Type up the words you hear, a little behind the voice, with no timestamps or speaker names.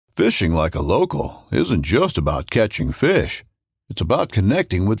Fishing like a local isn't just about catching fish. It's about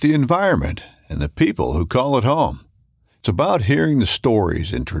connecting with the environment and the people who call it home. It's about hearing the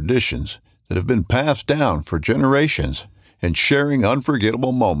stories and traditions that have been passed down for generations and sharing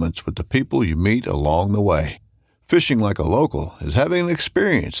unforgettable moments with the people you meet along the way. Fishing like a local is having an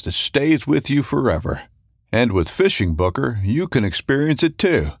experience that stays with you forever. And with Fishing Booker, you can experience it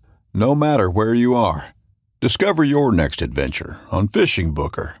too, no matter where you are. Discover your next adventure on Fishing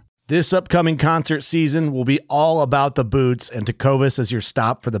Booker. This upcoming concert season will be all about the boots, and Tecovas is your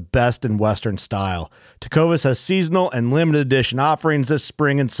stop for the best in Western style. Tecovas has seasonal and limited edition offerings this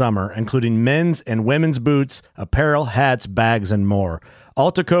spring and summer, including men's and women's boots, apparel, hats, bags, and more.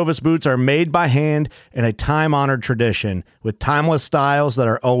 All Tecovas boots are made by hand in a time-honored tradition with timeless styles that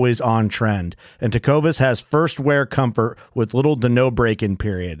are always on trend. And Tecovas has first wear comfort with little to no break-in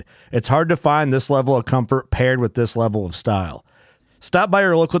period. It's hard to find this level of comfort paired with this level of style. Stop by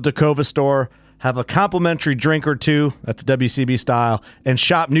your local Tecovas store, have a complimentary drink or two, that's WCB style, and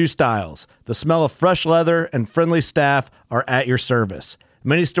shop new styles. The smell of fresh leather and friendly staff are at your service.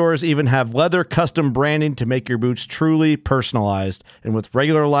 Many stores even have leather custom branding to make your boots truly personalized. And with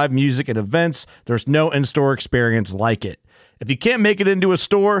regular live music and events, there's no in-store experience like it. If you can't make it into a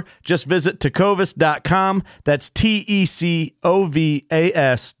store, just visit tecovas.com. That's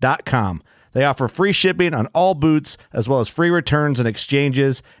TECOVAS.com. They offer free shipping on all boots, as well as free returns and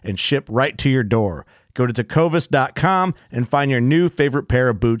exchanges, and ship right to your door. Go to tecovas.com and find your new favorite pair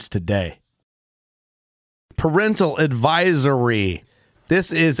of boots today. Parental advisory.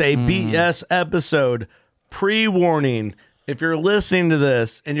 This is a BS episode. Pre-warning. If you're listening to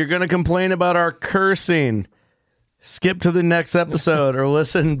this and you're going to complain about our cursing, skip to the next episode or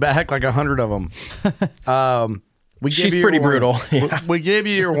listen back like 100 of them. She's pretty brutal. Yeah. We gave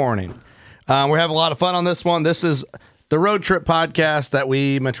you your warning. We're having a lot of fun on this one. This is the Road Trip podcast that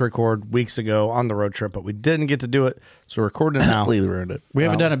we meant to record weeks ago on the road trip, but we didn't get to do it, so we're recording it now. Completely ruined it. We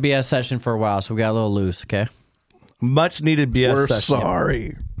haven't done a BS session for a while, so we got a little loose, okay? Much needed BS We're session.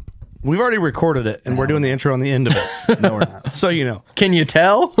 sorry. We've already recorded it, and we're doing the intro on the end of it. No, we're not. So you know. Can you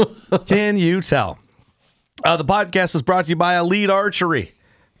tell? Can you tell? The podcast is brought to you by Elite Archery.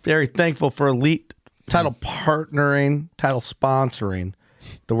 Very thankful for Elite title sponsoring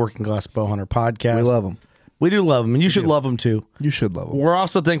the Working Class Bowhunter podcast. We love them. We do love them, and you should love them too. You should love them. We're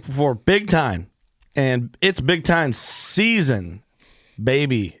also thankful for Big Time, and it's Big Time season,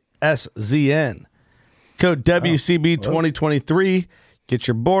 baby. SZN. Code WCB 2023. Get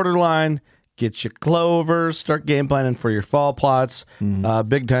your borderline, get your clovers, start game planning for your fall plots.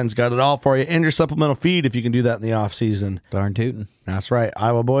 Big Time's got it all for you, and your supplemental feed if you can do that in the off season. Darn tootin'. That's right.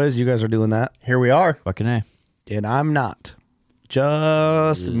 Iowa boys, you guys are doing that. Here we are. Fucking A. And I'm not.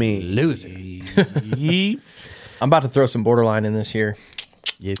 Just me. Loser. I'm about to throw some borderline in this year.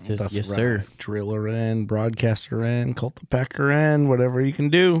 Yes, That's yes right. sir. Driller in, broadcaster in, cultipacker in, whatever you can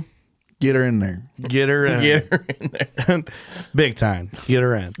do. Get her in there. Get her in. Get her in there. Big time. Get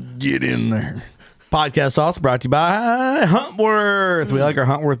her in. Get in there. Podcast also brought to you by Huntworth. We like our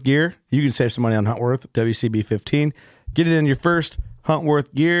Huntworth gear. You can save some money on Huntworth, WCB 15. Get it in your first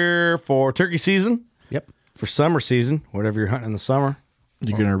Huntworth gear for turkey season. Yep. For summer season, whatever you're hunting in the summer.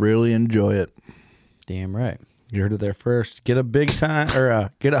 You're going to really enjoy it. Damn right. You heard it there first. Get a big time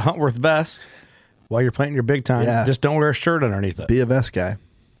or get a Huntworth vest while you're planting your big time. Yeah. Just don't wear a shirt underneath it. Be a vest guy.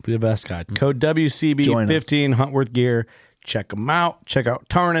 Be a vest guy. Code WCB 15 Huntworth gear. Check them out. Check out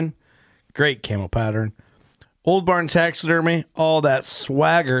Tarnin. Great camo pattern. Old Barn Taxidermy. All that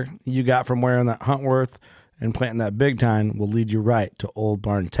swagger you got from wearing that Huntworth and planting that big time will lead you right to Old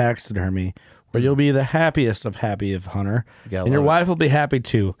Barn Taxidermy, where you'll be the happiest of happy of hunter. And your wife will be happy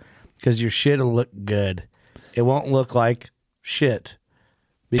too, because your shit will look good. It won't look like shit,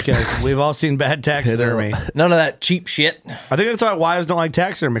 because we've all seen bad taxidermy. None of that cheap shit. I think that's why wives don't like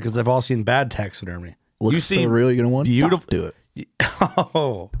taxidermy, because they've all seen bad taxidermy. Looks so real, you're going to want beautiful. to do it.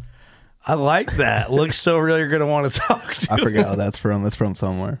 Oh, I like that. Looks so real, you're going to want to talk to I forgot what that's from. It's from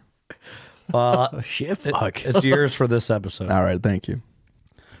somewhere. Oh, shit, fuck. It's yours for this episode. All right, thank you.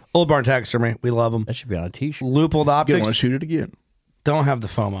 Old Barn Taxidermy. We love them. That should be on a t-shirt. Loophole You Optics. want to shoot it again. Don't have the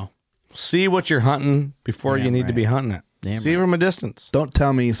FOMO. See what you're hunting before you need to be hunting it. See from a distance. Don't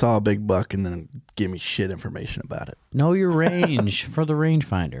tell me you saw a big buck and then give me shit information about it. Know your range for the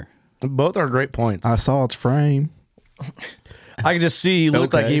rangefinder. Both are great points. I saw its frame. I could just see he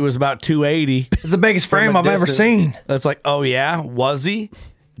looked like he was about 280. It's the biggest frame I've ever seen. That's like, oh yeah, was he?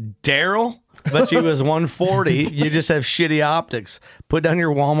 Daryl? Bet he was 140. You just have shitty optics. Put down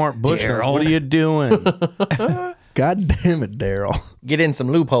your Walmart Bushnells. What are you doing? God damn it, Daryl. Get in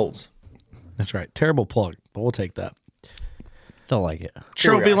some loopholes. That's right. Terrible plug, but we'll take that. Still like it.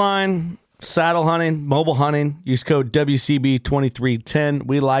 Trophy line, saddle hunting, mobile hunting. Use code WCB2310.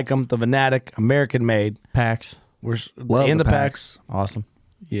 We like them. The Venatic, American made. Packs. We're Love in the the packs. Awesome.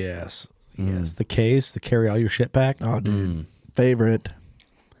 Yes. Yes. The K's, the carry all your shit pack. Oh, dude. Favorite.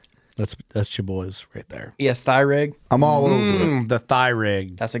 That's your boys right there. Yes, thigh rig. I'm all over it. The thigh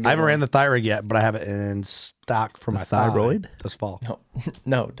rig. That's a good I haven't one. ran the thigh rig yet, but I have it in stock for my thyroid? thigh this fall.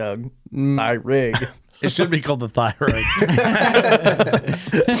 No, Doug. Thigh rig. It should be called the thyroid.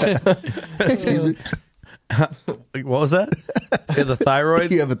 Excuse me. What was that? Yeah, the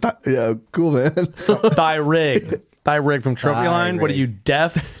thyroid? You have yeah, cool, man. Thigh rig. Thigh rig from Trophy Line. What are you,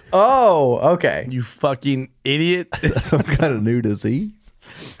 deaf? Oh, okay. You fucking idiot. Some kind of new disease.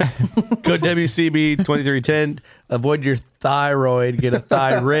 Code WCB2310. Avoid your thyroid. Get a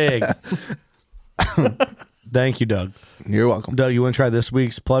thigh rig. Thank you, Doug. You're welcome. Doug, you want to try this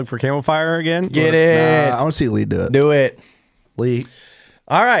week's plug for Camel Fire again? Get it. I want to see Lee do it. Do it. Lee.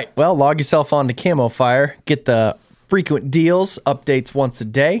 All right. Well, log yourself onto Camo Fire. Get the frequent deals, updates once a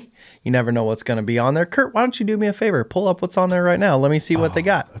day. You never know what's going to be on there. Kurt, why don't you do me a favor? Pull up what's on there right now. Let me see what they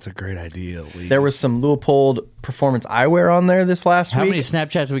got. That's a great idea, Lee. There was some Leupold performance eyewear on there this last How week. many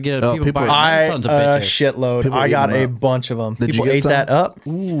Snapchats did we get of Oh, people people- buying? A Sons of bitches. shitload. People I eat got them a up. bunch of them. Did you People get ate some? that up.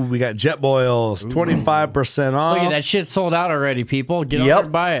 Ooh, we got Jet Boils, 25% off. Look at that shit sold out already, people. Get over Yep.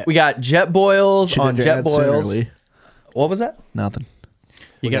 and buy it. We got Jet Boils Should on have Jet had sooner, Boils. Lee. What was that? Nothing.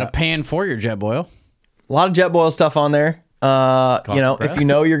 You got a pan for your jet boil. A lot of Jet Boil stuff on there. If you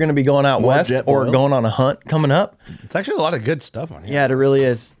know you're going to be going out More west Jet or Boil. going on a hunt coming up, It's actually a lot of good stuff on here. yeah, it really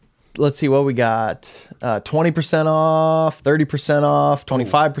is. Let's see what we got. 20% off, 30% off,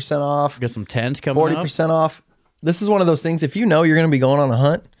 25% off, Got some tens coming up. 40% off. This is one of those things. If you know you're going to be going on a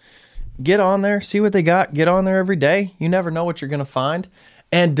hunt, get on there, see what they got. Get on there every day. You never know what you're going to find.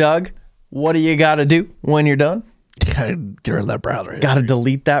 And Doug, what do you got to do when you're done? Gotta get rid of that browser. Got to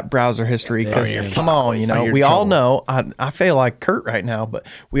delete that browser history because come on, you're we all trouble. know. I feel like Kurt right now, but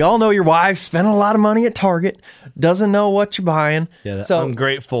we all know your wife spent a lot of money at Target, doesn't know what you're buying. Yeah, that so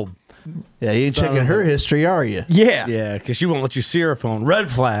ungrateful. Yeah, you ain't checking her history, are you? yeah. Yeah, because she won't let you see her phone.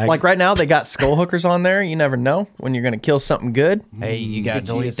 Red flag. Like right now, they got skull hookers on there. You never know when you're going to kill something good. Hey, you got to you a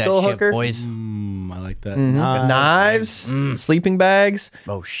delete that skull shit, hooker? boys. I like that. Knives, sleeping bags.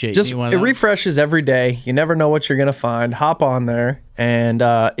 Oh, shit. Just You want it that? refreshes every day. You never know what you're going to find. Hop on there, and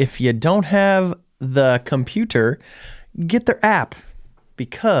if you don't have the computer, get their app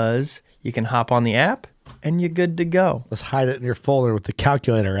because you can hop on the app and you're good to go. Let's hide it in your folder with the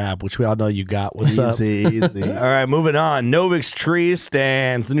calculator app, which we all know you got. What's up? Easy, easy. All right, moving on. Novix Tree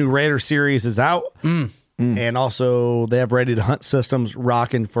Stands. The new Raider series is out. And also, they have ready to hunt systems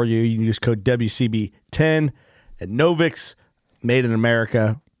rocking for you. You can use code WCB10 at Novix, made in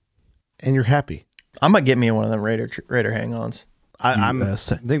America, and you're happy. I might get me one of them Raider hang-ons. I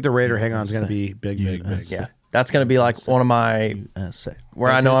USA. think the Raider hang on is going to be big. Yeah, that's going to be like one of my USA.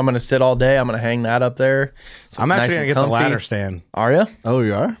 where I know I'm going to sit all day. I'm going to hang that up there. So I'm it's actually nice going to and get the comfy. ladder stand. Are you? Oh,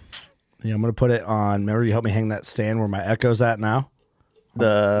 you are? Yeah, I'm going to put it on. Remember, you helped me hang that stand where my Echo's at now?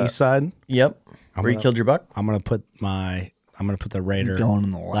 The East side. yep. Where you gonna- killed your buck? I'm going to put the Raider Going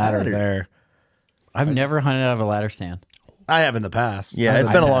in the ladder. there. I've never hunted out of a ladder stand. I have in the past. Yeah, it's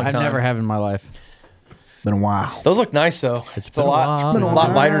been a long I've time. never have in my life. Been a while. Those look nice though. It's a been a lot, while. Been a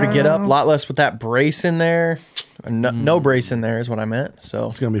lot lighter to get up. A lot less with that brace in there. No brace in there is what I meant. So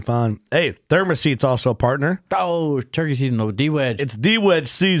It's going to be fun. Hey, Thermoseat's also a partner. Oh, turkey season, though. D-wedge. It's D-Wedge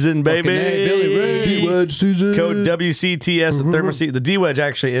season, baby. Fucking A, Billy Ray. D-Wedge season. Code WCTS at Thermoseat. The D-Wedge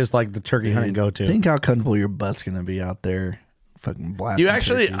actually is like the turkey hunting go-to. Think how comfortable your butt's going to be out there fucking blasting. You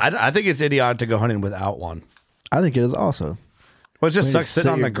actually, turkeys. I think it's idiotic to go hunting without one. I think it is also. Well, it just You sucks sit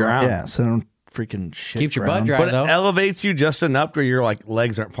sitting on your the ground. Yeah, sit on freaking shit. Keeps your butt ground. dry, But it though. elevates you just enough where your like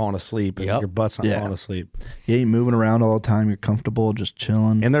legs aren't falling asleep and Yep. your butt's not Yeah. falling asleep. You ain't moving around all the time. You're comfortable, just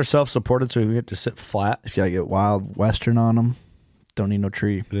chilling. And they're self-supported, so you get to sit flat. If you gotta get wild western on them, don't need no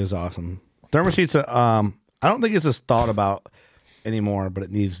tree. It is awesome. Thermoseat's I don't think it's just thought about anymore, but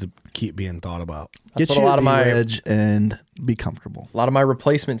it needs to keep being thought about. Get what you a lot of my- edge and be comfortable. a lot of my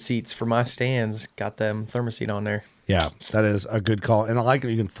replacement seats for my stands got them Thermoseat on there. Yeah, that is a good call. And I like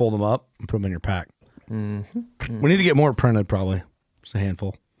it. You can fold them up and put them in your pack. We need to get more printed, probably. Just a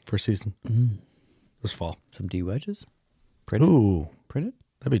handful for season this fall. Some D-wedges? Printed? Ooh, Printed?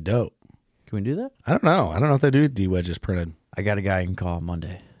 that'd be dope. Can we do that? I don't know. I don't know if they do D wedges printed. I got a guy you can call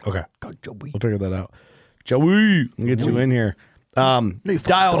Monday. Okay, Call Joey. we'll figure that out. Joey, we'll get you in here.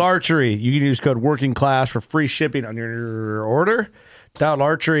 Dialed Archery. You can use code Working Class for free shipping on your order. Dialed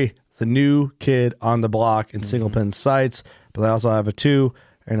Archery is the new kid on the block in single pin sights, but they also have a 2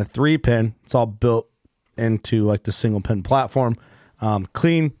 and a 3 pin. It's all built into like the single pin platform.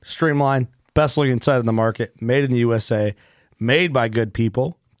 Clean, streamlined, best looking site in the market, made in the USA, made by good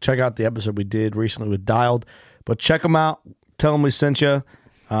people. Check out the episode we did recently with Dialed, but check them out. Tell them we sent you.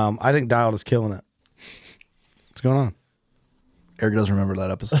 I think Dialed is killing it. What's going on? Eric doesn't remember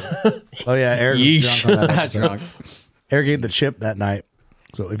that episode. Oh yeah, Eric was drunk on that episode. Drunk. Eric ate the chip that night.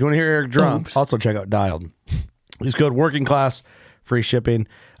 So if you want to hear Eric drunk, also check out Dialed. Use code Working Class, free shipping.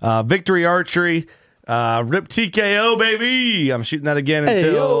 Victory Archery, Rip TKO, baby. I'm shooting that again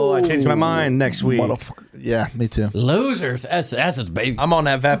until I change my mind next week. Motherfucker. Yeah, me too. Losers. S's, baby. I'm on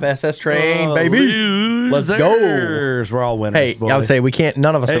that VAP SS train, baby. Let's go. Losers. We're all winners. Hey, boy. I would say we can't.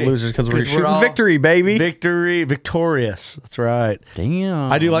 None of us Hey, are losers because we're 'cause we're shooting all victory, baby. Victorious. That's right.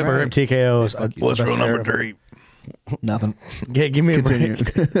 Damn. I do like my right. Rip TKOs. What's Best rule number ever. 3? Nothing. Give me a Continue.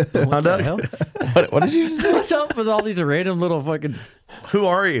 break. What the hell? What did you just say? What's up with all these random little fucking... Who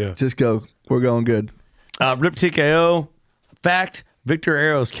are you? Just go. We're going good. Rip TKO. Fact: Victor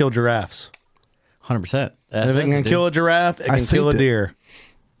arrows kill giraffes. 100%. And if it can kill a giraffe, it can kill a synced it. deer.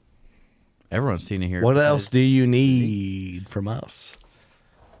 Everyone's seen it here. What else do you need from us?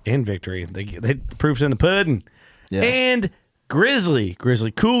 In Victory. The proof's in the pudding. Yeah. And Grizzly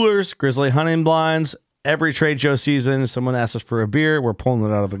coolers, Grizzly hunting blinds. Every trade show season, someone asks us for a beer. We're pulling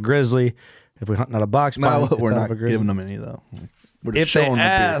it out of a Grizzly. If we hunt out a box, No, it's we're out not of a Grizzly. giving them any, though. We're If just they showing them.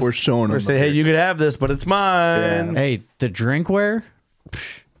 ask, We're showing them. we're saying, hey, you could have this, but it's mine. Hey, the drinkware?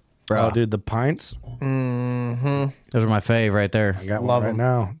 Bro, Oh, dude, the pints. those are my fave right there. I got Love one right 'em.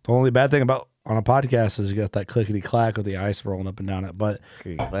 now. The only bad thing about on a podcast is you got that clickety clack with the ice rolling up and down it. But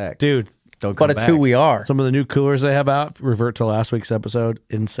dude, Don't come But it's back. who we are. some of the new coolers they have out revert to last week's episode.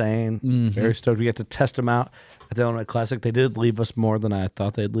 Insane. Very stoked. We get to test them out at the Illinois Classic. They did leave us more than I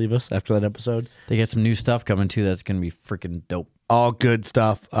thought they'd leave us after that episode. They got some new stuff coming too that's going to be freaking dope. All good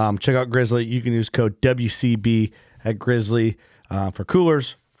stuff. Check out Grizzly. You can use code WCB at Grizzly for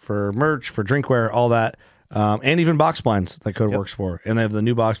coolers, for merch, for drinkware, all that. And even box blinds that code works for. And they have the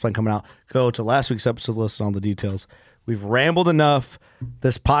new box blind coming out. Go to last week's episode, listen all the details. We've rambled enough.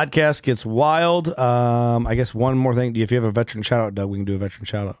 This podcast gets wild. I guess one more thing. If you have a veteran shout out, Doug, we can do a veteran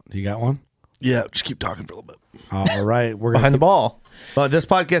shout out. Do you got one? Yeah, just keep talking for a little bit. All right. We're Behind the ball. But this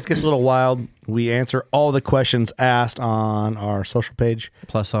podcast gets a little wild. We answer all the questions asked on our social page.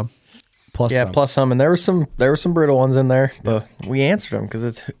 Plus some. Plus Yeah, some. plus some, and there were some brutal ones in there, but we answered them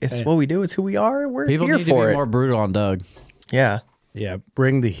because it's what we do. It's who we are. We're People here need to for be it. more brutal on Doug. Yeah. Yeah.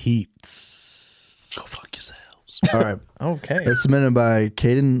 Bring the heat. Go fuck yourselves. All right. Okay. It's submitted by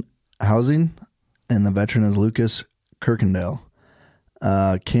Caden Housing, and the veteran is Lucas Kirkendale.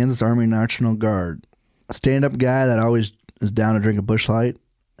 Kansas Army National Guard. A stand-up guy that always is down to drink a Busch Light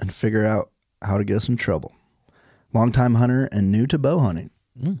and figure out how to get us in trouble. Longtime hunter and new to bow hunting.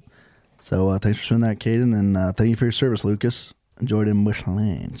 So thanks for sending that, Caden, and thank you for your service, Lucas. Enjoyed in Busch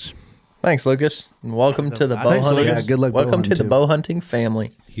Lights. Thanks, Lucas. And welcome to the bow Thanks, hunting. Lucas. Yeah, good luck bow Welcome to hunting, the too. bow hunting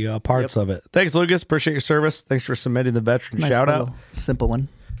family. You got parts of it. Thanks, Lucas. Appreciate your service. Thanks for submitting the veteran shout out. Simple one.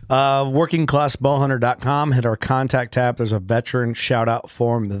 Workingclassbowhunter.com. Hit our contact tab. There's a veteran shout out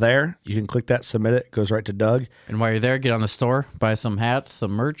form there. You can click that, submit it. Goes right to Doug. And while you're there, get on the store, buy some hats,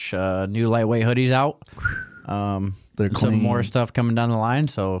 some merch, new lightweight hoodies out. They're Some clean. more stuff coming down the line.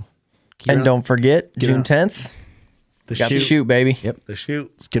 So And don't forget, June out. 10th, The got the shoot, baby. Yep. The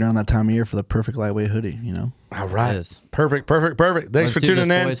shoot. Let's get around that time of year for the perfect lightweight hoodie, you know? All right. It is. Perfect. Thanks Let's for do tuning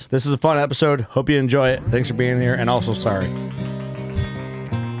this, in. boys. This is a fun episode. Hope you enjoy it. Thanks for being here. And also, sorry.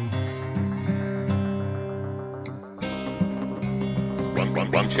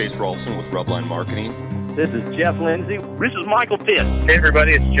 I'm Chase Rolfson with Rubline Marketing. This is Jeff Lindsay. This is Michael Pitt. Hey,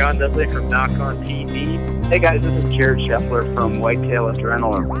 everybody, it's John Dudley from Knock on TV. Hey, guys, this is Jared Scheffler from Whitetail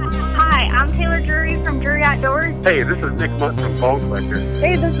Adrenaline. Hi, I'm Taylor Drury from Drury Outdoors. Hey, this is Nick Munt from Bone Collector.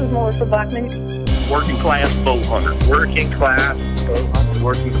 Hey, this is Melissa Buckman. Working Class Bow Hunter. Working Class Bow Hunter.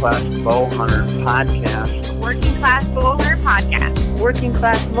 Working Class Bow Hunter Podcast. Working Class Bow Hunter Podcast. Working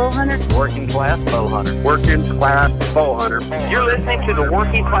Class Bow Hunter. Working Class Bow Hunter. Working Class Bow Hunter. You're listening to the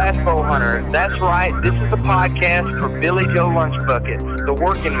Working Class Bow Hunter. That's right. This is a podcast for Billy Joe Lunchbucket, the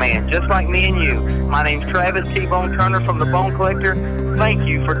working man, just like me and you. My name's Travis T-Bone Turner from the Bone Collector. Thank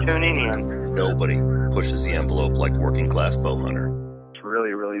you for tuning in. Nobody pushes the envelope like Working Class Bow Hunter. It's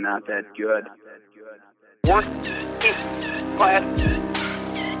really, really not that good. Working Class.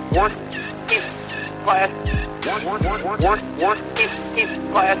 Working Class.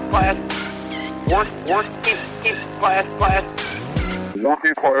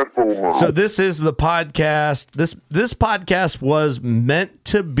 Working Class. So this is the podcast. This podcast was meant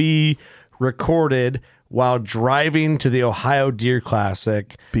to be recorded while driving to the Ohio Deer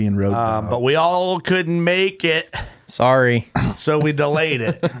Classic. Being road dog. But we all couldn't make it, Sorry. so we delayed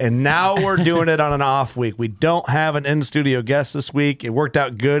it. And now we're doing it on an off week. We don't have an in-studio guest this week. It worked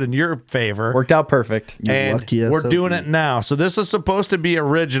out good in your favor. Worked out perfect. You And lucky we're SOB. doing it now. So this is supposed to be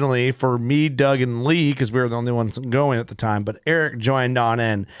originally for me, Doug, and Lee, because we were the only ones going at the time. But Eric joined on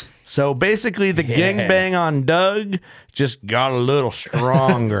in. So basically, the gangbang on Doug just got a little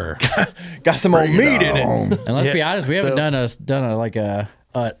stronger. Got some old meat in it. And let's be honest, we haven't so- done a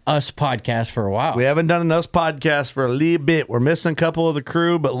us podcast for a while. We haven't done enough podcasts for a little bit. We're missing a couple of the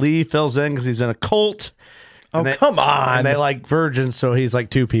crew, but Lee fills in because he's in a cult. Oh, come on. And they like virgins, so he's like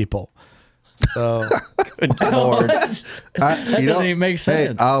 2 people. So Lord. That doesn't even make Hey,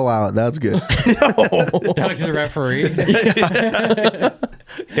 sense. I'll allow it. That's good. Doug's the referee.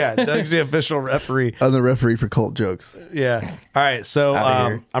 yeah, Doug's the official referee. I'm the referee for cult jokes. Yeah. All right. So Outta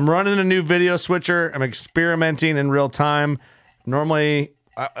here. I'm running a new video switcher. I'm experimenting in real time. Normally,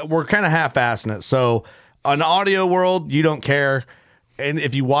 we're kind of half-assing it. So, on the audio world, you don't care. And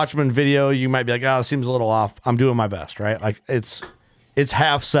if you watch them in video, you might be like, oh, it seems a little off. I'm doing my best, right? Like, it's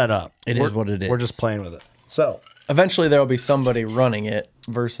half set up. It is what it is. We're just playing with it. So, Eventually, there will be somebody running it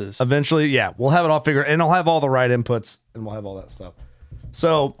versus. eventually, yeah, we'll have it all figured and I'll have all the right inputs and we'll have all that stuff.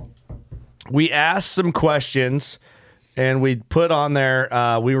 So we asked some questions and we put on there,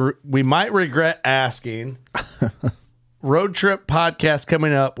 we might regret asking road trip podcast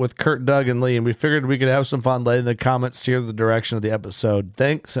coming up with Kurt, Doug, and Lee. And we figured we could have some fun letting the comments steer the direction of the episode.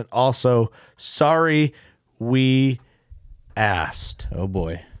 Thanks. And also sorry we asked. Oh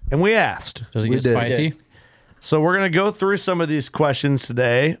boy. And we asked. Does it We get did. spicy? So we're going to go through some of these questions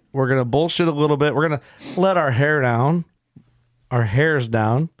today. We're going to bullshit a little bit. We're going to let our hair down. Our hair's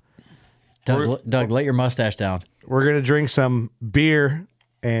down. Doug, let your mustache down. We're going to drink some beer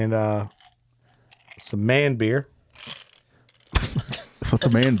and some man beer. What's a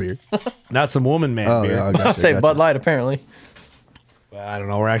man beer? Not some woman man Oh, beer. yeah. I I'll gotcha, say gotcha. Bud Light, apparently. I don't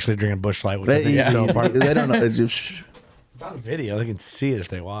know. We're actually drinking Busch Light. Which I They, think is still a part. they don't know. It's just, It's on video. They can see it if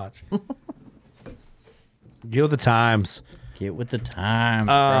they watch. Get with the times. Get with the times,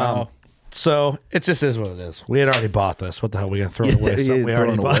 bro. So it just is what it is. We had already bought this. What the hell? We going to throw it away? Something we throw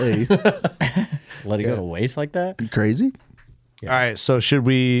already it bought. away. Let it go to waste like that? You crazy? All right. So should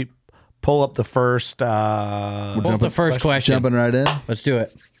we pull up the first? Pull up the first question. Jumping right in. Let's do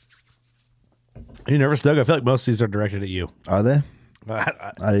it. Are you nervous, Doug? I feel like most of these are directed at you. Are they?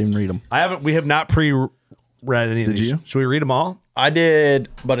 I I didn't even read them. haven't. We have not pre-read any of Did these. you? Should we read them all? I did,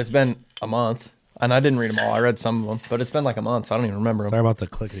 but it's been a month. And I didn't read them all. I read some of them, but it's been like a month, so I don't even remember them. Sorry about the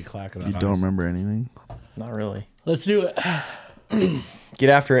clickety clack of that. You don't remember anything? Not really. Let's do it.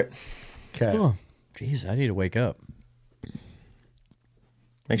 Get after it. Okay. Oh, jeez, I need to wake up.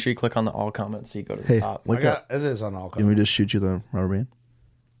 Make sure you click on the all comments so you go to the Hey, top. I wake up. got, it is on all. Can we just shoot you the rubber band?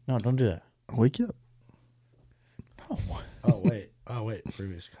 No, don't do that. Wake you up. Oh wait.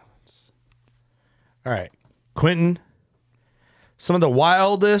 Previous comments. All right, Quentin. Some of the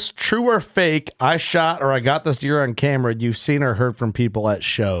wildest, true or fake, I shot or I got this deer on camera you've seen or heard from people at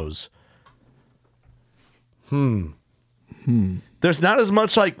shows. There's not as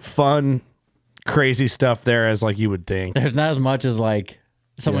much like fun, crazy stuff there as like you would think. There's not as much as like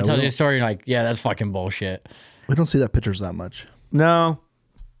someone Yeah, tells we you a don't- story and you're like, yeah, that's fucking bullshit. We don't see that pictures that much. No,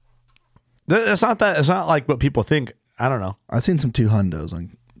 it's not that. It's not like what people think. I don't know. I've seen some 2 hundos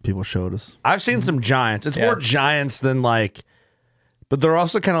on people showed us. I've seen some giants. It's Yeah. more giants than like, but they're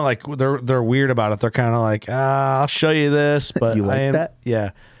also kind of like they're weird about it. They're kind of like, I'll show you this, but You like I am, that?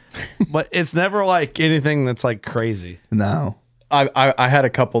 yeah. But it's never like anything that's like crazy. No. I had a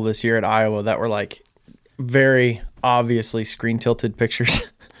couple this year at Iowa that were like very obviously screen tilted pictures.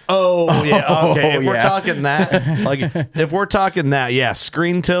 Oh yeah, okay. If we're yeah. talking that, like, if we're talking that, yeah,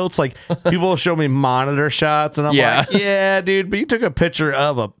 screen tilts. Like people will show me monitor shots, and I'm Yeah. like, yeah, dude, but you took a picture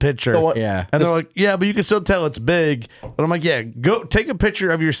of a picture. one- Yeah. And they're like, yeah, but you can still tell it's big. But I'm like, yeah, go take a picture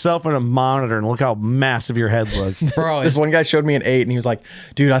of yourself in a monitor and look how massive your head looks. Bro, This one guy showed me an 8 and he was like,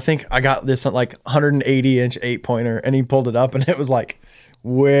 dude, I think I got this like 180-inch 8-pointer. And he pulled it up and it was like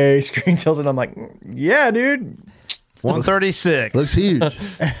way screen tilted. I'm like, yeah, dude. 136. Looks huge.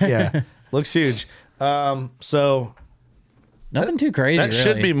 Yeah, looks huge. So nothing too crazy. that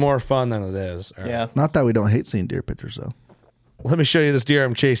should really. be more fun than it is. All right. Yeah. Not that we don't hate seeing deer pictures, though. Let me show you this deer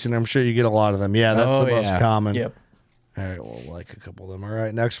I'm chasing. I'm sure you get a lot of them. Yeah, that's Oh, the most yeah. common. Yep. All right, we'll like a couple of them. All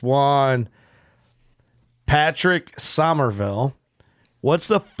right, next one. Patrick Somerville. What's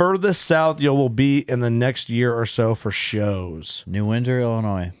the furthest south you will be in the next year or so for shows? New Windsor,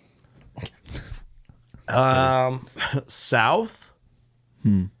 Illinois. South?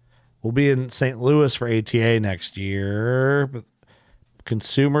 We'll be in St. Louis for ATA next year. But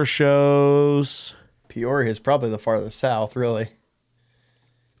consumer shows. Peoria is probably the farthest south, really.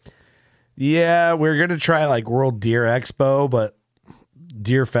 Yeah, we're going to try like World Deer Expo, but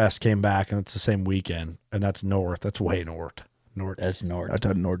Deer Fest came back and it's the same weekend. And that's north. That's way north. That's north. I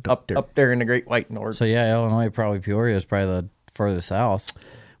thought north Up there in the Great White North. So yeah, Illinois, probably Peoria is probably the furthest south.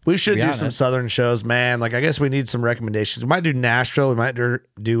 We should do honest. some southern shows, man. Like, I guess we need some recommendations. We might do Nashville. We might do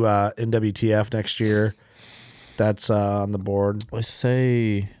NWTF next year. That's on the board. Let's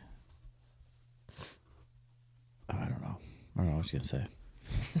say, I don't know what I was going to say.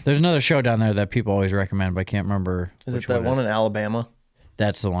 There's another show down there that people always recommend, but I can't remember. Is it that one in Alabama?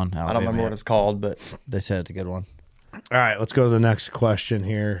 That's the one. I don't remember what it's called, but they said it's a good one. All right, let's go to the next question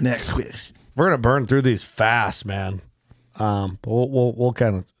here. Next question. We're gonna burn through these fast, man. But we'll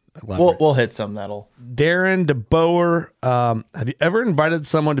kind of we'll hit some that'll. Darren DeBoer, have you ever invited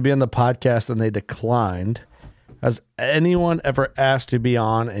someone to be on the podcast and they declined? Has anyone ever asked to be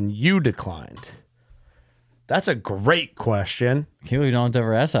on and you declined? That's a great question. Can't believe no one's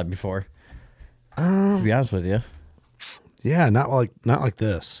ever asked that before. To be honest with you. Yeah, not like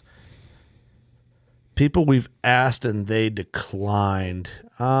this. People we've asked and they declined.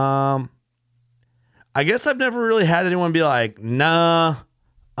 I guess I've never really had anyone be like, nah,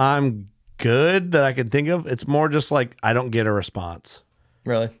 I'm good, that I can think of. It's more just like I don't get a response.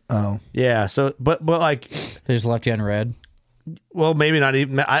 Really? Oh. Yeah, so but like They just left you on red. well, maybe not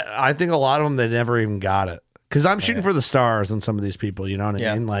even. I think a lot of them, they never even got it. Because I'm shooting for the stars on some of these people, you know what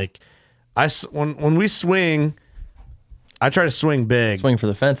I mean? Like, when we swing, I try to swing big. Swing for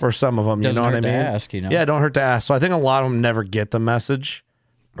the fence. For some of them, you know what I mean? Ask, you know? Yeah, don't hurt to ask. So I think a lot of them never get the message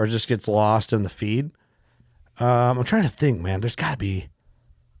or just gets lost in the feed. I'm trying to think, man. There's got to be.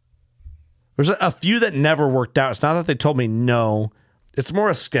 There's a few that never worked out. It's not that they told me no. It's more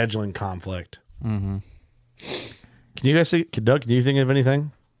a scheduling conflict. Mm-hmm. Can you guys see? Doug, can you think of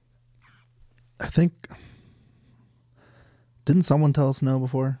anything? I think. Didn't someone tell us no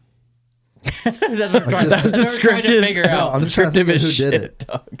before? That was descriptive. I'm just trying to think of who did it.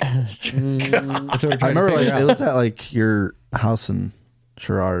 I remember it was at like your house in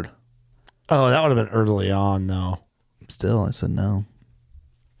Sherrard. Oh, that would have been early on, though. Still, I said no.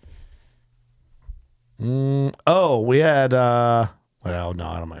 Oh, we had. Well, no,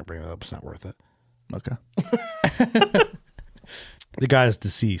 I don't mind bringing it up. It's not worth it. Okay. The guy is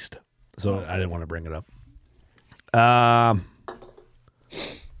deceased, so I didn't want to bring it up. I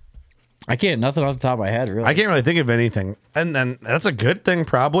can't. Nothing off the top of my head, really. I can't really think of anything, and then that's a good thing,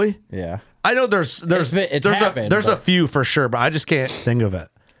 probably. Yeah. I know there's happened, a few for sure, but I just can't think of it.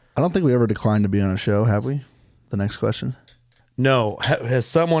 I don't think we ever declined to be on a show, have we? The next question. No, has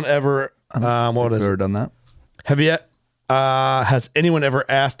someone ever? What is We've ever it? done that? Have you? Has anyone ever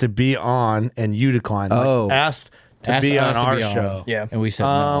asked to be on and you declined? Like, asked to be on our show. Yeah, and we said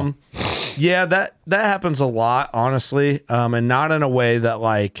no. Yeah, that happens a lot, honestly, and not in a way that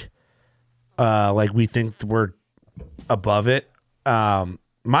like we think we're above it.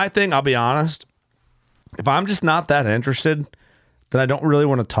 My thing, I'll be honest, if I'm just not that interested, then I don't really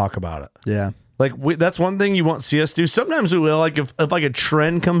want to talk about it. Yeah. Like that's one thing you won't see us do. Sometimes we will. Like if like a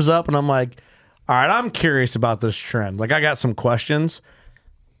trend comes up and I'm like, all right, I'm curious about this trend. Like I got some questions,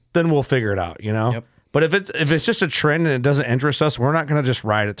 then we'll figure it out, you know? Yep. But if it's just a trend and it doesn't interest us, we're not going to just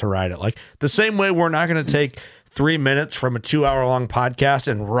ride it to ride it. Like the same way we're not going to take 3 minutes from a 2-hour-long podcast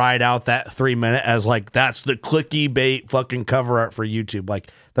and ride out that 3 minute as like that's the clicky bait fucking cover art for YouTube.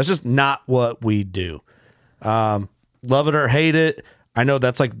 Like that's just not what we do. Love it or hate it. I know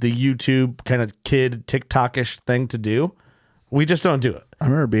that's like the YouTube kind of kid TikTok-ish thing to do. We just don't do it. I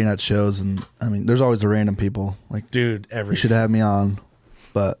remember being at shows, and I mean, there's always the random people like, dude, you should have me on,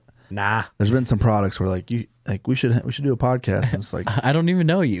 but nah. There's been some products where like we should do a podcast. And it's like I don't even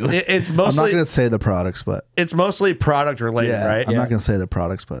know you. It's mostly. I'm not going to say the products, but it's mostly product related, right? I'm not going to say the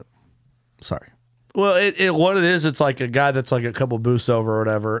products, but sorry. Well, what it is, it's like a guy that's like a couple booths over or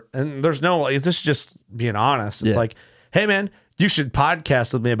whatever, and there's no. This is just being honest. It's like, hey man, you should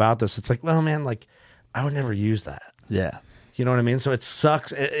podcast with me about this. It's like, well, man, like I would never use that. Yeah. You know what I mean? So it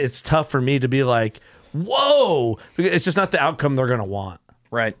sucks. It's tough for me to be like, whoa, it's just not the outcome they're going to want.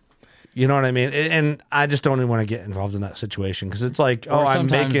 Right. You know what I mean? And I just don't even want to get involved in that situation because it's like, Or I'm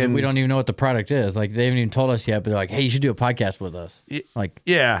sometimes making. we don't even know what the product is. Like they haven't even told us yet, but they're like, hey, you should do a podcast with us. Like,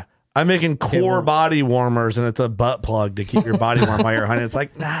 yeah. I'm making core body warmers and it's a butt plug to keep your body warm while you're hunting. It's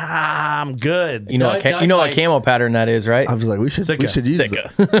like, nah, I'm good. You know what camo pattern that is, right? I was like, we should use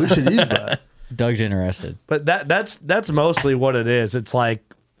that. We should use that. Doug's interested. But that's mostly what it is. It's like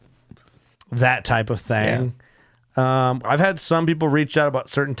that type of thing. I've had some people reach out about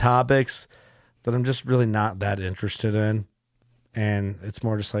certain topics that I'm just really not that interested in. And it's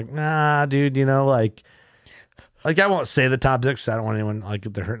more just like, nah, dude, like I won't say the topics. I don't want anyone like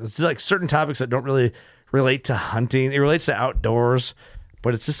get their hurt. It's like certain topics that don't really relate to hunting. It relates to outdoors,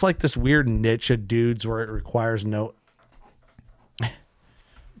 but it's just like this weird niche of dudes where it requires no.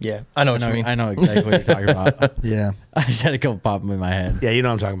 Yeah, I know what you mean. I know exactly what you're talking about. Yeah. I just had a couple pop in my head. Yeah, you know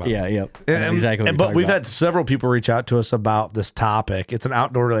what I'm talking about. Yeah, yep. I know exactly. What But we've had several people reach out to us about this topic. It's an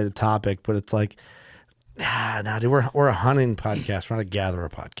outdoor related topic, but it's like, nah, dude, we're a hunting podcast. We're not a gatherer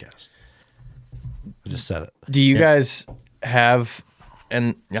podcast. I just said it. Do you guys have,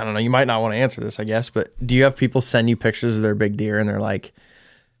 and I don't know, you might not want to answer this, I guess, but do you have people send you pictures of their big deer and they're like,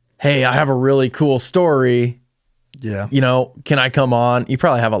 hey, I have a really cool story. Yeah. Can I come on? You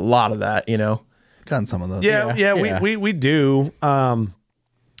probably have a lot of that, Gotten some of those. Yeah. We do.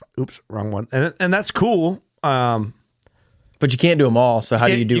 Oops, wrong one. And that's cool. But you can't do them all. So how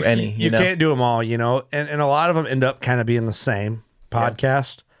do you do any? You can't do them all, and a lot of them end up kind of being the same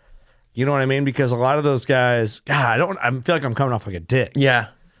podcast. You know what I mean? Because a lot of those guys, God, I feel like I'm coming off like a dick. Yeah.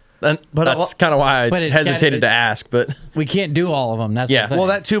 But that's kind of why I hesitated to ask. But we can't do all of them. That's the thing. Well,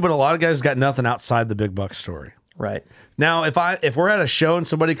 that too. But a lot of guys got nothing outside the big buck story. Right. Now, if we're at a show and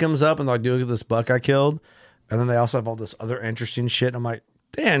somebody comes up and they're like, dude, look at this buck I killed, and then they also have all this other interesting shit, and I'm like,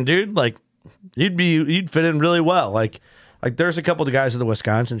 damn, dude, like you'd fit in really well. Like there's a couple of guys at the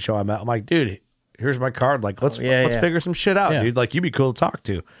Wisconsin show I met. I'm like, dude, here's my card. Like let's figure some shit out, dude. Like you'd be cool to talk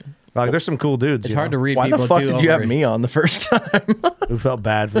to. Like there's some cool dudes. It's hard to read. Why people the fuck too did you have me on the first time? We felt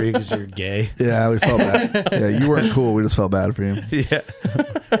bad for you because you're gay. Yeah, we felt bad. Yeah, you weren't cool. We just felt bad for you. Yeah.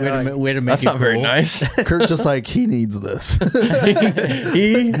 Way to make That's it not very cool. nice. Kurt's just like, he needs this.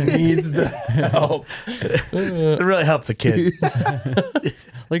 He needs the help. It really helped the kid.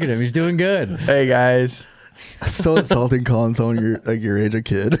 Look at him. He's doing good. Hey, guys. It's so insulting calling someone your age a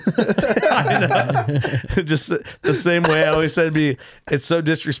kid. Just the same way I always said, it's so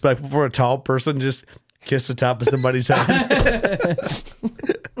disrespectful for a tall person just kiss the top of somebody's head.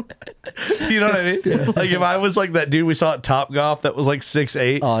 You know what I mean? Yeah. Like if I was like that dude we saw at Top Golf that was like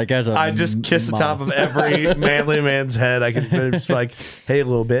 6'8", Oh, that guy's I'd just kiss the top of every manly man's head. I could just like, hey,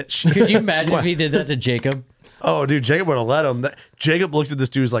 little bitch. Could you imagine if he did that to Jacob? Oh, dude, Jacob would have let him. Jacob looked at this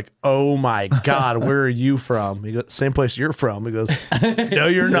dude, was like, oh my God, where are you from? He goes, same place you're from. He goes, no,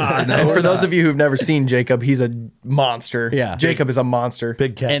 you're not. And for those of you who've never seen Jacob, he's a monster. Yeah. Jacob is a monster.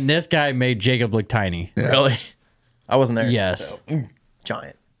 Big cat. And this guy made Jacob look tiny. Yeah. Really? I wasn't there. Yes. So,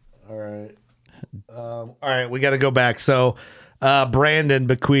 giant. All right, we got to go back. So Brandon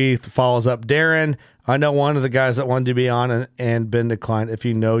Bequeath follows up. Darren, I know one of the guys that wanted to be on and been declined. If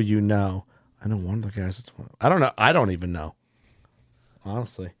you know, you know. I know one of the guys that's I don't know. I don't even know.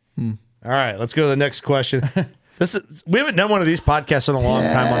 Honestly. All right, let's go to the next question. We haven't done one of these podcasts in a long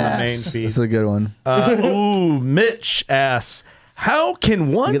time on the main feed. That's a good one. Mitch asks, how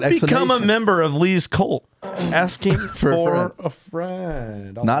can one Get become a explanation. member of Lee's cult? Asking For for a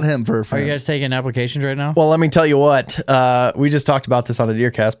friend. Not him for a Are friend. you guys taking applications right now? Well, let me tell you what. We just talked about this on a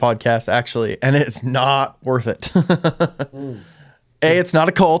Deercast podcast, actually, and it's not worth it. A, it's not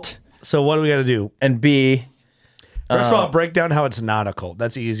a cult, So what do we got to do? and B, First of all, break down how it's not a cult.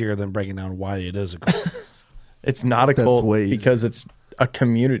 That's easier than breaking down why it is a cult. it's not a That's cult way easier. because it's a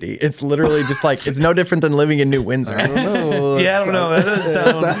community. It's literally just like, it's no different than living in New Windsor. I don't know. Yeah, I don't know. That doesn't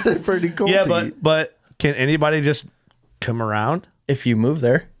sound. That's pretty cool. Yeah, but can anybody just come around? If you move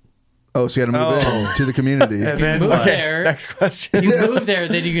there. Oh, so you got to move in to the community. And then Move what? there. Next question. You move there,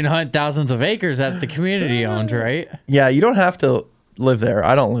 then you can hunt thousands of acres that the community owns, right? Yeah, you don't have to live there.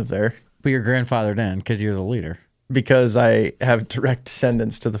 I don't live there But you're grandfathered in because you're the leader. because I have direct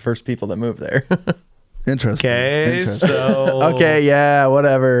descendants to the first people that moved there. Interesting. Okay, Interesting. so Okay, yeah,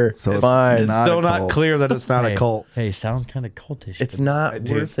 whatever. So it's it's fine. it's not still a not cult. clear that it's not a cult. Hey, sounds kind of cultish. It's but- not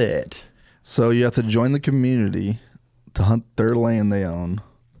do. worth it. So you have to join the community to hunt their land they own.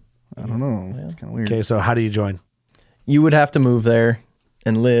 I don't know. It's kind of weird. Okay, so how do you join? You would have to move there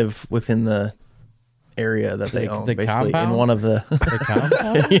and live within the area that they The- own, the basically in compound? one of the. The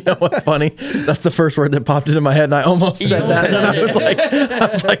compound? You know what's funny? That's the first word that popped into my head, and I almost said that. And I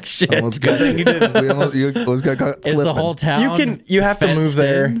was like, shit. Almost got, you almost got caught Is the slipping. whole town? You have to move fenced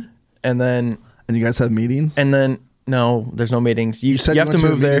there, in? and then And you guys have meetings? no, there's no meetings. You said have to went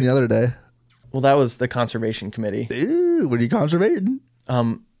move a meeting there. the other day. Well, that was the conservation committee. Ew, what are you conservating?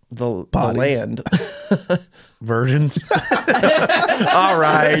 The Bodies. land. Virgins? All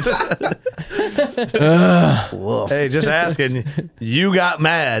right. Hey, just asking. You got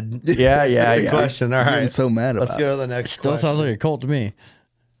mad. Yeah. Good question. All I'm right. so mad about Let's go to the next Still question. sounds like a cult to me.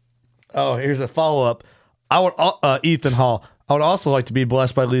 Oh, here's a follow-up. I would Ethan Hall. I would also like to be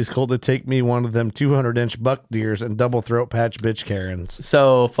blessed by Lee's Colt to take me one of them 200-inch buck deers and double throat patch bitch Karens.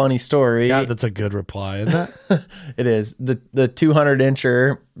 So funny story. God, that's a good reply, isn't it? It is. The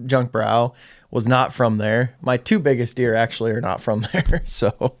 200-incher junk brow was not from there. My 2 biggest deer actually are not from there.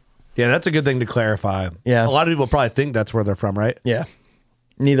 So Yeah, that's a good thing to clarify. Yeah. A lot of people probably think that's where they're from, right? yeah,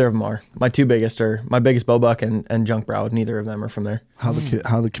 neither of them are. My 2 biggest are my biggest bow buck and junk brow. Neither of them are from there. How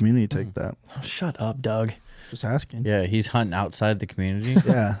the community take that? Oh, shut up, Doug. Just asking. Yeah, he's hunting outside the community.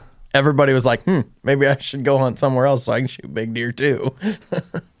 Yeah. Everybody was like, maybe I should go hunt somewhere else so I can shoot big deer too.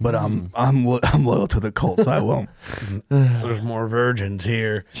 But I'm loyal to the Colts. So I won't. There's more virgins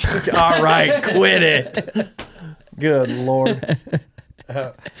here. All right, quit it. Good Lord.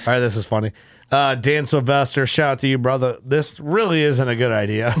 All right, this is funny. Dan Sylvester, shout out to you, brother. This really isn't a good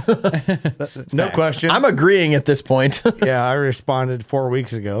idea. No question. I'm agreeing at this point. Yeah, I responded 4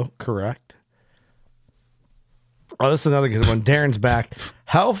 weeks ago. Correct. Oh, this is another good one. Darren's back.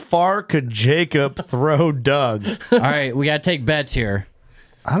 How far could Jacob throw Doug? All right, we got to take bets here.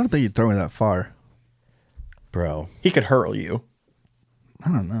 I don't think you'd throw me that far. Bro. He could hurl you. I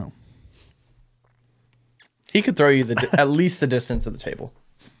don't know. He could throw you at least the distance of the table.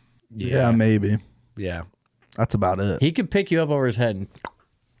 Yeah, maybe. Yeah. That's about it. He could pick you up over his head. And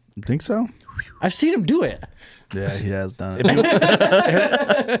You think so? I've seen him do it. Yeah, he has done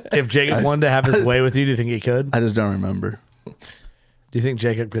it. If Jacob wanted to have his way with you, do you think he could? I just don't remember. Do you think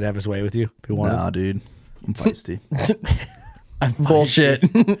Jacob could have his way with you if he wanted? Nah, dude. I'm feisty. Bullshit.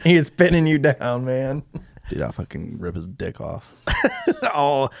 He is pinning you down, man. Dude, I'll fucking rip his dick off.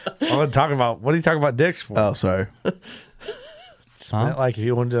 Oh, I'm talking about. What are you talking about dicks for? Oh, sorry. Meant like if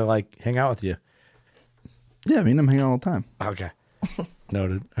he wanted to like hang out with you. Yeah, me and him hang out all the time. Okay.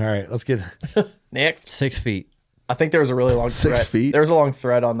 Noted. All right, let's get. Next. 6 feet. I think there was a really long 6 thread. feet? There was a long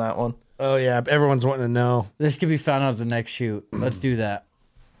thread on that one. Oh yeah, everyone's wanting to know. This could be found out at the next shoot. Let's do that.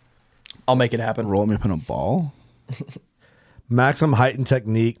 I'll make it happen. Roll me up in a ball? Maximum height and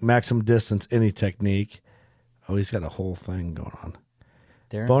technique, maximum distance, any technique. Oh, he's got a whole thing going on.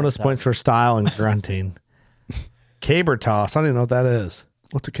 Darren, Bonus what's points for style and grunting. Caber toss. I don't even know what that is.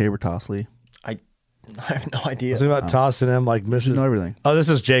 What's a caber toss, Lee? I have no idea. Think about tossing him like Mrs. You know everything. Oh, this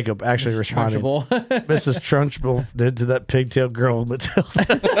is Jacob actually responding. Trunchbull. Mrs. Trunchbull did to that pigtail girl, Matilda.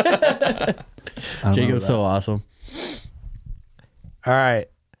 I don't know Jacob's that. so awesome. All right.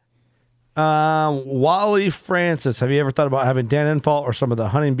 Wally Francis, have you ever thought about having Dan Infalt or some of the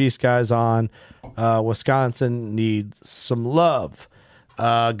Hunting Beast guys on? Wisconsin needs some love.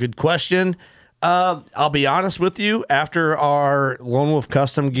 Good question. I'll be honest with you. After our Lone Wolf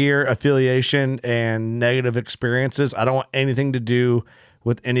Custom Gear affiliation and negative experiences, I don't want anything to do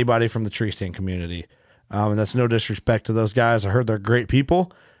with anybody from the tree stand community. And that's no disrespect to those guys. I heard they're great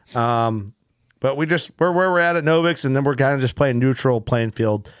people. But we're where we're at Novix, and then we're kind of just playing neutral playing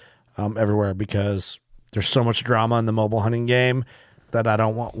field everywhere because there's so much drama in the mobile hunting game that I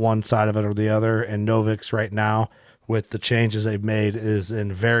don't want one side of it or the other. And Novix right now, with the changes they've made, is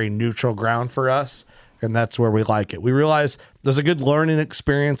in very neutral ground for us, and that's where we like it. We realize there's a good learning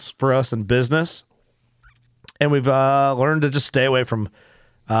experience for us in business, and we've learned to just stay away from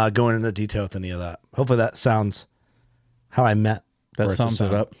going into detail with any of that. Hopefully that sounds how I meant. That for to sums it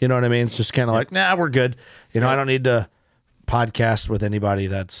sound. up. You know what I mean? It's just kind of like, nah, we're good. You know, I don't need to podcast with anybody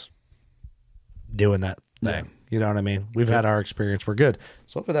that's doing that thing. You know what I mean? We've had our experience. We're good.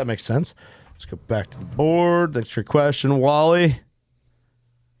 So hopefully that makes sense. Let's go back to the board. Thanks for your question, Wally.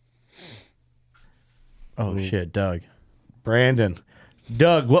 Oh, shit, Doug. Brandon.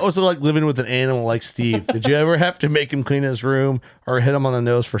 Doug, what was it like living with an animal like Steve? Did you ever have to make him clean his room or hit him on the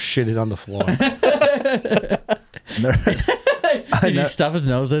nose for shitting on the floor? Did you stuff his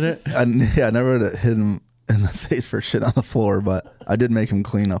nose in it? I never hit him in the face for shit on the floor, but I did make him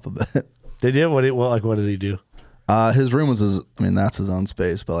clean up a bit. They did? What did he do? His room was that's his own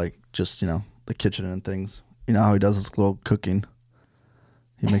space, but like just, the kitchen and things. You know how he does his little cooking.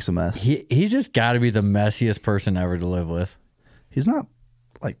 He makes a mess. He's just got to be the messiest person ever to live with. He's not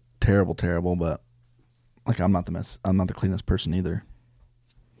like terrible, but like I'm not the cleanest person either.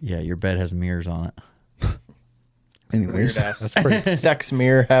 Yeah, your bed has mirrors on it. Anyways, That's pretty sex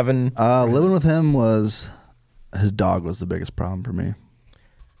mirror having. living with him his dog was the biggest problem for me.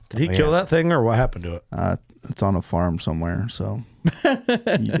 Did he kill that thing or what happened to it? It's on a farm somewhere, so you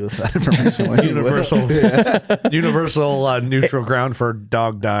do with that information. what you will. Universal neutral ground for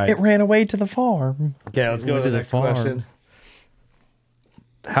dog die. It ran away to the farm. Okay, let's go Went to to the the next farm.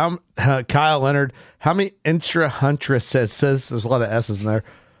 question. Kyle Leonard, how many intra huntress says there's a lot of S's in there.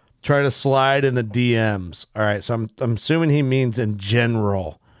 Try to slide in the DMs. All right, so I'm assuming he means in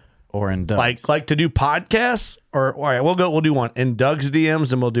general. or in Doug's? Like to do podcasts, or all right, we'll do one in Doug's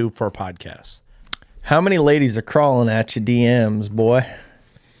DMs, and we'll do for podcasts. How many ladies are crawling at your DMs, boy?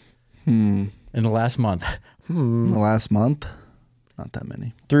 In the last month. In the last month, not that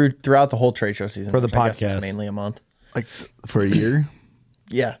many. Throughout the whole trade show season For the which I guess is podcast. mainly a month. Like for a year.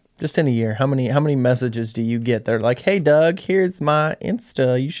 Yeah, just in a year. How many messages do you get? They're like, "Hey, Doug, here's my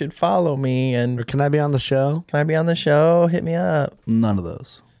Insta. You should follow me. And Or can I be on the show? can I be on the show? Hit me up." None of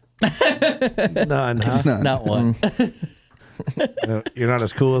those. None, huh? Not one. No, you're not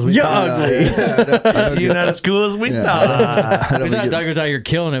as cool as we You're thought. ugly. You're not as cool as we Yeah. thought. I We don't thought get, Doug was out here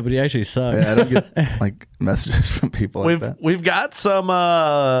killing it, but he actually sucks. I don't get like messages from people like that. We've got some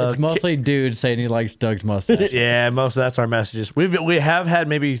It's mostly dudes saying he likes Doug's mustache. yeah, most of that's our messages. We have had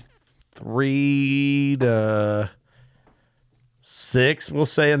maybe 3 to 6, we'll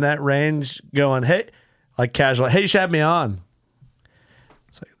say, in that range, going, hey, like casual, hey, you should have me on.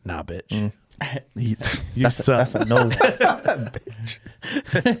 It's like, nah, bitch. He's, You suck. No. is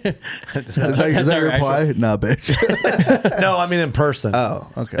that your reply? Nah, bitch. No, I mean in person. Oh,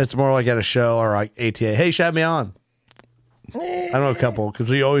 okay. It's more like at a show or like ATA. Hey, you should have me on. I know a couple because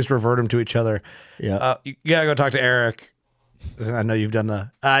we always revert them to each other. Yeah. You gotta go talk to Eric. I know you've done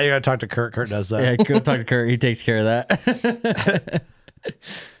the. You gotta talk to Kurt. Kurt does that. Yeah, go talk to Kurt. He takes care of that.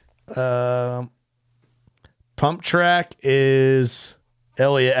 Pump track is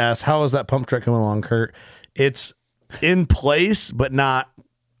Elliot asks, how is that pump track coming along, Kurt? It's in place, but not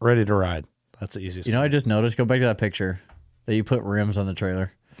ready to ride. That's the easiest. You know, I just noticed. Go back to that picture that you put rims on the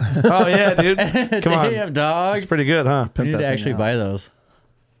trailer. Oh yeah, dude. Come on, Damn, dog. it's pretty good, huh? You need that to thing actually out. buy those.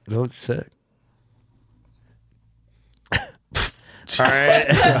 It looks sick. All right.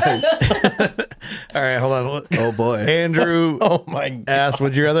 All right, hold on. Oh boy. Andrew Oh my God. asked,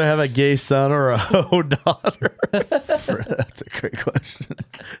 would you rather have a gay son or a hoe daughter? That's a great question.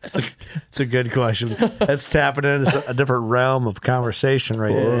 It's a good question. That's tapping into a different realm of conversation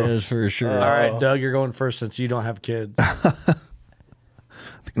right It there. is for sure. All right, Doug, you're going first since you don't have kids. I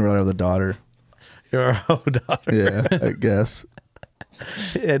think I'd rather have the daughter. You're a hoe daughter. Yeah, I guess.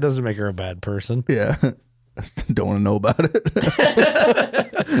 Yeah, it doesn't make her a bad person. Yeah. I just don't want to know about it.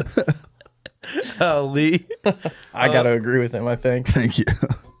 Lee. I got to agree with him, I think. Thank you.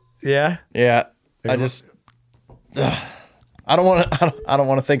 Yeah. Yeah. I just I don't want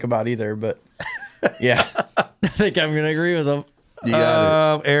to think about either, but yeah. I think I'm going to agree with him. You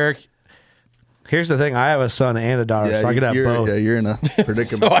got Eric, here's the thing. I have a son and a daughter, it. so I could have you're, both. Yeah, you're in a So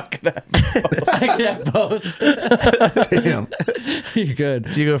predicament. I could have I can have both. Damn. You're good.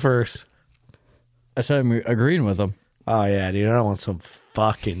 You go first. I said I'm agreeing with him. Oh, yeah, dude. I don't want some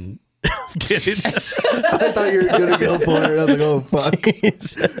fucking... I'm kidding. I thought you were going to go for it. I was like, oh, fuck.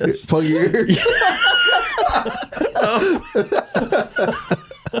 Fuck your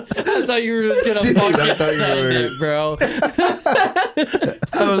I thought you were just going to Dude, I fucking thought you send were- it, bro.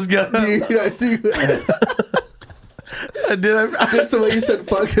 I was gonna... I did. Just the way you said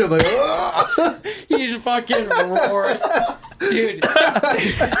fuck it, I'm like, oh. He's fucking roaring. Dude,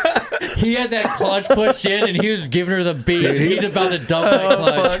 he had that clutch pushed in and he was giving her the beat. He's about to dump that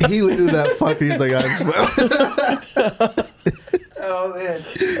clutch. He went into that fuck. He's like, Oh, man.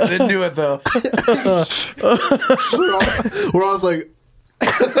 I didn't do it, though. we're all like,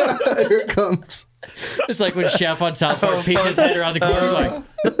 here it comes. It's like when Chef on South Park peeks his head around the corner like,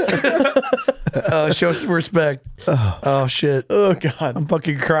 Show some respect. Oh, shit. Oh God. I'm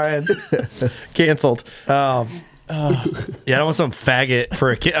fucking crying. Canceled. Yeah, I don't want some faggot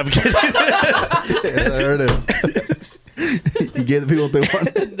for a kid. I'm kidding. Yeah, there it is. You gave the people what they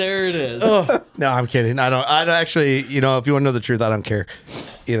wanted. there it is. No, I'm kidding. I don't actually, if you want to know the truth, I don't care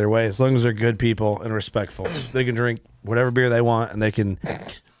either way. As long as they're good people and respectful, they can drink whatever beer they want and they can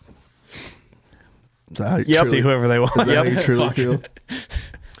So how you Yep. see whoever they want. Is that how you truly Fuck. feel?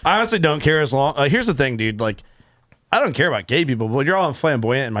 I honestly don't care as long. Here's the thing, dude. Like, I don't care about gay people, but you're all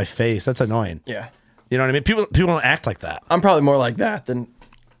flamboyant in my face. That's annoying. Yeah. You know what I mean? People don't act like that. I'm probably more like that than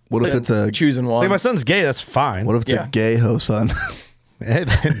What if it's a choosing one. Like, my son's gay. That's fine. what if it's Yeah. a gay ho son?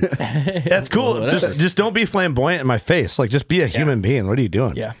 That's cool. Whatever. Just don't be flamboyant in my face. Like, just be a human being. What are you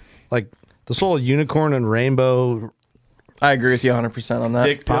doing? Yeah. Like, this whole unicorn and rainbow I agree with you 100% on that.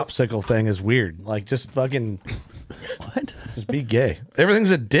 dick popsicle thing is weird. Like, just fucking What? just be gay.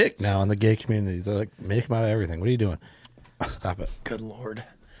 Everything's a dick now in the gay community. They're like, make them out of everything. What are you doing? Stop it. Good Lord.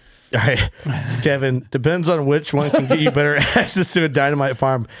 All right, Kevin, depends on which one can get you better access to a dynamite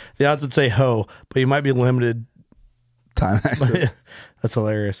farm. The odds would say ho, but you might be limited. Time access. That's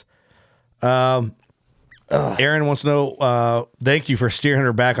hilarious. Aaron wants to know, thank you for steering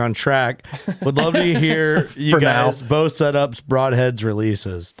her back on track. Would love to hear you guys bow setups, broadheads,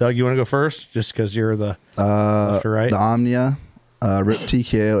 releases. Doug, you want to go first? Just because you're the left or right? The Omnia, Rip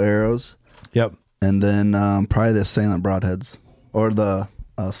TKO arrows, Yep. and then probably the Assailant broadheads or the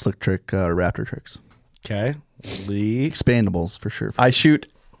Slick Trick Raptor tricks. Okay. Lee. Expandables for sure. I shoot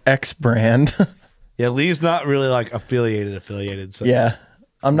X brand. Yeah, Lee's not really like affiliated. So Yeah.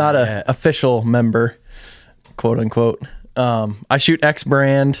 I'm not a official member, quote unquote. I shoot X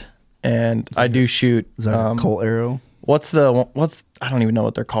brand, and I do shoot. Is that a Colt arrow? What's I don't even know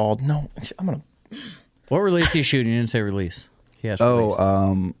what they're called. No, I'm gonna. What release you shooting? You didn't say release. Yes.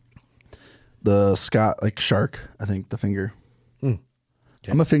 The Scott like shark. I think the finger.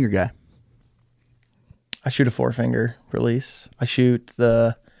 I'm a finger guy. I shoot a 4-finger release. I shoot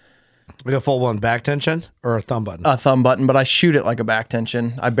the like a full one back tension or a thumb button. thumb button, but I shoot it like a back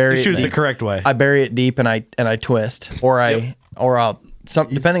tension. I bury You it shoot it the deep. correct way. I bury it deep and I twist, or I'll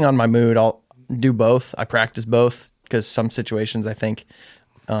depending on my mood, I'll do both. I practice both because some situations I think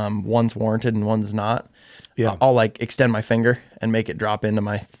one's warranted and one's not. Yeah. I'll like extend my finger and make it drop into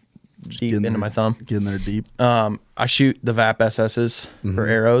my my thumb. Get in there deep. I shoot the VAP SS's for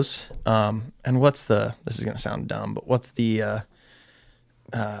arrows. And what's this is gonna sound dumb, but what's the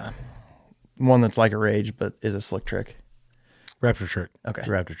one that's like a Rage but is a Slick Trick? Raptor trick. Okay,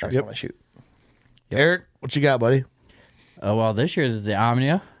 Raptor Trick. That's what I shoot. Eric, what you got, buddy? Well, this year is the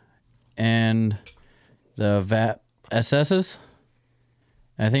Omnia and the VAP SS's.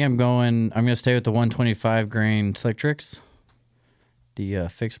 And I think I'm going to stay with the 125 grain Slick Tricks, the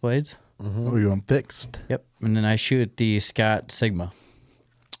fixed blades. Oh, you're on fixed. Yep. And then I shoot the Scott Sigma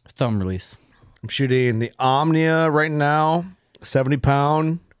thumb release. I'm shooting the Omnia right now,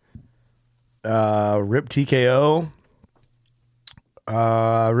 70-pound Rip TKO.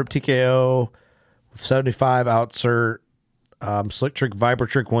 Rip TKO 75 outsert, Slick Trick Viper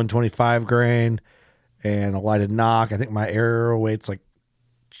Trick 125 grain, and a lighted knock. I think my arrow weight's like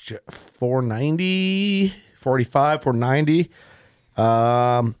 490, 45, 490.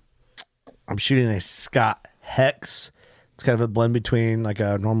 I'm shooting a Scott Hex. It's kind of a blend between like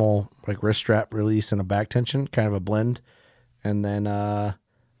a normal like wrist strap release and a back tension, kind of a blend. And then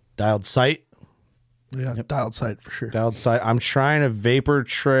dialed sight. Yeah, dialed sight for sure. Dialed sight. I'm trying a Vapor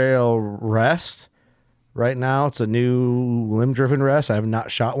Trail rest right now. It's a new limb driven rest. I have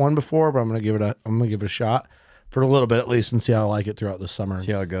not shot one before, but I'm gonna give it a shot for a little bit at least and see how I like it throughout the summer.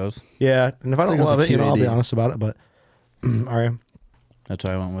 See how it goes. Yeah, and if I don't Think of love the it, I'll be QAD. honest about it. But all right, That's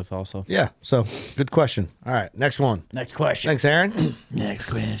what I went with also. yeah. So good question. All right, next one. Next question. Thanks, Aaron. Next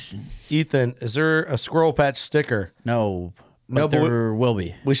question. Ethan, is there a squirrel patch sticker? No. No, But but there will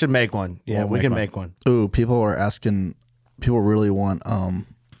be. We should make one. Yeah, We'll we make can one. make one. Ooh, people are asking. People really want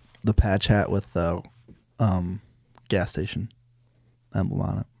the patch hat with the gas station emblem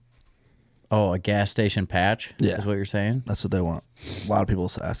on it. Oh, a gas station patch? Yeah. Is what you're saying? That's what they want. A lot of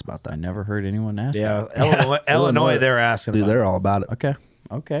people ask about I that. never heard anyone ask Yeah, that. Illinois, they're asking. Dude, about they're all about it. Okay.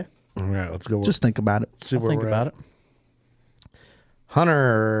 Okay. it. All right, let's go. Just think about it. see I'll where think we're about at. it.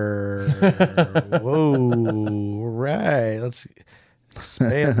 Hunter. Whoa. Right. Let's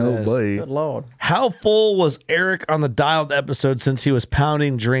expand Oh this. boy. Good Lord. How full was Eric on the dialed episode since he was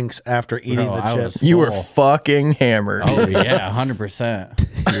pounding drinks after eating Bro, the I chips? was You were full. fucking hammered. Oh, yeah,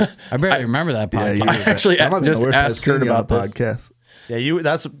 100%. I barely remember that Yeah, podcast. you, I actually that might be the just worst I've asked seen Kurt you on about the this. podcast. Yeah,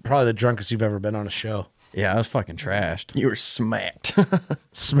 that's probably the drunkest you've ever been on a show. Yeah, I was fucking trashed. You were smacked.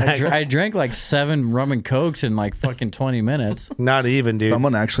 Smack. I drank like 7 rum and cokes in like fucking 20 minutes. Not even, dude.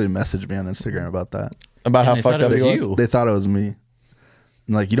 Someone actually messaged me on Instagram about that. About how they fucked thought it up he was was. you. They thought it was me.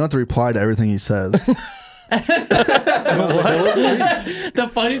 And like, you don't have to reply to everything he says. The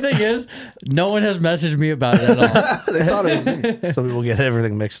funny thing is, no one has messaged me about it at all. They thought it was me. Some people get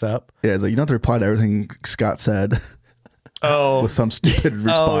everything mixed up. Yeah, it's like, you don't have to reply to everything Scott said Oh. with some stupid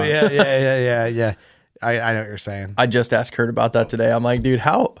response. Oh, yeah. I know what you're saying. I just asked Kurt about that today. I'm like, dude,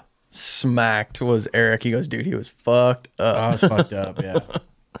 how smacked was Eric? He goes, dude, he was fucked up. I was fucked up, yeah.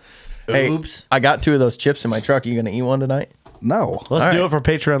 Hey, Oops. I got 2 of those chips in my truck. You gonna eat one tonight? No. Let's All do right. it for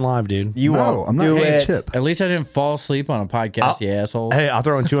Patreon Live, dude. You No, won't I'm not do eating a it. chip. At least I didn't fall asleep on a podcast, you asshole. Hey, I'll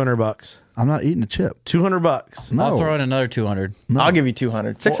throw in $200. I'm not eating a chip. $200. No. I'll throw in another 200. No. I'll give you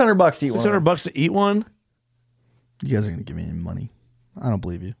 200. $600 to eat one. $600 to eat one? You guys are going to give me any money. I don't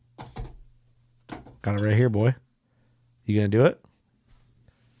believe you. Got it right here, boy. You gonna do it?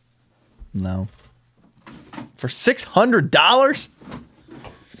 No. For $600?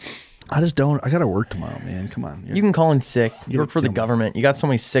 I just don't. I got to work tomorrow, man. Come on. You can call in sick. You You're work for the killing me. government. You got so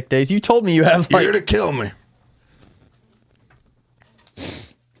many sick days. You told me you have like You're to kill me.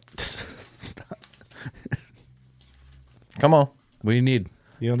 Come on. What do you need?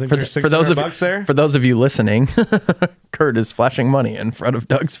 You don't think For, there's for those of $600 there? for those of you listening, Kurt is flashing money in front of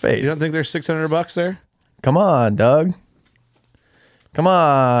Doug's face. You don't think there's $600 there? Come on, Doug. Come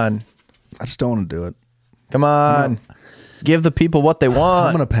on. I just don't want to do it. Come on. Give the people what they want.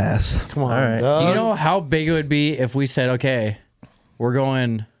 I'm gonna pass. Come on. All right. Doug. Do you know how big it would be if we said, okay, we're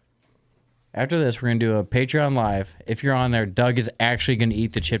going, after this, we're going to do a Patreon live. If you're on there, Doug is actually going to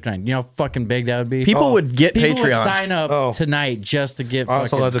eat the chip tonight. You know how fucking big that would be? People would get People would Patreon. sign up tonight just to get I also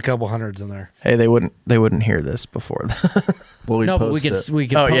fucking... left a couple hundreds in there. Hey, they wouldn't hear this before. Well, we No, but we post could it. we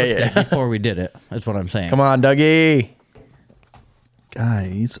could Oh, post yeah, yeah. it before we did it. That's what I'm saying. Come on, Dougie.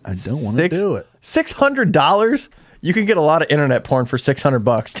 Guys, I don't want to do it. $600? You can get a lot of internet porn for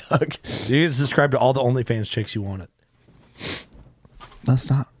 $600, Doug. You can subscribe to all the OnlyFans chicks you wanted. That's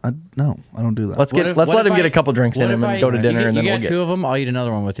not. No, I don't do that. Let's What let if him I- get a couple drinks in what him if and I- go to dinner, you and then got we'll get. two of them. I'll eat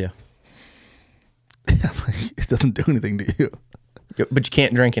another one with you. It doesn't do anything to you. But you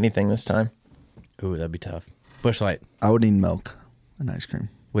can't drink anything this time. Ooh, that'd be tough. Bush Light. I would need milk and ice cream.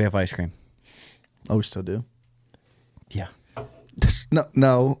 We have ice cream. Oh, we still do. Yeah.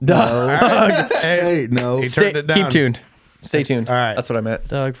 No. Hey, no. He turned it down. Keep tuned. Stay tuned. All right. That's what I meant.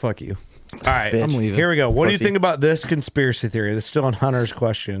 Doug, fuck you. All right, Bitch. I'm leaving. here we go. What do you Pussy. think about this conspiracy theory? This is still on Hunter's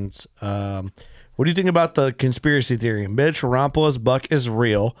questions. What do you think about the conspiracy theory? Mitch Rampola's buck is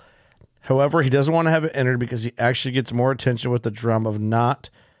real. However, he doesn't want to have it entered because he actually gets more attention with the drum of not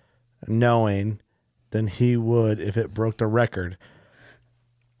knowing than he would if it broke the record.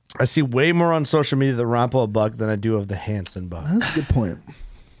 I see way more on social media of the Rampola buck than I do of the Hanson buck. That's a good point.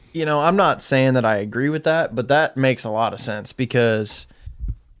 You know, I'm not saying that I agree with that, but that makes a lot of sense because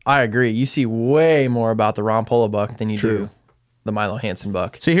I agree. You see way more about the Rampola buck than you do the Milo Hansen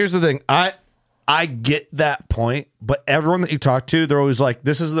buck. See, here's the thing. I get that point, but everyone that you talk to, they're always like,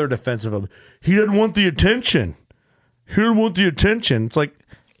 this is their defense of him. He doesn't want the attention. He doesn't want the attention. It's like,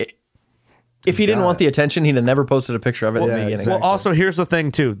 If he didn't want the attention, he'd have never posted a picture of it at the beginning. well, also, here's the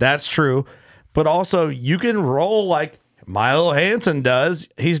thing, too. That's true. But also, you can roll like Milo Hansen does.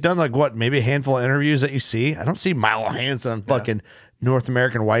 He's done like what, maybe a handful of interviews that you see. I don't see Milo Hansen on fucking North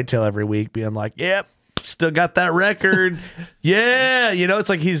American Whitetail every week being like, yep, still got that record. Yeah. You know, it's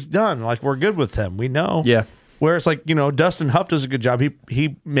like he's done. Like, we're good with him. We know. Yeah. Where it's like, you know, Dustin Huff does a good job.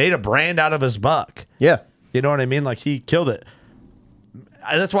 He made a brand out of his buck. Yeah. You know what I mean? Like, he killed it.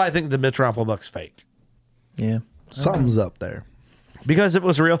 That's why I think the Mitch Rampol buck's fake. Yeah. Something's up there. Because it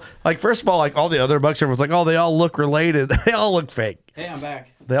was real. Like, first of all, like all the other bucks, everyone's like, oh, they all look related. They all look fake. Hey, I'm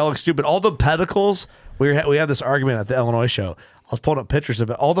back. They all look stupid. All the pedicles, we had this argument at the Illinois show. I was pulling up pictures of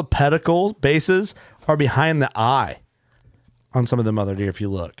it. All the pedicle bases are behind the eye on some of them other deer, if you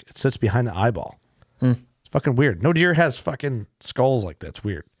look. It sits behind the eyeball. It's fucking weird. No deer has fucking skulls like that. It's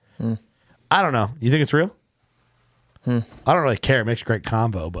weird. I don't know. You think it's real? I don't really care. It makes a great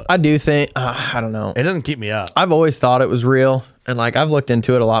combo, but I do think, I don't know. it doesn't keep me up. I've always thought it was real. And like, I've looked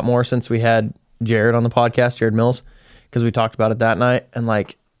into it a lot more since we had Jared on the podcast, Jared Mills, because we talked about it that night. And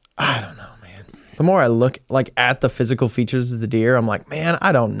like, I don't know, man. The more I look like at the physical features of the deer, I'm like, man,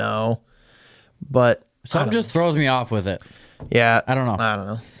 I don't know. But Something just throws me off with it. yeah, I don't know. I don't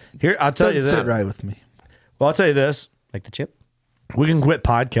know. Here, I'll tell you Doesn't this. sit right with me. Well, I'll tell you this. Like the chip? We can quit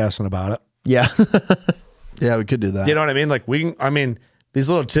podcasting about it. Yeah. Yeah, we could do that. You know what I mean? Like these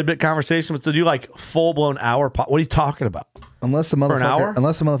little tidbit conversations, but to do like full blown hour. What are you talking about? unless the an hour?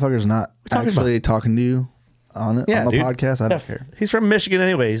 motherfucker's not talking actually talking to you on it on the dude. podcast, I don't care. He's from Michigan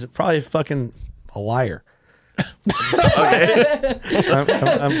anyway. He's probably fucking a liar. I'm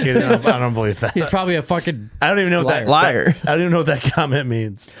kidding. I don't believe that. He's probably a fucking... I don't even know what Liar. I don't even know what that comment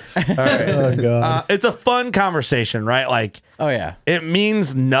means. All right. Oh, God. It's a fun conversation, right? Like, Oh, yeah. it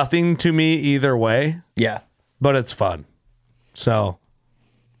means nothing to me either way, Yeah. but it's fun. So,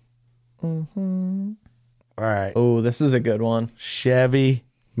 all right. Oh, this is a good one. Chevy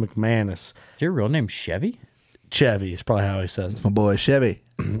McManus. Is your real name Chevy? Chevy is probably how he says it. My boy Chevy.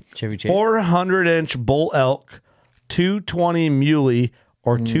 Chevy Chase? 400-inch bull elk, 220 muley,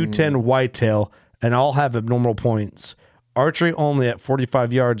 or 210 whitetail, and all have abnormal points. Archery only at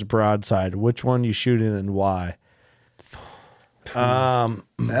 45 yards broadside. Which one you shooting and why?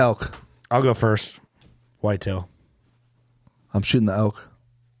 Elk. I'll go first. Whitetail. I'm shooting the elk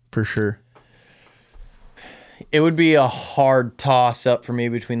for sure. It would be a hard toss up for me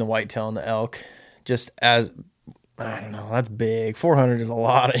between the whitetail and the elk. Just as, I don't know, that's big. 400 is a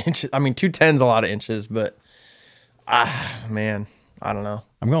lot of inches. I mean, 210 is a lot of inches, but man, I don't know.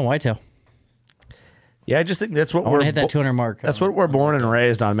 I'm going whitetail. Yeah, I just think that's what I we're want to hit that 200 mark. That's what we're born and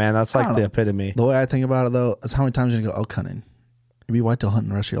raised on, man. That's like the epitome. The way I think about it though is how many times you go elk hunting. You'd be whitetail hunting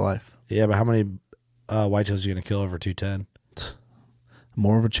the rest of your life. Yeah, but how many whitetails are you gonna kill over 210?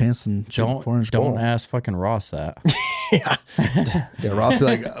 more of a chance than shooting 4-inch Don't bull. ask fucking Ross that. Yeah, Ross be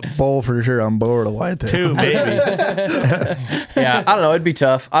like, bull for sure. I'm bored of whitetail. 2 maybe. Yeah, I don't know. It'd be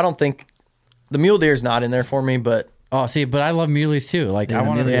tough. I don't think the mule deer's not in there for me, but Oh, see, but I love muleys too. Like Yeah, I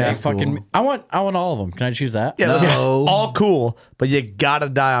want to muley are fucking. cool. I want all of them. Can I choose that? Yeah, those are No. all cool, but you gotta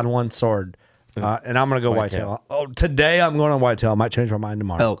die on one sword. And I'm gonna go whitetail. Oh, today I'm going on whitetail. I might change my mind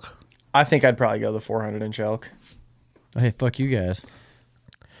tomorrow. Elk. I think I'd probably go the 400-inch elk. Hey, fuck you guys.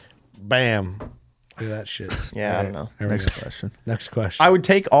 Bam. Look at that shit. Yeah, I don't know. There we Next go. question. Next question. I would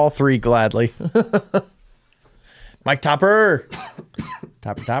take all 3 gladly. Mike Topper.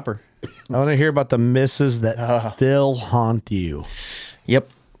 Topper. I want to hear about the misses that still haunt you. Yep.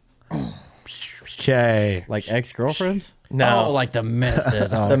 Okay. Like ex-girlfriends? No. Oh, like the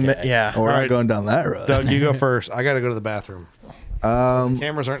misses. Oh, The okay. mi- yeah. We're All not right. going down that road. Doug, you go first. I got to go to the bathroom.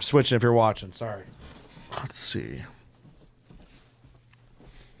 Cameras aren't switching if you're watching. Sorry. Let's see.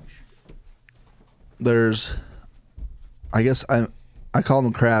 There's, I guess I call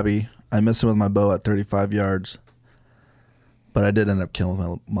him crabby. I missed him with my bow at 35 yards, but I did end up killing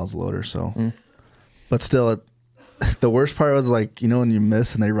my muzzleloader. So, but still, the worst part was like, you know, when you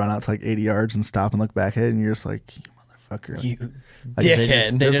miss and they run out to like 80 yards and stop and look back at it, and you're just like, you motherfucker. You They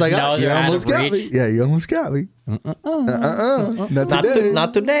dickhead. just It's like, know you they're out almost of got reach. me. Yeah, you almost got me. Not today.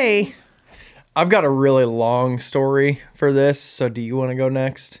 Not today. I've got a really long story for this, so do you want to go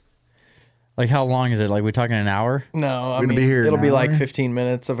next? Like how long is it? Like we talking an hour? No, I gonna mean, be here an it'll be like hour? 15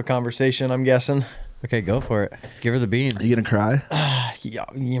 minutes of a conversation, I'm guessing. Okay, go for it. Give her the beans. Are you gonna cry? Yeah,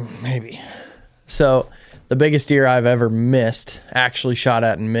 maybe. So, the biggest deer I've ever missed, actually shot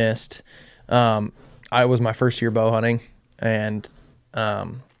at and missed, I was my first year bow hunting, and I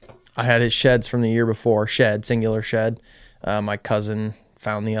had his sheds from the year before. Singular shed. My cousin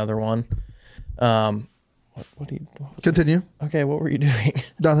found the other one. What do you? Continue. Okay, what were you doing?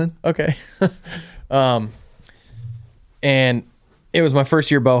 Nothing. Okay. And it was my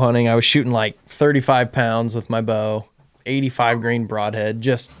first year bow hunting. I was shooting like 35 pounds with my bow, 85 grain broadhead.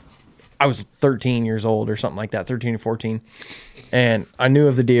 I was 13 years old or something like that, 13 or 14. And I knew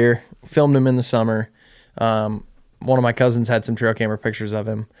of the deer, filmed him in the summer. One of my cousins had some trail camera pictures of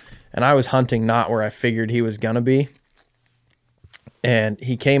him. And I was hunting not where I figured he was going to be. And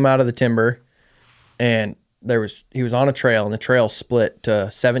he came out of the timber, and he was on a trail, and the trail split to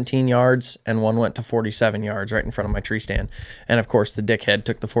 17 yards and one went to 47 yards right in front of my tree stand. And of course the dickhead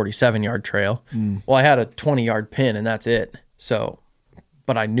took the 47-yard trail. Well, I had a 20-yard pin and that's it. So,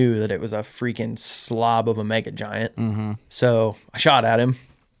 but I knew that it was a freaking slob of a mega giant. So I shot at him,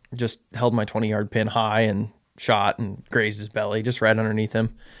 just held my 20-yard pin high and shot and grazed his belly just right underneath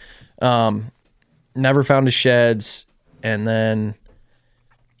him. Never found his sheds. And then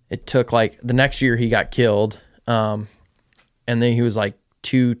it took like the next year he got killed. And then he was like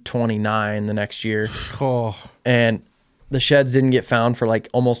 229 the next year. Oh, And the sheds didn't get found for like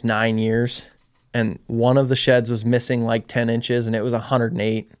almost 9 years. And one of the sheds was missing like 10 inches and it was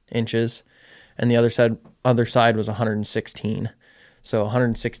 108 inches. And the other side was 116. So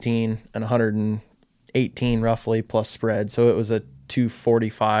 116 and 118 roughly plus spread. So it was a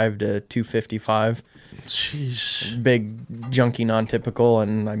 245 to 255. Jeez. Big, junky, non-typical,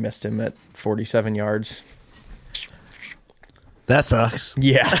 and I missed him at 47 yards. That sucks.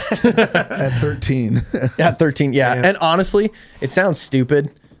 Yeah. At 13. At 13, yeah. Man. And honestly, it sounds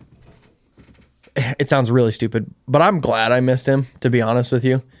stupid. It sounds really stupid, but I'm glad I missed him, to be honest with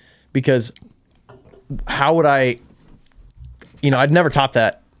you, because how would I'd never top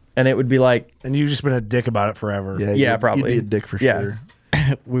that. And it would be like, And you've just been a dick about it forever. Yeah, you'd- probably. You'd be a dick for Yeah. sure.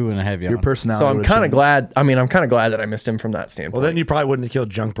 we wouldn't have you Your on. personality. so I'm would've kind of changed. glad. I mean, I'm kind of glad that I missed him from that standpoint. Well, then you probably wouldn't have killed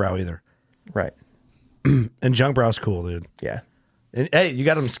Junk Brow either. right. And Junk Brow's cool, dude. Yeah. And, hey, you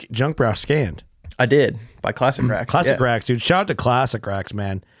got him Junk Brow scanned. I did by Classic Racks. Classic yeah. Racks, dude. Shout out to Classic Racks,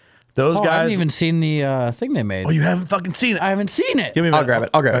 man. Those I guys. haven't even seen the thing they made. Oh, you haven't fucking seen it. I haven't seen it. Give me a I'll minute. grab it.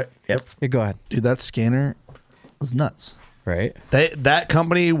 I'll grab All it. Yep. Yeah, go ahead. Dude, that scanner was nuts. Right. That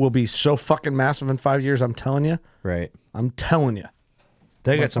company will be so fucking massive in 5 years. I'm telling you. Right. I'm telling you.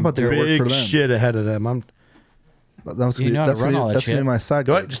 They got some about to go work big for them? shit ahead of them. That was You gonna be, know how to that's run gonna, all that that's gonna shit. be my side.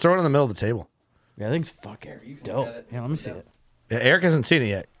 Go gig. ahead, just throw it in the middle of the table. Yeah, I think fuck Eric. You dope. Yeah, let me see it. Yeah, Eric hasn't seen it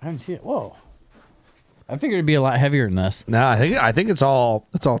yet. I haven't seen it. Whoa. I figured it'd be a lot heavier than this. No, I think it's all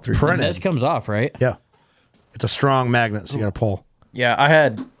It's all three. Printed. This comes off, right? yeah. It's a strong magnet, so you got to pull. Yeah, I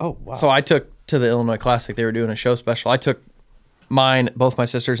had. Oh, wow. So I took to the Illinois Classic. They were doing a show special. I took mine, both my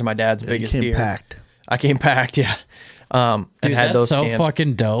sisters and my dad's You biggest came deer. packed. I came packed, yeah. And Dude, had that's those so scanned.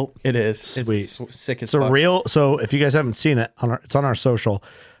 fucking dope. It is Sweet. It's sick as It's a fuck. real. So if you guys haven't seen it, it's on our social.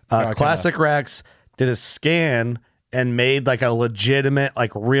 I Classic Racks did a scan, and made like a legitimate,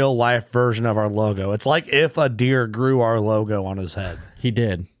 like real life version of our logo. It's like if a deer grew our logo on his head. He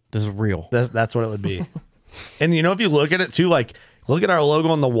did. This is real. That's what it would be. And if you look at it too, like look at our logo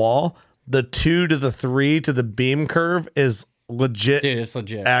on the wall, the 2 to the 3 to the beam curve is legit. Dude, it's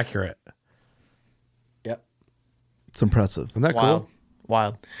legit. Accurate. Yep. It's impressive. Isn't that Wild. cool?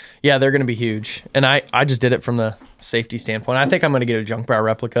 Wild. Yeah, they're going to be huge. And I just did it from the safety standpoint. I think I'm going to get a junk brow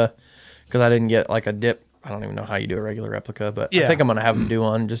replica because I didn't get like a dip. I don't even know how you do a regular replica, but I think I'm going to have them do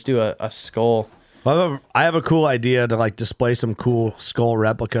one. Just do a skull. Well, I have a cool idea to like display some cool skull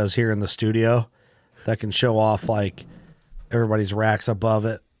replicas here in the studio that can show off like everybody's racks above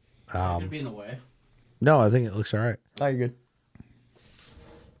it. Could be in the way. No, I think it looks all right. Oh, you're good.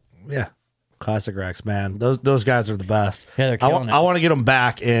 Yeah. Classic racks, man. Those guys are the best. Yeah, they're killing it. I want to get them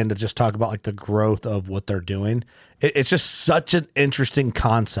back in to just talk about like the growth of what they're doing. It's just such an interesting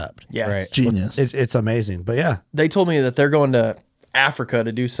concept. Yeah. Right. Genius. It's amazing. But yeah, They told me that they're going to Africa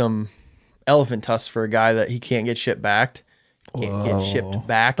to do some elephant tusks for a guy that he can't get shipped back. Can't get shipped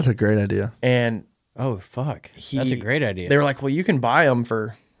back. That's a great idea. And Oh, fuck. That's a great idea. They were like, well, you can buy them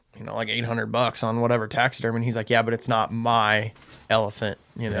for, like $800 on whatever taxidermy. And he's like, yeah, but it's not my elephant,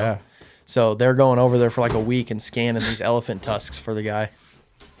 Yeah. So they're going over there for like a week and scanning these elephant tusks for the guy.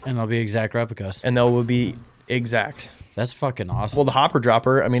 And they'll be exact replicas. And they will be exact. That's fucking awesome. Well, the hopper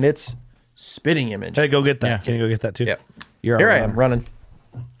dropper, I mean, it's spitting image. hey, go get that. Yeah. Can you go get that too? Yep. You're Here all I right. am running.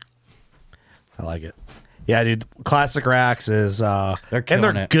 I like it. Yeah, dude. Classic racks is They're and killing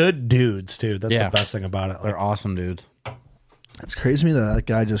they're it. good dudes too. That's Yeah. the best thing about it. Like, They're awesome dudes. It's crazy to me that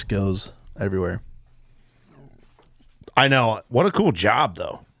guy just goes everywhere. I know. What a cool job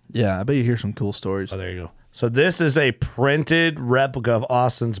though. Yeah, I bet you hear some cool stories. Oh, there you go. So this is a printed replica of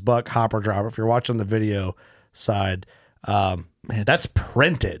Austin's buck hopper dropper. If you're watching the video side, that's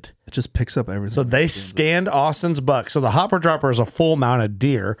printed. It just picks up everything. So they scanned Austin's buck. So the hopper dropper is a full mounted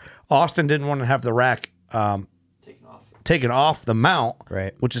deer. Austin didn't want to have the rack taken off the mount,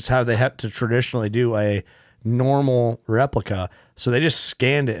 Right. which is how they have to traditionally do a normal replica. So they just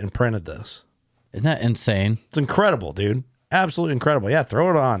scanned it and printed this. Isn't that insane? It's incredible, dude. Absolutely incredible. Yeah, throw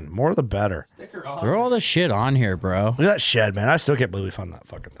it on. More the better. Throw all the shit on here, bro. Look at that shed, man. I still can't believe we found that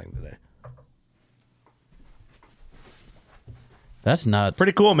fucking thing today. That's nuts.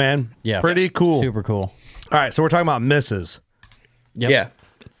 Pretty cool, man. Yeah. Pretty cool. Super cool. All right, so we're talking about misses. Yep. Yeah.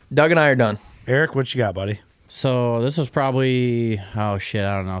 Doug and I are done. Eric, what you got, buddy? So this was probably, I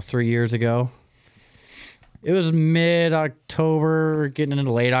don't know, 3 years ago. It was mid-October, getting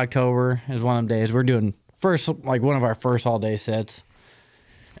into late October. It was one of them days. We're doing one of our first all-day sets.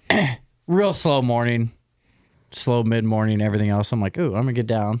 Real slow morning, slow mid-morning, everything else. I'm like, ooh, I'm going to get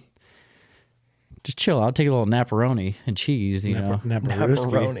down. Just chill out, take a little naparoni and cheese, you know.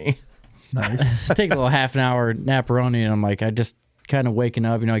 Pepperoni. Nice. Take a little half an hour naparoni, and I'm like, I just kind of waking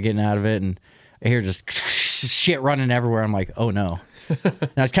up, getting out of it, and I hear just shit running everywhere. I'm like, oh no.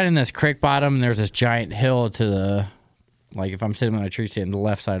 Now it's kind of in this creek bottom, and there's this giant hill to the, like if I'm sitting on a tree stand, the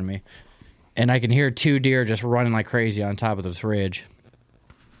left side of me, and I can hear 2 deer just running like crazy on top of this ridge,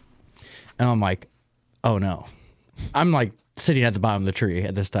 and I'm like, oh no. I'm like sitting at the bottom of the tree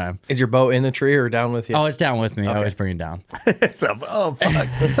at this time. Is your bow in the tree or down with you? Oh, it's down with me. I always bring it down. Oh, fuck.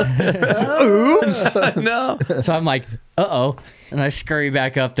 Oops. No. So I'm like, uh-oh. And I scurry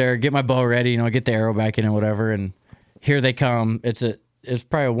back up there, get my bow ready, get the arrow back in and whatever. And here they come. It's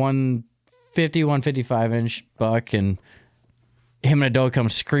probably a 150, 155 inch buck. And him and a doe come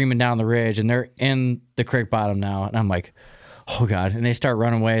screaming down the ridge, and they're in the creek bottom now. And I'm like, oh God. And they start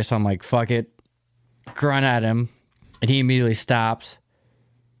running away. So I'm like, fuck it. Grunt at him. And he immediately stops,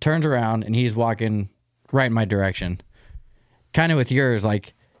 turns around, and he's walking right in my direction. Kind of with yours,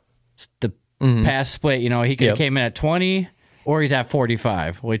 like the pass split, he could have came in at 20 or he's at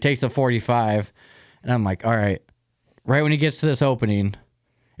 45. Well, he takes the 45, and I'm like, all right. Right when he gets to this opening,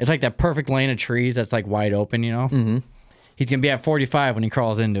 it's like that perfect lane of trees that's like wide open, Mm-hmm. He's going to be at 45 when he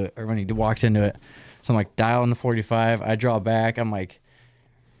crawls into it or when he walks into it. So I'm like, dial in the 45. I draw back. I'm like,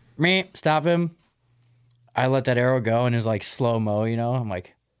 stop him. I let that arrow go, and it was like slow-mo, I'm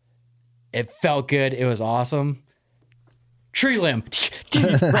like, it felt good. It was awesome. Tree limb.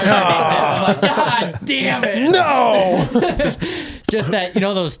 Right I'm like, God damn it. No. Just that,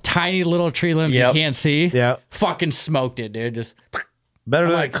 those tiny little tree limbs Yep. you can't see? Yeah. Fucking smoked it, dude. Just,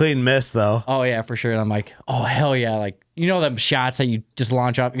 Better than a clean miss, though. oh, yeah, for sure. And I'm like, oh, hell yeah. Like, them shots that you just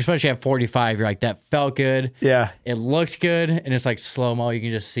launch up, especially at 45, you're like, that felt good. Yeah. It looks good, and it's like slow-mo. You can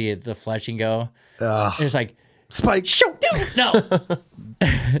just see it, the fletching go. And it's like, Spike. shoot, no.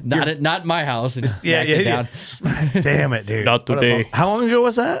 not my house. It just Yeah, backed it yeah. down. Damn it, dude. Not today. How long ago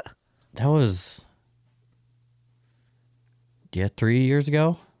was that? That was 3 years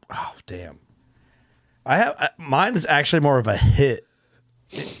ago. Oh, damn. Mine is actually more of a hit,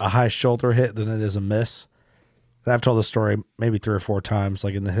 a high shoulder hit than it is a miss. And I've told the story maybe 3 or 4 times,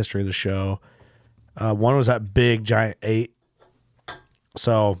 like in the history of the show. One was that big giant 8.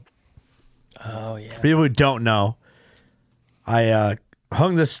 So, Oh yeah. for people who don't know, I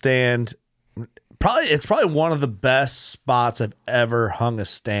hung this stand. It's probably one of the best spots I've ever hung a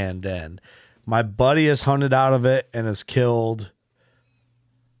stand in. My buddy has hunted out of it and has killed,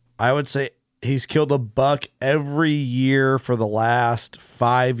 I would say he's killed a buck every year for the last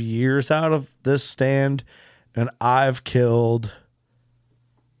 5 years out of this stand. And I've killed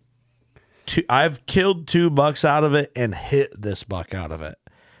 2 bucks out of it and hit this buck out of it.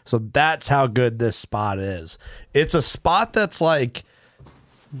 So that's how good this spot is. It's a spot that's like,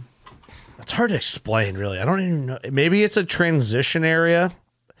 it's hard to explain really. I don't even know. Maybe it's a transition area,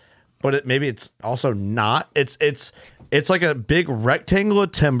 but maybe it's also not. It's like a big rectangle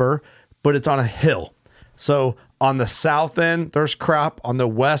of timber, but it's on a hill. So on the south end, there's crop. On the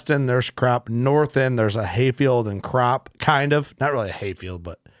west end, there's crop. North end, there's a hayfield and crop, kind of. Not really a hayfield,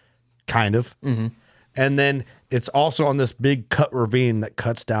 but kind of. Mm-hmm. And then it's also on this big cut ravine that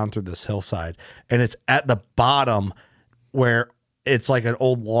cuts down through this hillside. And it's at the bottom where it's like an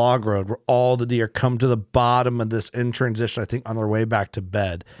old log road where all the deer come to the bottom of this in transition, I think, on their way back to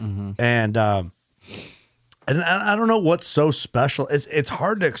bed. Mm-hmm. And I don't know what's so special. It's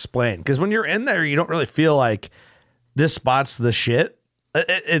hard to explain because when you're in there, you don't really feel like this spot's the shit.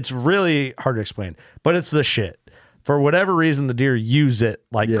 It's really hard to explain, but it's the shit. For whatever reason, the deer use it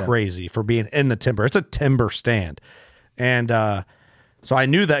like crazy for being in the timber. It's a timber stand. And so I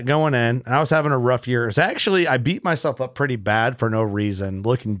knew that going in, and I was having a rough year. It's actually, I beat myself up pretty bad for no reason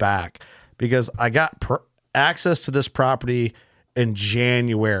looking back because I got access to this property in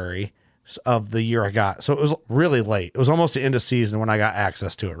January of the year I got. So it was really late. It was almost the end of season when I got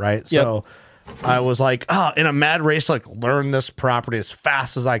access to it, right? Yep. So I was like, in a mad race to like learn this property as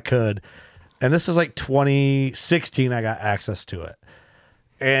fast as I could. And this is like 2016 I got access to it.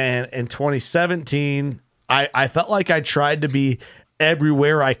 And in 2017, I felt like I tried to be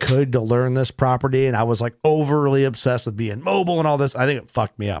everywhere I could to learn this property. And I was like overly obsessed with being mobile and all this. I think it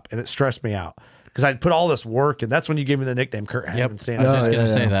fucked me up and it stressed me out. Because I'd put all this work, and that's when you gave me the nickname Kurt Hanging Stands. I was just going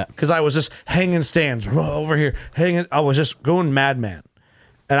to say that. Because I was just hanging stands over here, hanging. I was just going madman.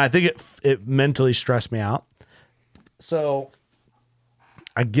 And I think it mentally stressed me out. So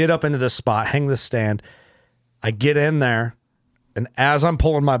I get up into this spot, hang this stand. I get in there, and as I'm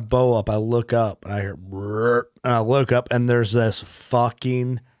pulling my bow up, I look up, and I hear, and I look up, and there's this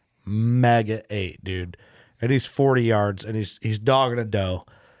fucking mega 8, dude. And he's 40 yards, and he's dogging a doe.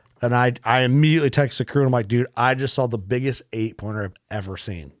 And I immediately text the crew and I'm like, dude, I just saw the biggest 8-pointer I've ever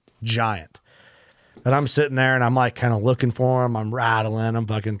seen. Giant. And I'm sitting there and I'm like kind of looking for him. I'm rattling. I'm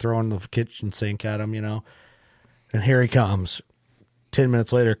fucking throwing the kitchen sink at him, you know. And here he comes. 10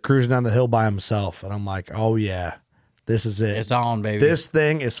 minutes later, cruising down the hill by himself. And I'm like, oh yeah, this is it. It's on, baby. This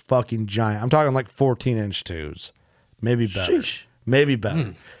thing is fucking giant. I'm talking like 14-inch twos. Maybe better. Sheesh. Maybe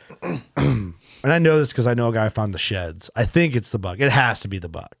better. And I know this because I know a guy found the sheds. I think it's the buck. It has to be the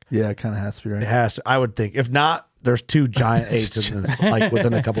buck. Yeah, it kind of has to be, right? It has to. I would think. If not, there's 2 giant 8s in this, like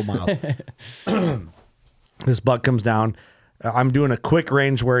within a couple miles. This buck comes down. I'm doing a quick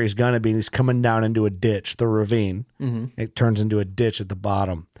range where he's gonna be. And he's coming down into a ditch, the ravine. Mm-hmm. It turns into a ditch at the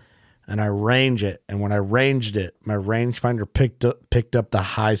bottom, and I range it. And when I ranged it, my rangefinder picked up the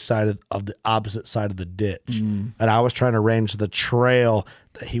high side of the opposite side of the ditch, and I was trying to range the trail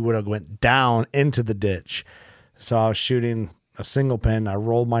that he would have went down into the ditch. So I was shooting a single pin. I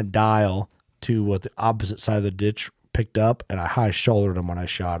rolled my dial to what the opposite side of the ditch picked up, and I high shouldered him when I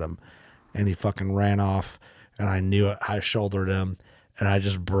shot him, and he fucking ran off. And I knew it. High shouldered him, and I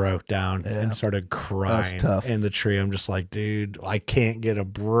just broke down and started crying in the tree. I'm just like, dude, I can't get a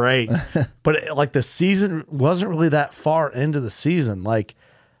break. But like the season wasn't really that far into the season. Like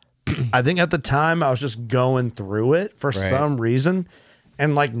I think at the time I was just going through it for some reason.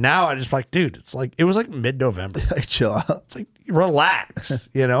 And like now I just like, dude, it's like, it was like mid-November. Like, chill out. It's like, relax,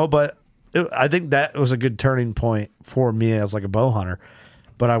 you know, but I think that was a good turning point for me as like a bow hunter.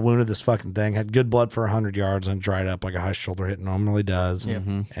 But I wounded this fucking thing, had good blood for 100 yards and dried up like a high shoulder hit normally does.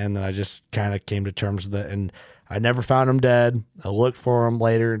 Mm-hmm. And then I just kind of came to terms with it. And I never found him dead. I looked for him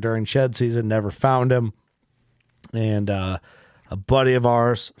later during shed season, never found him. And a buddy of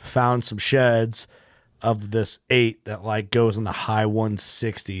ours found some sheds of this 8 that like goes in the high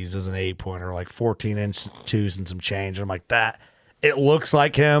 160s as an 8-pointer, like 14-inch twos and some change. And I'm like, that, it looks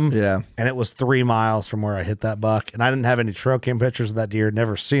like him. Yeah. And it was 3 miles from where I hit that buck. And I didn't have any trail cam pictures of that deer,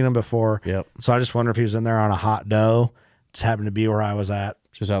 never seen him before. Yep. So I just wonder if he was in there on a hot doe Just happened to be where I was at.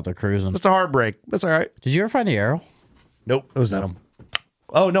 Just out there cruising. Just a heartbreak. That's all right. Did you ever find the arrow? Nope. It was at him.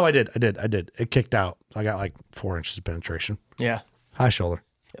 Oh, no, I did. It kicked out. I got like 4 inches of penetration. Yeah. High shoulder.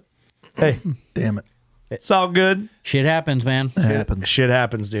 Hey, Damn it. it's all good. Shit happens, man. It happens. Shit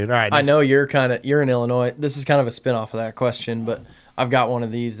happens, dude. All right. I next- know you're in Illinois. This is kind of a spin-off of that question, but I've got one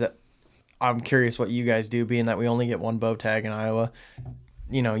of these that I'm curious what you guys do, being that we only get one bow tag in Iowa.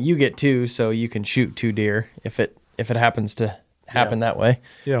 You know, you get 2, so you can shoot 2 deer if it happens to happen that way.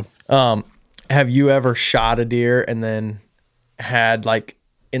 Yeah. Have you ever shot a deer and then had, like,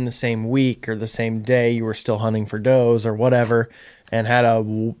 in the same week or the same day you were still hunting for does or whatever, and had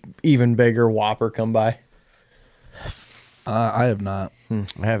a even bigger whopper come by? I have not. I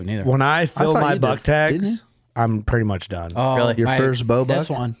haven't either. When I fill thought my you buck did, didn't you? tags, I'm pretty much done. Oh, Really? Your first bow buck? This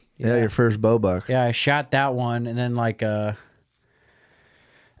one. Yeah, your first bow buck. Yeah, I shot that one, and then like that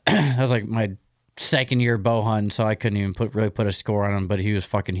was like my second year bow hunting, so I couldn't even really put a score on him. But he was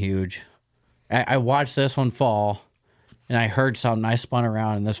fucking huge. I watched this one fall, and I heard something. I spun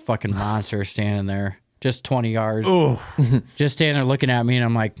around, and this fucking monster is standing there, just 20 yards, just standing there looking at me, and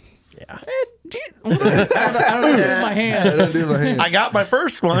I'm like, Yeah. I don't know with my hands. I got my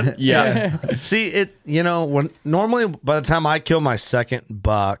first one. Yeah. See it, when normally by the time I kill my second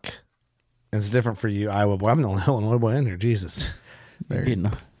buck, it's different for you, Iowa boy. I'm the only Illinois boy in here. Jesus, You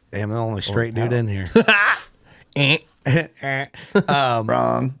know. damn, the only straight dude in here.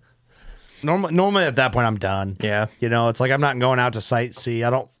 Wrong. Normally at that point I'm done. Yeah. It's like I'm not going out to sightsee.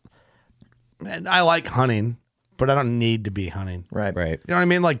 I like hunting, but I don't need to be hunting. Right. Right. You know what I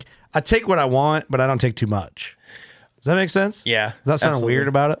mean? Like I take what I want, but I don't take too much. Does that make sense? Yeah. Does that sound absolutely. weird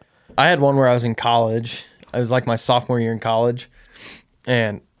about it? I had one where I was in college. It was like my sophomore year in college.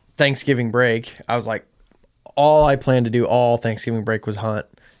 And Thanksgiving break, I was like, all I planned to do all Thanksgiving break was hunt.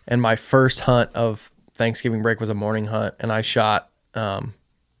 And my first hunt of Thanksgiving break was a morning hunt. And I shot,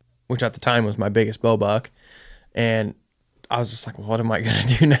 which at the time was my biggest bow buck. And I was just like, well, what am I going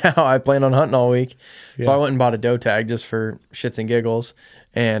to do now? I plan on hunting all week. So I went and bought a doe tag just for shits and giggles.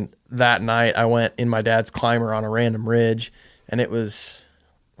 And that night I went in my dad's climber on a random ridge. And it was,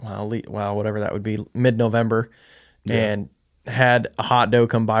 whatever that would be, mid-November. And had a hot doe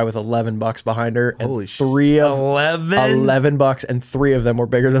come by with 11 bucks behind her. And Holy shit. 11 bucks, and 3 of them were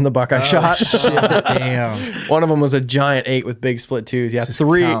bigger than the buck I shot. Damn. One of them was a giant 8 with big split twos. Yeah,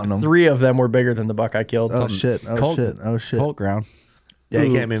 three counting 'em. of them were bigger than the buck I killed. Oh, shit. Oh, Colt- shit. Oh, shit. Colt ground. Yeah,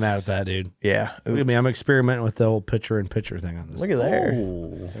 you can't be mad at that, dude. Yeah. Look at me. I'm experimenting with the whole pitcher thing on this. Look at there.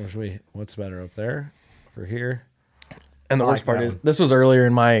 What's better up there? Over here? And the worst like part that is, one. this was earlier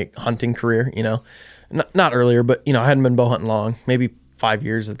in my hunting career, Not earlier, but, I hadn't been bow hunting long, maybe 5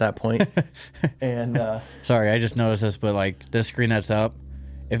 years at that point. And Sorry, I just noticed this, but like this screen that's up,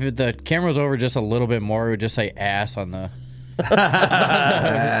 if the camera was over just a little bit more, it would just say ass on the. See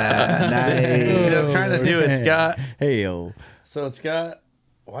what I'm trying to do? It's got. Hey yo. So it's got.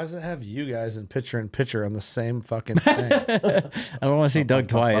 Why does it have you guys in picture on the same fucking thing? I don't want to see Doug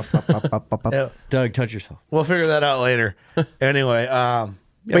twice. Yeah, Doug, touch yourself. we'll figure that out later. Anyway,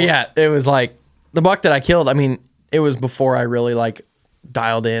 but yeah, it was like the buck that I killed. I mean, it was before I really like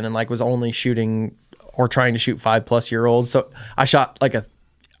dialed in and like was only shooting or trying to shoot 5+ year olds. So I shot like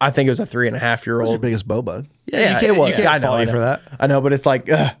I think it was a 3.5 year What's your old. biggest bow buck? Yeah, you it was. can't I know, fault I you know. for that. I know, but it's like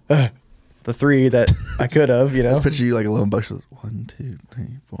the 3 that I could have, Let's picture you like 11 bucks. 1, 2, 3,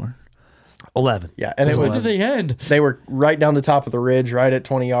 4. 11. Yeah, and it What was did they end? they were right down the top of the ridge, right at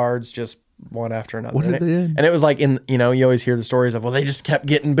 20 yards, just one after another. What and, did they end? and it was like you always hear the stories of, well, they just kept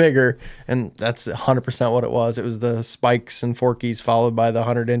getting bigger, and that's 100% what it was. It was the spikes and forkies followed by the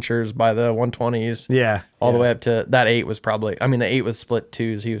 100 inchers, by the 120s, Yeah. all the way up to that 8 was probably. I mean, the 8 with split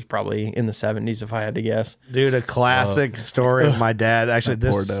twos, he was probably in the 70s if I had to guess. Dude, a classic story of my dad. Actually,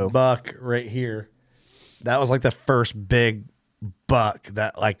 That poor this doe. buck right here, that was like the first big buck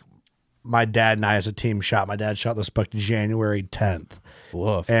that like my dad and I as a team shot. My dad shot this buck January 10th.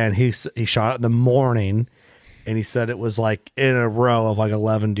 Woof. And he shot it in the morning, and he said it was like in a row of like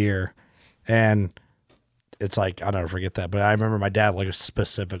 11 deer. And it's like, I'll never forget that. But I remember my dad like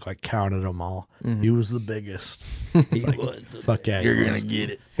specific, like counted them all. He was the biggest. He was. Fuck yeah. You're going to get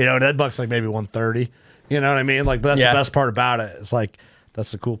it. That buck's like maybe 130. You know what I mean? Like, that's Yeah. the best part about it. It's like,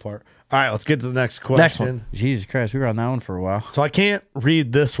 that's the cool part. All right, let's get to the next question. Next one. Jesus Christ, we were on that one for a while. So I can't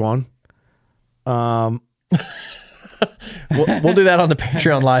read this one. We'll do that on the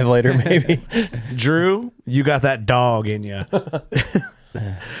Patreon live later, maybe. Drew, you got that dog in you.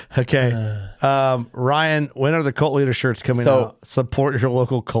 Okay. Ryan, when are the cult leader shirts coming So- out? Support your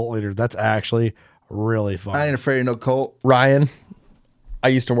local cult leader. That's actually really fun. I ain't afraid of no Colt. Ryan, I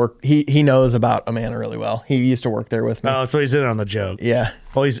used to work. He knows about Amana really well. He used to work there with me. Oh, so he's in on the joke. Yeah.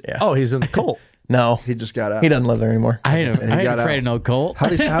 Oh, he's in the cult. No, He just got out. he doesn't live there anymore. I ain't got afraid out. of no Colt. How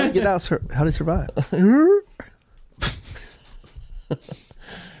did he get out? How did he survive?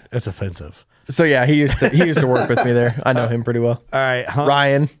 It's offensive. So yeah, he used to work with me there. I know him pretty well. All right, Hunt.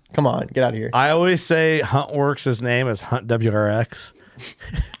 Ryan, come on, get out of here. I always say Hunt works his name as Hunt WRX.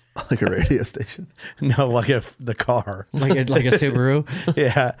 Like a radio station. No, like the car. like a Subaru.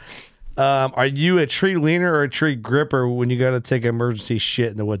 Yeah. Are you a tree leaner or a tree gripper when you got to take emergency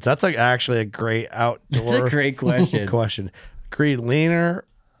shit in the woods? That's like actually a great outdoor That's a great question. question. Tree leaner.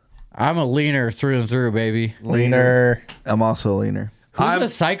 I'm a leaner through and through, baby. Leaner. I'm also a leaner. Who's a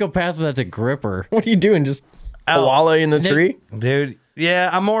psychopath that's a gripper? What are you doing? Just a walla in the tree? Dude, yeah,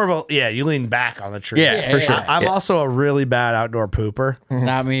 I'm more of a you lean back on the tree. Yeah, for sure. I'm also a really bad outdoor pooper.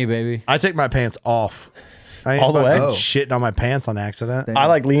 Not me, baby. I take my pants off. I ain't All the way? fucking Oh. shitting on my pants on accident. I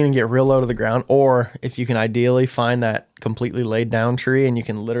like lean and get real low to the ground, or if you can ideally find that completely laid down tree and you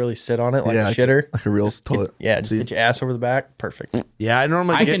can literally sit on it like a shitter. Like a real toilet. Yeah, just get your ass over the back. Perfect. Yeah, I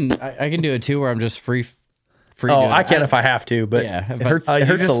normally I get. can do it too, where I'm just free. Oh, doing I it. can if I have to, but Yeah, it if I- hurts. You It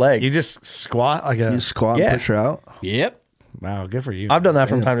hurts just, the legs. You just squat like a. You squat Yeah. and push her out. Yep. Wow, good for you. I've done that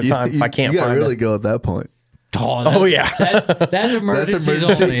from time to time. If I can't you gotta find really it. go at that point. Oh yeah. That's emergencies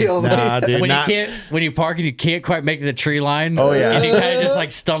emergency only. only. Nah, dude, When not, you can't, when you park and you can't quite make the tree line. Oh, yeah. And you kind of just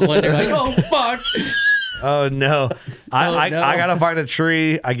like stumble in there, like, oh fuck. Oh no. I no. gotta find a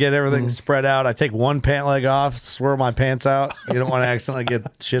tree. I get everything spread out. I take one pant leg off, swirl my pants out. You don't want to accidentally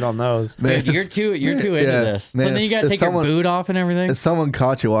get shit on those. Dude, you're too into yeah, this. man, But then you gotta if take your someone- boot off and everything. If someone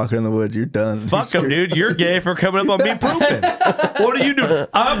caught you walking in the woods, you're done. Fuck them, dude. You're gay for coming up on me pooping. What are you doing?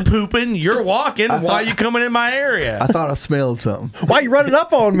 I'm pooping. You're walking. Why are you coming in my area? I thought I smelled something. Why are you running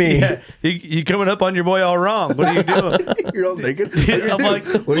up on me? Yeah, you coming up on your boy all wrong. What are you doing? You're all naked. I'm like,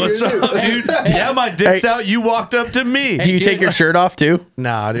 What are you what's gonna up, do? dude? Yeah, my dick's out. You walked up to me. Do you take your shirt off too?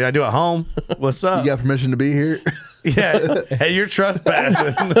 Nah, dude, I do it home. What's up? You got permission to be here? Yeah. Hey, you're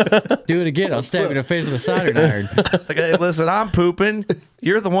trespassing. Do it again. I'll stab you in the face with a soldering iron. Like, hey, listen, I'm pooping.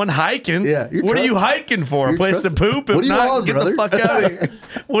 You're the one hiking. Yeah, you're What are you hiking for? A you're place to trust- poop? If What are you not, on, get brother? the fuck out of here.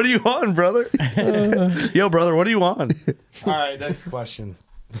 What are you on, brother? Yo, brother, what are you on? All right, next question.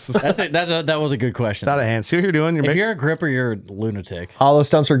 That was a good question. Out of hand. See what you're doing? If you're a gripper, you're a lunatic. Hollow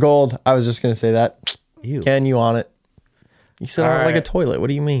stumps are gold. I was just gonna say that. Ew. Ken, you on it? You sit on it like a right. toilet. What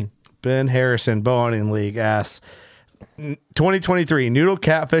do you mean? Ben Harrison, Bowhunting League, asks 2023 noodle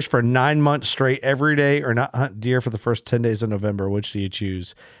catfish for 9 months straight every day or not hunt deer for the first 10 days of November. Which do you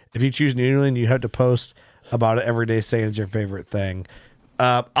choose? If you choose noodling, you have to post about it every day saying it's your favorite thing.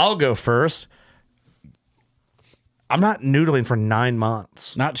 I'll go first. I'm not noodling for 9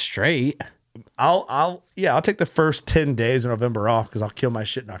 months. Not straight. I'll take the first 10 days of November off because I'll kill my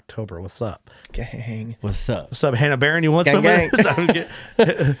shit in October. What's up? Gang. What's up? What's up, Hannah Barron? You want Gang, some gang. of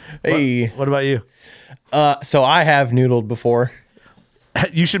this? Hey. What about you? So I have noodled before.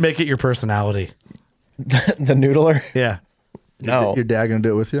 You should make it your personality. The noodler. Yeah. No. Your dad gonna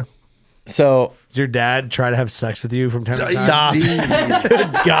do it with you? So Does your dad try to have sex with you from time to time? stop. Easy.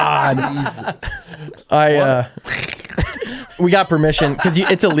 God. We got permission because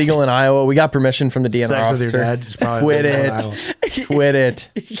it's illegal in Iowa. We got permission from the DNR Sex officer. with your dad? Is probably Quit illegal. it. Quit it.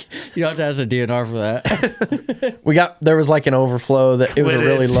 You don't have to ask the DNR for that. There was like an overflow that it was Quit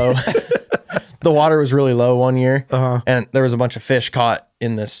really it. low. The water was really low one year, Uh-huh. and there was a bunch of fish caught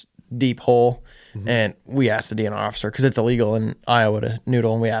in this deep hole. And we asked the DNR officer because it's illegal in Iowa to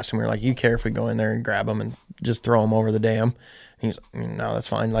noodle, and we asked him, we were like, "You care if we go in there and grab them and just throw them over the dam?" And he's like, "No, that's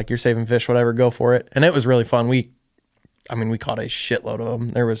fine. Like, you're saving fish, whatever. Go for it." And it was really fun. We caught a shitload of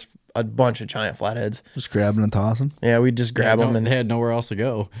them. There was a bunch of giant flatheads. Just grabbing and tossing. Yeah, we'd just grab them, and they had nowhere else to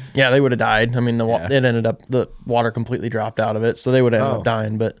go. yeah, they would have died. I mean, Yeah. it ended up the water completely dropped out of it, so they would have ended up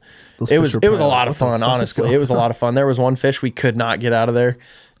dying. But Those it fish was were a probably lot like, of "What the fun. fuck is Honestly, going it was a lot of fun. There was one fish we could not get out of there.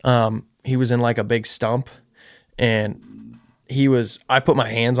 He was in like a big stump, and I put my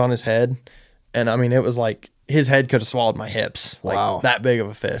hands on his head, and I mean, it was like his head could have swallowed my hips. Like, Wow. that big of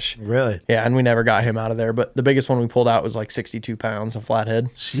a fish. Really? Yeah, and we never got him out of there. But the biggest one we pulled out was like 62 pounds of flathead.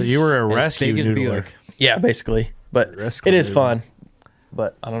 So you were a As rescue big as noodler. Buick. Yeah, basically. But Rescue it is noodler. fun.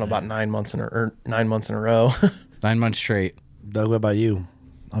 But I don't know about 9 months in a row. 9 months straight. Doug, what about you?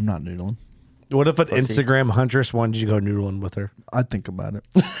 I'm not noodling. What if an Instagram huntress wanted you to go noodling with her? I'd think about it.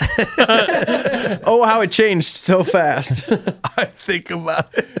 Oh, how it changed so fast. I think about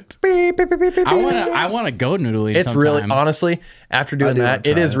it. I want to go noodling. It's really, sometime. honestly, after doing do that, wanna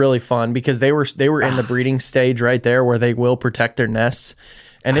it try is it. really fun because they were in the breeding stage right there where they will protect their nests,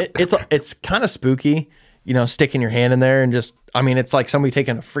 and it's kind of spooky sticking your hand in there and just, I mean, it's like somebody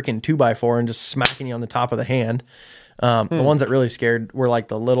taking a freaking 2x4 and just smacking you on the top of the hand. The ones that really scared were like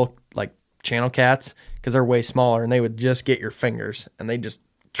the little like channel cats, because they're way smaller and they would just get your fingers and they just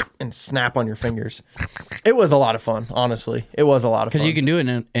and snap on your fingers. It was a lot of fun, honestly. It was a lot of fun. Because you can do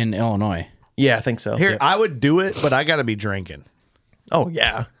it in Illinois. Yeah, I think so. Here, I would do it, but I got to be drinking. Oh,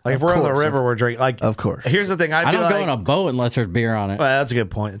 yeah. Like, if we're on the river, we're drinking. Like, Of course. Here's the thing. I don't go on a boat unless there's beer on it. Well, that's a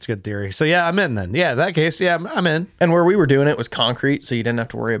good point. It's a good theory. So, yeah, I'm in then. Yeah, in that case, yeah, I'm in. And where we were doing it was concrete, so you didn't have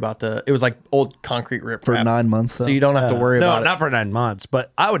to worry about it was like old concrete rip For 9 months, though? So you don't have to worry about No, it. not for 9 months,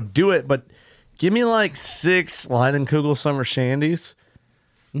 but I would do it. But give me like 6 Leinenkugel Summer Shandies.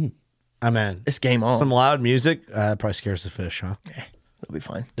 I'm in. It's game on. Some loud music. Probably scares the fish, huh? It'll be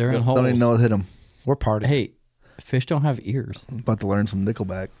fine. They're in holes. Don't even know what hit them. We're partying. Hey, fish don't have ears. I'm about to learn some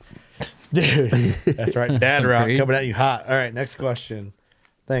Nickelback. Dude, that's right. Dad Some rock Creed. coming at you hot. All right, next question.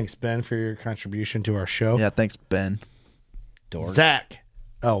 Thanks, Ben, for your contribution to our show. Yeah, thanks, Ben. Zach.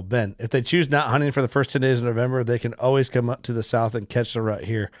 Oh, Ben. If they choose not hunting for the first 10 days of November, they can always come up to the south and catch the rut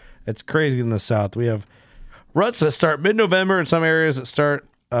here. It's crazy in the south. We have ruts that start mid-November and some areas that start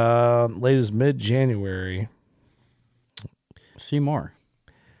late as mid-January. See more.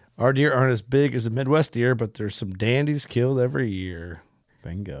 Our deer aren't as big as the Midwest deer, but there's some dandies killed every year.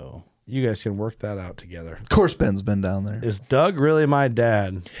 Bingo. You guys can work that out together. Of course, Ben's been down there. Is Doug really my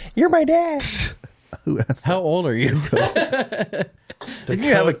dad? You're my dad. Who asked? How old are you?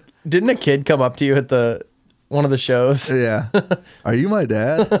 Didn't a kid come up to you at one of the shows? Yeah. Are you my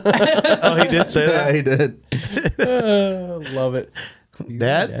dad? Oh, he did say Yeah, that? he did. Love it.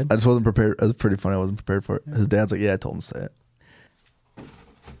 Dad? I just wasn't prepared. It was pretty funny. I wasn't prepared for it. His dad's like, yeah, I told him to say it.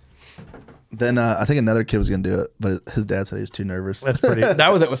 Then I think another kid was going to do it, but his dad said he was too nervous. That's pretty.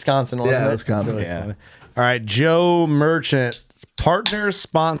 That was at Wisconsin, wasn't Yeah, it? Wisconsin. Yeah. All right, Joe Merchant. Partners,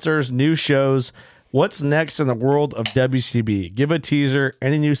 sponsors, new shows. What's next in the world of WCB? Give a teaser.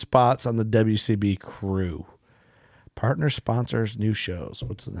 Any new spots on the WCB crew? Partners, sponsors, new shows.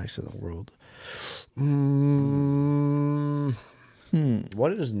 What's the next in the world?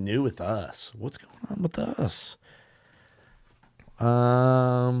 What is new with us? What's going on with us?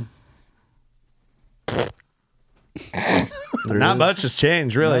 Not much has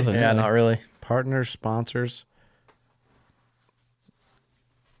changed, really. Yeah, not really. Partners, sponsors.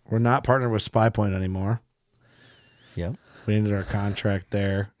 We're not partnered with Spy Point anymore. Yep. We ended our contract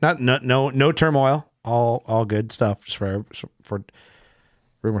there. No turmoil. All good stuff. Just for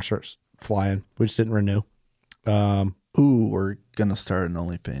rumor starts flying. We just didn't renew. Ooh, we're going to start an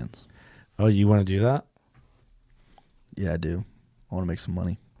OnlyFans. Oh, you want to do that? Yeah, I do. I want to make some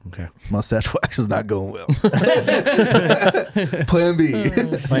money. Okay. Mustache wax is not going well. Plan B.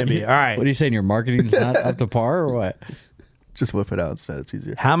 Plan B. All right. What are you saying? Your marketing's not up to par or what? Just whip it out instead. It's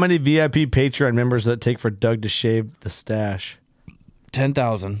easier. How many VIP Patreon members does it take for Doug to shave the stash?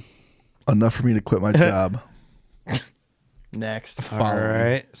 10,000. Enough for me to quit my job. Next. All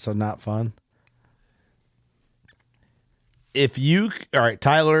right. So not fun. All right,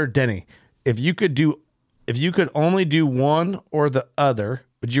 Tyler, Denny, if you could only do one or the other,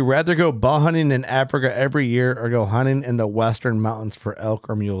 would you rather go bow hunting in Africa every year or go hunting in the Western mountains for elk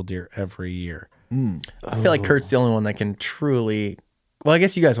or mule deer every year? I feel like Kurt's the only one that can truly. Well, I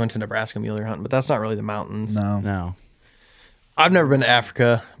guess you guys went to Nebraska mule deer hunting, but that's not really the mountains. No. I've never been to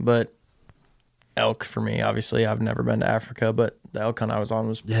Africa, but elk for me, obviously. I've never been to Africa, but the elk hunt I was on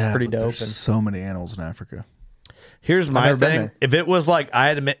was pretty but dope. There's so many animals in Africa. Here's my never been thing. there. If it was like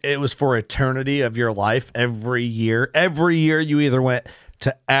it was for eternity of your life every year you either went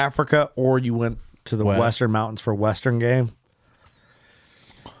to Africa or you went to the Western mountains for Western game.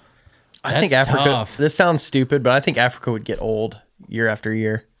 I think That's Africa. tough. This sounds stupid, but I think Africa would get old year after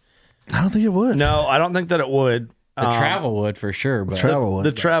year. I don't think it would. No, I don't think that it would. The travel would for sure, but Travel would.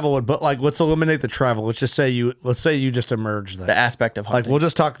 The travel would, but like, let's eliminate the travel. Let's say you just emerge The there. aspect of Like, hunting. we'll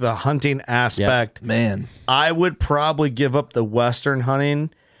just talk the hunting aspect. Man. I would probably give up the Western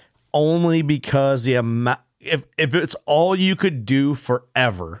hunting only because the amount. If it's all you could do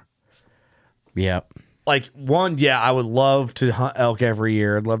forever, yeah. like I would love to hunt elk every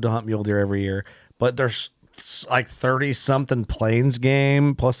year. I'd love to hunt mule deer every year, but there's like 30 something plains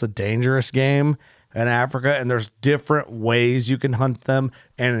game plus the dangerous game in Africa, and there's different ways you can hunt them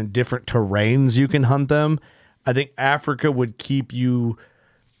and in different terrains you can hunt them. I think Africa would keep you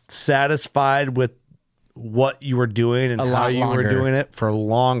satisfied with what you were doing and A how lot you longer. were doing it for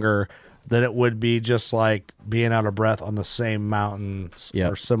longer than it would be just like being out of breath on the same mountains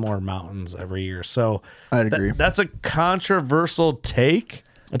Yep. or similar mountains every year. So I'd agree. that's a controversial take.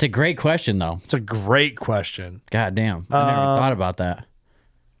 It's a great question, though. It's a great question. God damn. I never thought about that.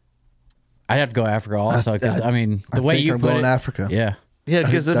 I'd have to go Africa also because I mean the way you I'm put going it, Africa. Yeah, Yeah,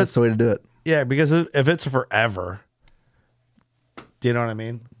 because if That's it's the way to do it. because if it's forever, do you know what I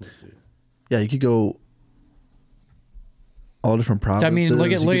mean? Yeah, you could go all different provinces. I mean,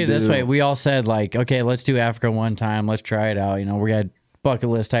 look You at could it this do- way. We all said like, okay, let's do Africa one time. Let's try it out. You know, we got bucket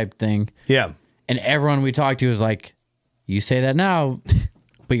list type thing, Yeah. and everyone we talked to was like, "You say that now,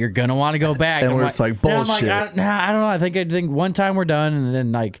 but you're gonna want to go back." And I'm we're just like, and I'm bullshit. I don't know. I think one time we're done, and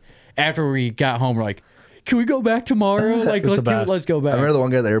then like after we got home, we're like, "Can we go back tomorrow? Like, let's go I back." remember the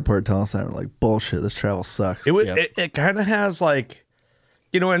one guy at the airport telling us that. We're like, bullshit, this travel sucks. It kind of has like,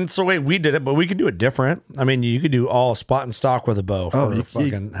 you know, and it's the way we did it, but we could do it different. I mean, you could do all spot and stock with a bow for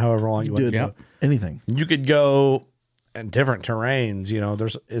fucking however long you want to do. Anything. You could go in different terrains. You know,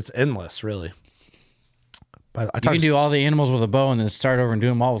 it's endless, really. But I You talked, can do all the animals with a bow, and then start over and do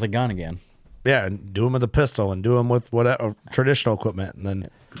them all with a gun again. yeah, and do them with a pistol and do them with whatever traditional equipment, and then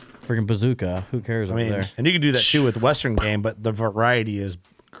Freaking bazooka. Who cares I over mean, there? and you can do that too with Western game, but the variety is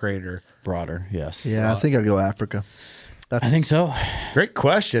greater. Broader, yes. Yeah, I think I'd go Africa. I think so. Great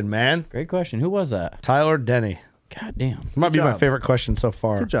question, man. Great question. Who was that? Tyler Denny. God damn. Might be my job. favorite question so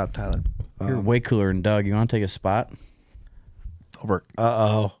far. Good job, Tyler. You're way cooler than Doug. You want to take a spot? Over.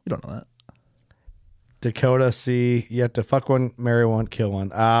 Uh-oh. You don't know that. Dakota C. You have to fuck one, marry one, kill one.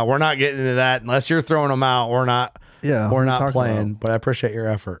 We're not getting into that unless you're throwing them out. We're not. Yeah, we're what are not you talking playing. about? But I appreciate your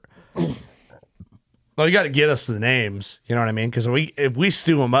effort. Well, you got to get us the names. You know what I mean? Because if we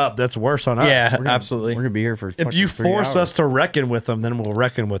stew them up, that's worse on us. Yeah, We're absolutely. gonna be here for. If you fucking 3 force hours. us to reckon with them, then we'll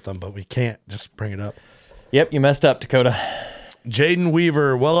reckon with them. But we can't just bring it up. Yep, you messed up, Dakota. Jaden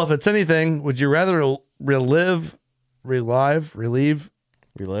Weaver. Well, if it's anything, would you rather relive, relive.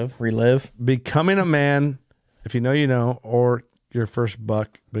 Relive. becoming a man, if you know, or your first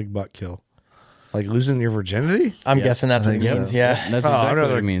big buck kill? Like losing your virginity? I'm Yeah, guessing that's I what it think means. so. Yeah. That's Oh, exactly I'd what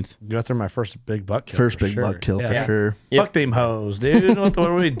rather it means. go through my first big buck kill. First for big sure. buck kill Yeah. for sure. Yep. Fuck them hoes, dude. What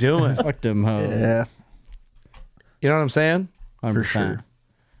are we doing? Fuck them hoes. Yeah, You know what I'm saying? 100%. for sure.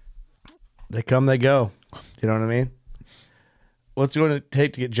 They come, they go. You know what I mean? What's it going to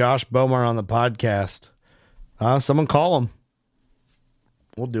take to get Josh Bomar on the podcast? Someone call him.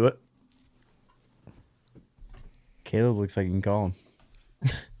 We'll do it. Caleb looks like you can call him.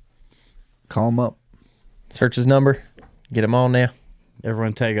 Call him up. Search his number. Get him on now.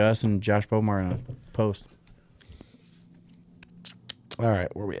 Everyone tag us and Josh Bomar in a post. All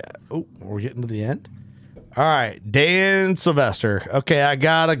right, where we at? Oh, we're getting to the end. All right, Dan Sylvester. Okay, I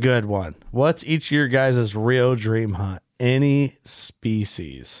got a good one. What's each of your guys' real dream hunt? Any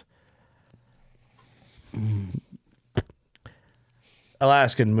species?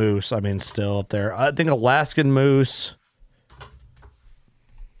 Alaskan moose. I mean, still up there. I think Alaskan moose.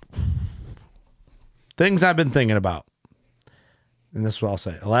 Things I've been thinking about. And this is what I'll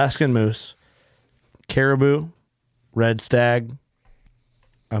say. Alaskan moose, caribou, red stag.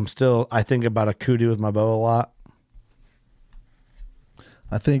 I think about a kudu with my bow a lot.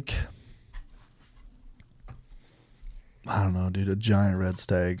 I think. I don't know, dude. A giant red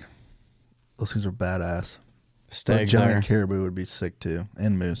stag. Those things are badass. But a Stags giant there. caribou would be sick too,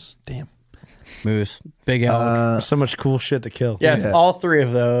 and moose. Damn. Moose. Big elk. There's so much cool shit to kill. Yes, Yeah. all three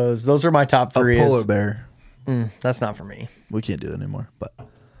of those. Those are my top A three. polar bear. That's not for me. We can't do it anymore. But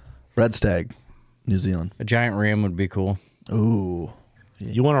red stag, New Zealand. a giant ram would be cool. Ooh.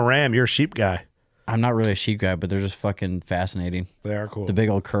 You want a ram? You're a sheep guy. I'm not really a sheep guy, but they're just fucking fascinating. They are cool. The big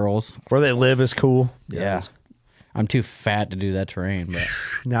old curls. Where they live is cool. Yeah. I'm too fat to do that terrain, but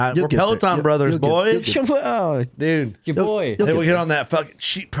Nah, You'll we're get there. Peloton brothers, you'll get- boys. you'll oh, Dude. your boy. Hey, we'll get on that fucking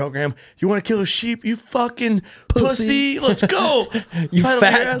sheep program. You want to kill a sheep? You fucking pussy. Let's go. You Pedal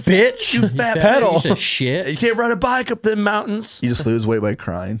fat your ass. bitch. You fat pedal. Piece of shit. You can't ride a bike up them mountains. You just lose weight by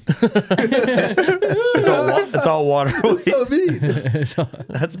crying. It's all water. So mean.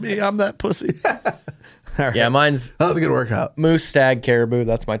 That's me. I'm that pussy. All right. Yeah, mine's That was a good workout. moose, stag, caribou.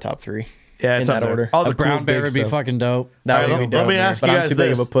 That's my top three. Yeah, in it's up that there. order. All the A brown cool bear big would be stuff. fucking dope. That All right, would be let dope, me man. ask but you I'm guys too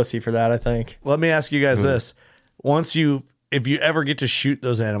big of this. a pussy for that, I think. Let me ask you guys this: if you ever get to shoot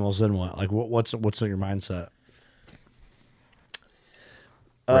those animals, then what? Like, what's in your mindset?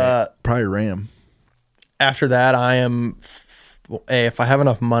 Probably ram. After that, I am. Hey, if I have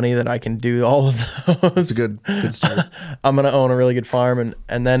enough money that I can do all of those, It's a good start. I'm gonna own a really good farm,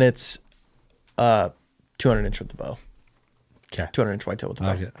 and then it's 200-inch with the bow. Okay. 200-inch whitetail with the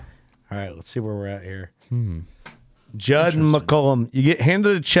bow. Okay. All right, let's see where we're at here. Judd McCollum, you get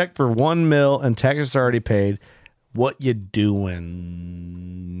handed a check for $1 million and taxes are already paid. What you doing,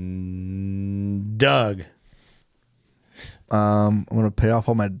 Doug? I'm gonna pay off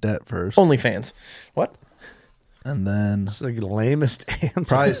all my debt first, OnlyFans. What? and then It's like the lamest answer.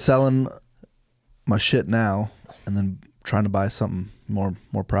 probably selling my shit now, and then trying to buy something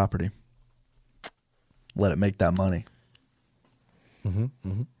more property. Let it make that money.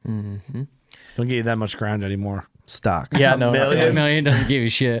 Don't get you that much ground anymore. Stock. Yeah, no. $1 million doesn't give you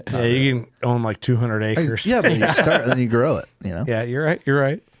shit. Yeah, you can own like 200 acres. Yeah, but you start and then you grow it. You know. Yeah, you're right. You're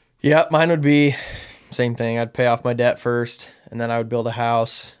right. Yeah, mine would be same thing. I'd pay off my debt first, and then I would build a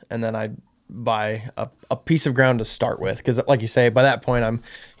house, and then I'd buy a piece of ground to start with. Because, like you say, by that point, I'm,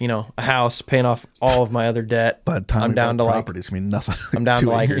 a house, paying off all of my other debt. By the time I'm down to properties, I mean nothing. I'm down to 2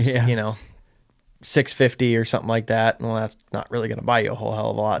 like, acres. Yeah. $650 or something like that. Well, that's not really going to buy you a whole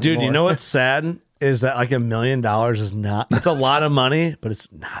hell of a lot. Dude, anymore. you know what's sad is that like $1 million is not. It's a lot of money, but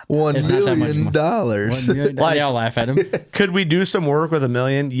it's not. $1 It's not that much million. $1 million. Like- They all laugh at him. Could we do some work with $1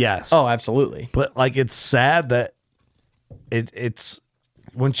 million? Yes. Oh, absolutely. But like it's sad that it's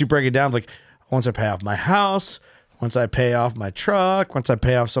once you break it down, like once I pay off my house, once I pay off my truck, once I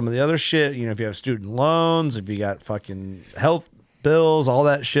pay off some of the other shit, if you have student loans, if you got fucking health bills, all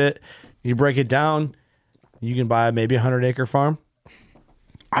that shit, you break it down, you can buy maybe 100-acre farm.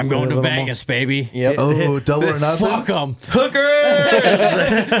 I'm going to little more. Vegas, baby. Yep. Oh, double or nothing. Fuck them.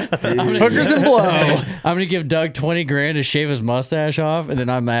 Hookers and blow. I'm gonna give Doug $20,000 to shave his mustache off, and then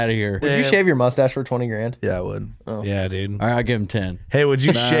I'm out of here. Would you shave your mustache for $20,000? Yeah, I would. Yeah, dude. All right, I'll give him 10. Hey, would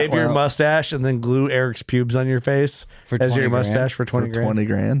you shave your well- mustache and then glue Eric's pubes on your face For as your 20 grand? mustache for 20 grand? 20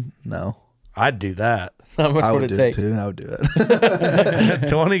 grand? No. I'd do that. How much I would would it do take? it too. I would do it.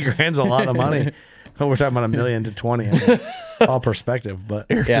 20 grand's a lot of money. We're talking about $1 million to 20. I mean, all perspective, but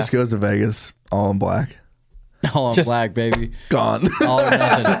Yeah. Just goes to Vegas, all in black. All in Just- black, baby. Gone. All or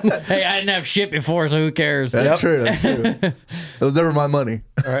nothing. Hey, I didn't have shit before, so who cares? That's true. That's true. It was never my money.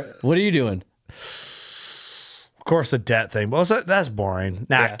 What are you doing? of course the debt thing. Well, that's boring.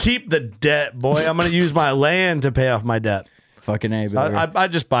 Nah, keep the debt, boy. I'm going to use my land to pay off my debt. Fucking A, baby.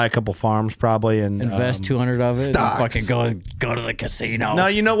 I'd just buy a couple farms probably and Invest 200 of it. And stocks. fucking go to the casino. No,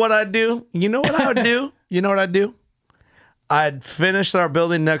 you know what I'd do? You know what I would do? You know what I'd do? I'd finish our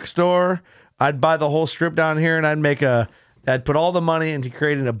building next door. I'd buy the whole strip down here, and I'd put all the money into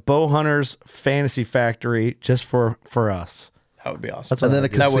creating a bow hunters fantasy factory just for us. That would be awesome. That's And then a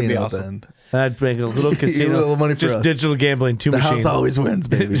I'd do. casino That would be at awesome. the end. And I'd make a little casino, little money for just us. digital gambling, two The machines. house always wins,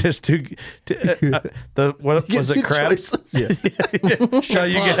 baby. Just what was it? Give me Craps? choices. Yeah. So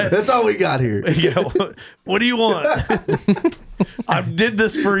you get. That's all we got here. Yeah, what do you want? I did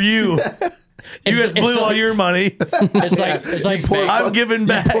this for you. You guys blew all your money. It's like I'm giving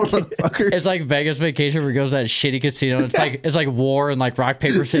back. Poor motherfuckers. It's like Vegas Vacation where he goes to that shitty casino. It's like war and like rock,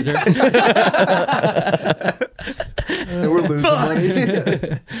 paper, scissors. And we're losing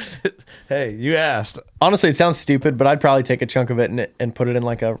money. Hey, you asked. Honestly, it sounds stupid, but I'd probably take a chunk of it and put it in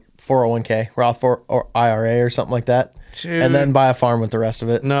like a 401k, Roth or IRA or something like that. Dude. And then buy a farm with the rest of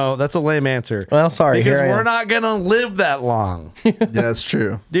it. No, that's a lame answer. Well, sorry. Because here I we're am. not going to live that long. Yeah, that's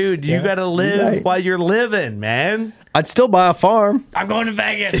true. Dude, you got to live right. while you're living, man. I'd still buy a farm. I'm going to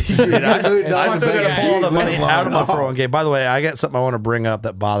Vegas. I'm still going to Vegas. pull all the You money live out of my long. 401k. By the way, I got something I want to bring up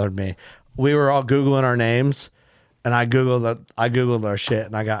that bothered me. We were all Googling our names, and I Googled our shit,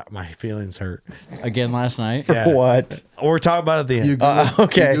 and I got my feelings hurt. Again last night. Yeah. What? We're talking about it at the end. You Googled,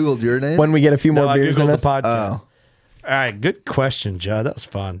 Okay. you Googled your name? When we get a few No, more I beers Googled in the us. podcast. Oh. All right, good question, Judd. That was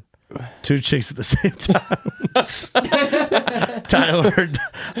fun. Two chicks at the same time. Tyler,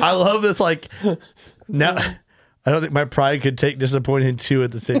 I love this. Like, now, I don't think my pride could take disappointing two at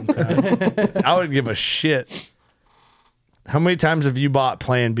the same time. I would give a shit. How many times have you bought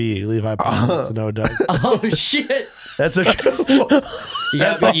Plan B? Levi wants to know, Doug. Oh shit. That's a good one. You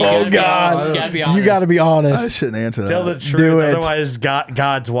gotta be Oh, God. You gotta be honest. You got to be I honest. shouldn't answer that. Tell the truth. Do it. Otherwise,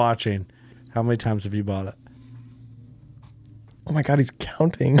 God's watching. How many times have you bought it? Oh my God, he's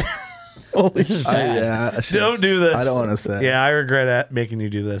counting. Holy shit. Yeah, I shouldn't- Don't do this. I don't want to say. Yeah, I regret making you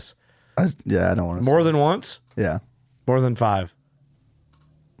do this. I don't want to. More than once? Yeah. More than 5?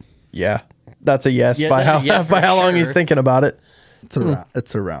 Yeah. That's a yes Yeah, by how yeah, for by how long sure. he's thinking about it.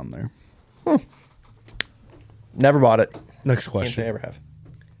 It's around there. Never bought it. Next Can't say I question. ever have.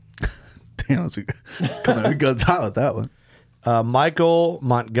 Damn, that's coming out guns hot with that one. Michael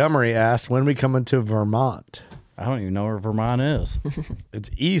Montgomery asked, when we coming to Vermont? I don't even know where Vermont is. It's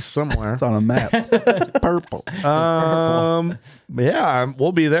east somewhere. It's on a map. It's purple. Yeah,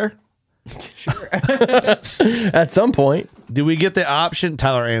 we'll be there. At some point, Do we get the option,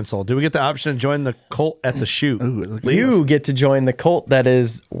 Tyler Ansel, do we get the option to join the cult at the shoot? Ooh, look- you get to join the cult that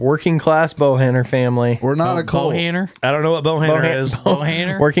is working class bow hunter family. We're not a cult. Bohanner? I don't know what Bohanner is.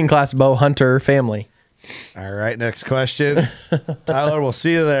 Bohanner? Working class bow hunter family. All right, next question. Tyler, we'll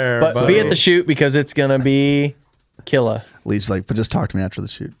see you there. But buddy. be at the shoot because it's going to be Killa. Lee's like, but just talk to me after the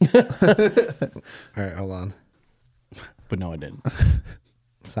shoot. All right, hold on. But no, I didn't.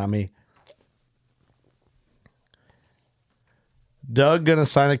 It's not me. Doug gonna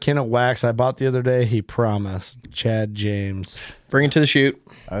sign a can of wax I bought the other day. He promised. Chad James. Bring it to the shoot.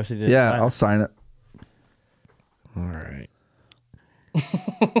 Obviously did. Yeah, I'll sign it. All right.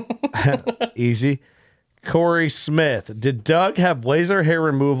 Easy. Corey Smith. Did Doug have laser hair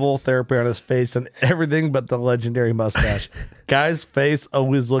removal therapy on his face and everything but the legendary mustache? Guy's face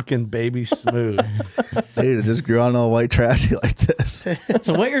always looking baby smooth. Dude, it just grew on all white trashy like this.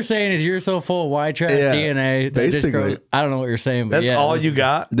 So what you're saying is you're so full of white trash Yeah, DNA. that it just basically. grows- I don't know what you're saying, but That's yeah, all this- you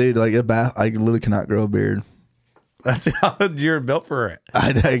got? Dude, like I literally cannot grow a beard. That's how you're built for it.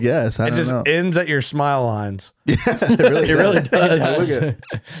 I guess. I It don't just know. ends at your smile lines. It really does. Look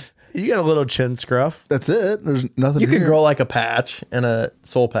at, You got a little chin scruff. that's it. There's nothing You could here. grow like a patch and a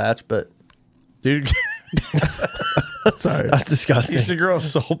soul patch, but Dude, Sorry. that's you disgusting. should grow a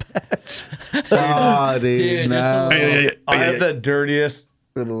soul patch. Ah, dude. Dude, no. I have the dirtiest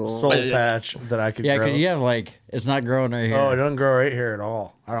Little- soul patch that I could Yeah, grow. because you have like it's not growing right here. Oh, it doesn't grow right here at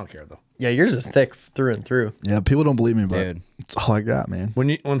all. I don't care though. Yeah, yours is thick through and through. Yeah, people don't believe me, but Dude. it's all I got, man.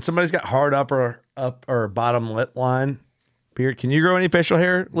 When somebody's got hard upper or bottom lip line beard, can you grow any facial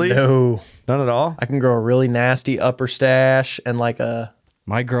hair, Lee? No, None at all. I can grow a really nasty upper stash and like a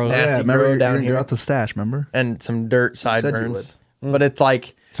My growth. Nasty Yeah, remember grow you're down gonna here. grow out the stash, remember? and some dirt said you sideburns. But it's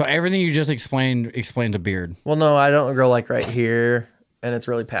like, So everything you just explained explains a beard. well, no, I don't grow like right here, and it's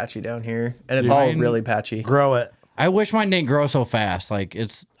really patchy down here, and it's all Mine- really patchy. Grow it. I wish mine didn't grow so fast. Like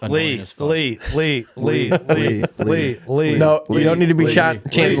it's annoying Lee, as fuck. Lee, Lee, Lee, Lee, Lee, Lee. No, you don't need to be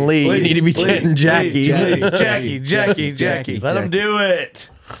chanting Lee. You need to be chanting Jackie. Jackie. Let him do it.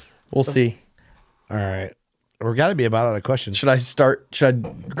 We'll see. All right. We've got to be about out of questions. Should I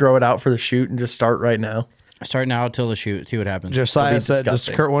grow it out for the shoot and just start right now? Start now till the shoot. See what happens. Josiah That'd be said,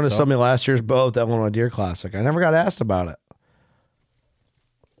 disgusting. "Does Kurt want to sell me last year's boat that won a Deer Classic?" I never got asked about it.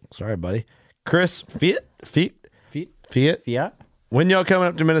 Sorry, buddy. Chris, Fiat. Fiat. When y'all coming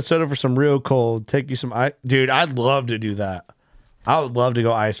up to Minnesota for some real cold? Take you some ice, dude. I'd love to do that. I would love to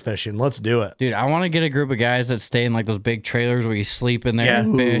go ice fishing. Let's do it. Dude, I want to get a group of guys that stay in like those big trailers where you sleep in there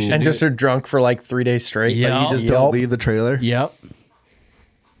and fish. And do just are drunk for like 3 days straight. Yeah. Like, You just Yep. don't leave the trailer. Yep.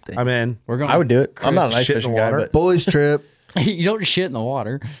 I'm in. We're going. I would do it. I'm not an ice shit in fishing the guy, water. but Boys trip. You don't shit in the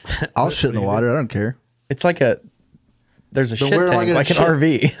water. I'll shit in the water. I don't care. it's like there's a shit where am I tank, gonna like an shit?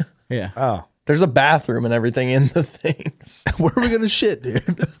 RV. Yeah. Oh, There's a bathroom and everything in the things. Where are we gonna shit, dude?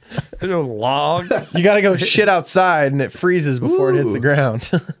 there's no logs. You got to go shit outside and it freezes before it hits the ground.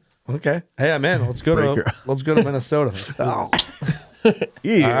 Okay. Hey, I'm in. Let's go Breaker. to Minnesota. All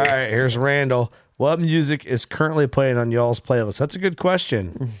right. Here's Randall. What music is currently playing on y'all's playlist? That's a good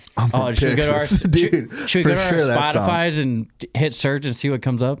question. Oh, should we go to our Texas, dude, should we for go to our sure that song. Spotify's and hit search and see what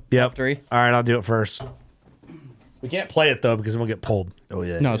comes up? Yep. Top 3. All right, I'll do it first. We can't play it though because we'll get pulled. Oh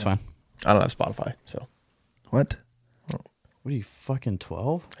yeah. No, it's fine. I don't have Spotify, so What? What are you fucking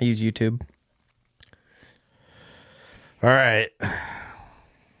 12? I use YouTube. All right.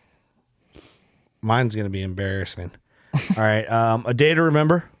 Mine's gonna be embarrassing. All right. A Day to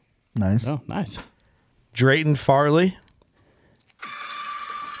Remember. Nice. Oh, nice. Drayton Farley.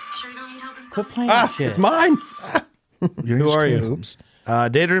 Quit playing that shit. It's mine. Who are you? Oops.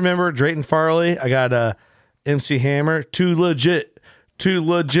 Day to Remember. Drayton Farley. I got MC Hammer. Too legit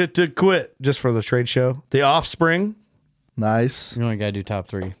to quit. Just for the trade show. The Offspring Nice. You only gotta do top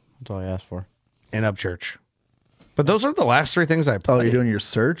 3. That's all I asked for. and Upchurch. But those are the last 3 things I Oh, played. you're doing your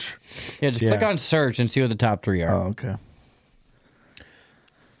search? Yeah, just click Yeah. on search and see what the top 3 are. Oh, okay.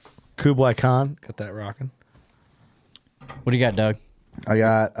 Kublai Khan. Got that rocking. What do you got, Doug? I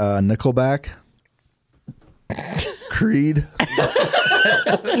got Nickelback, Creed,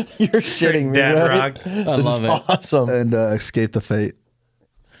 You're shitting me. Dad right? rock. I This love is it. awesome. and Escape the Fate.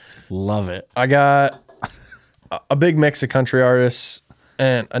 Love it. I got a big mix of country artists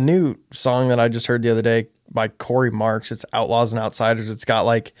and a new song that I just heard the other day by Corey Marks. It's Outlaws and Outsiders. It's got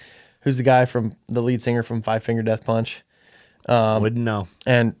like, who's the guy from the lead singer from Five Finger Death Punch? Wouldn't know.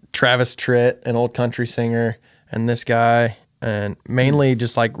 And Travis Tritt, an old country singer, and this guy, and mainly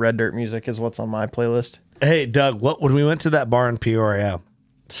just like red dirt music is what's on my playlist. Hey, Doug, when we went to that bar in Peoria,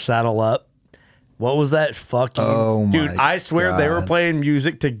 Saddle Up, what was that fucking... Oh, my Dude, I swear they were God. playing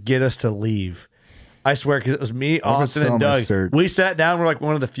music to get us to leave. I swear, because it was me, Austin, sell and my Doug. shirt. We sat down. We're like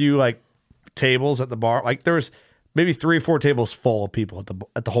one of the few like tables at the bar. Like there was maybe 3 or 4 tables full of people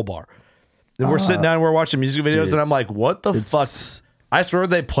at the whole bar. Then we're sitting down, we're watching music videos, dude, and I'm like, what the fuck? I swear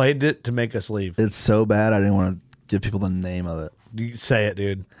they played it to make us leave. It's so bad I didn't want to give people the name of it. You say it,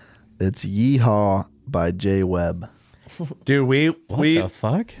 dude. It's Yeehaw by Jay Webb. Dude, What the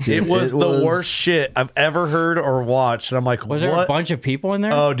fuck? it was It the was- worst shit I've ever heard or watched. And I'm like, Was what? there a bunch of people in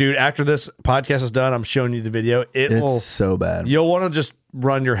there? Oh, dude, after this podcast is done, I'm showing you the video. It's so bad. You'll want to just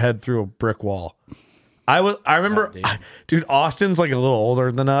run your head through a brick wall. I remember, dude, Austin's like a little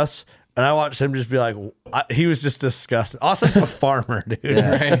older than us. And I watched him just be like, he was just disgusted. Austin's a farmer, dude.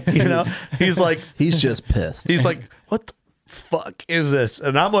 Right. You know, he's like, He's just pissed. he's like, what the fuck is this?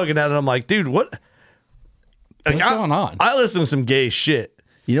 And I'm looking at it, I'm like, dude, what? Like, What's going on? I listen to some gay shit.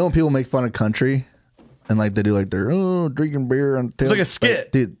 You know when people make fun of country and like they do like their drinking beer on It's like a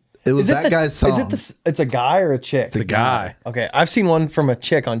skit. dude. It was that guy's song. It's a guy or a chick? It's a guy. Okay, I've seen one from a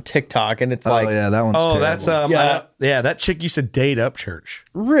chick on TikTok, and it's Oh like, yeah, that one's Oh, terrible. that's yeah, that chick used to date Upchurch.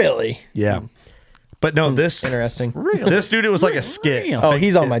 really Yeah. But no, this interesting. this dude, it was like a skit. Real. Oh,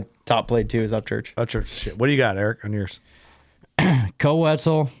 he's on my top plate too. Is Upchurch? Upchurch shit. What do you got, Eric, on yours? Co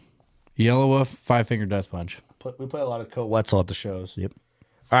Wetzel, Yellow Wolf, Five Finger Death Punch. We play a lot of Co Wetzel at the shows. Yep.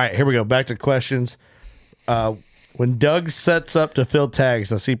 All right, here we go. Back to questions. When Doug sets up to fill tags,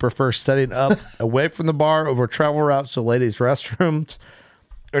 does he prefer setting up away from the bar over travel routes to ladies' restrooms,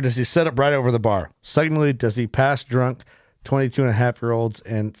 or does he set up right over the bar? Secondly, does he pass drunk 22-and-a-half-year-olds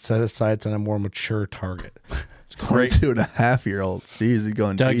and set his sights on a more mature target? It's great. 22-and-a-half-year-olds. Jeez, he's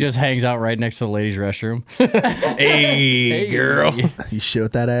going Doug deep. just hangs out right next to the ladies' restroom. Hey, girl. You shit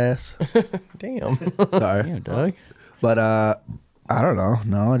with that ass. Damn. Sorry, Yeah, Doug. but I don't know.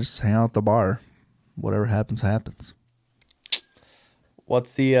 No, I just hang out at the bar. Whatever happens, happens.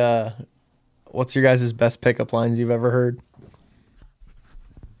 What's your guys' best pickup lines you've ever heard?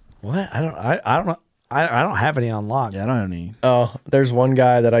 What? I don't know. I don't have any on lock. Yeah, I don't have any. Oh, there's one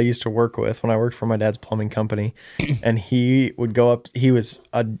guy that I used to work with when I worked for my dad's plumbing company, and he would go up. He was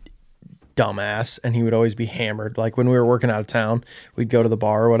a dumbass, and he would always be hammered. Like when we were working out of town, we'd go to the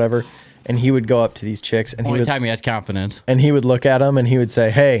bar or whatever, and he would go up to these chicks, and Only time he has confidence. he would look at them, and he would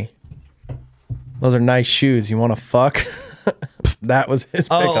say, "Hey, those are nice shoes. You want to fuck?" That was his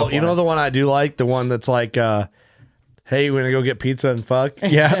pickup Oh, you know line. the one I do like? The one that's like, hey, we're going to go get pizza and fuck?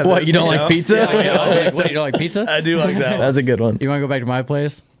 Yeah, what, you don't like pizza? What, you don't like pizza? I do like that one. That's a good one. You want to go back to my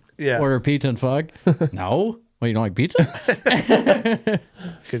place? Yeah. Order pizza and fuck? No. What, you don't like pizza?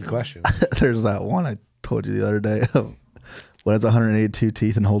 Good question. There's that one I told you the other day. What has 182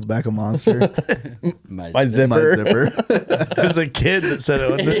 teeth and holds back a monster? My zipper. My zipper. There's a kid that said it.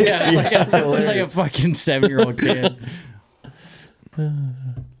 Wasn't it? Yeah, it's like a fucking 7-year-old kid.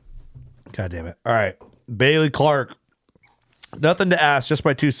 God damn it. All right. Bailey Clark. Nothing to ask, just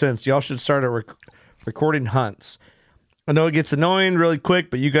my 2 cents. Y'all should start recording hunts. I know it gets annoying really quick,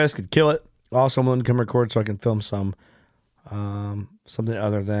 but you guys could kill it. Also, I'm willing to come record so I can film something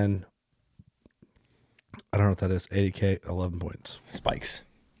other than, I don't know what that is, 80K, 11 points. Spikes.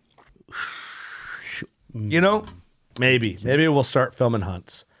 You know, maybe we'll start filming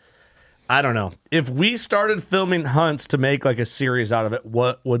hunts. I don't know. If we started filming hunts to make like a series out of it,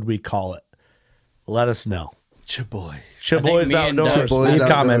 what would we call it? Let us know. Chaboy. Chaboy's me and Outdoors. Doug- Chaboy's Leave Outdoors.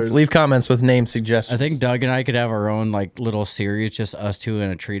 comments. Leave comments with name suggestions. I think Doug and I could have our own like little series, just us two in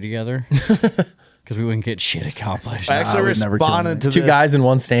a tree together. Because we wouldn't get shit accomplished. I actually we'd never kill responded to Two this. guys in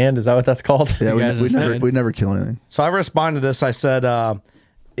one stand. Is that what that's called? Yeah, guys we never understand? we never kill anything. So I responded to this. I said,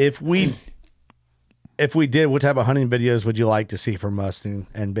 if we did, what type of hunting videos would you like to see from us?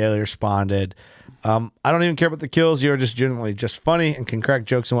 And Bailey responded, I don't even care about the kills. You're just generally just funny and can crack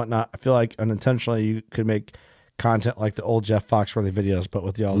jokes and whatnot. I feel like unintentionally you could make content like the old Jeff Foxworthy videos, but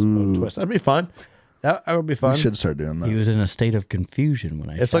with y'all's own twist. That'd be fun. That would be fun. We should start doing He that. was in a state of confusion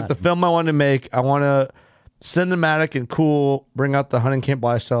when I It's shot like the him. film I want to make. I want to cinematic and cool, bring out the hunting camp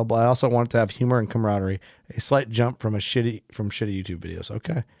lifestyle, but I also want it to have humor and camaraderie. A slight jump from shitty YouTube videos.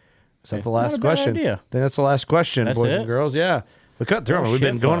 Okay. Is that the last Not a bad question? idea. I think that's the last question, That's boys it? and girls. Yeah. We cut through them. We've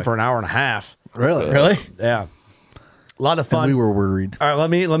been shit, going fuck. for an hour and a half. Really? Really? Yeah. A lot of fun. And we were worried. All right, let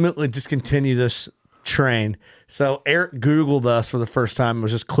me just continue this train. So Eric Googled us for the first time and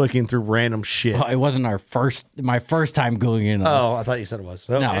was just clicking through random shit. Well, it wasn't my first time Googling it. Oh, I thought you said it was.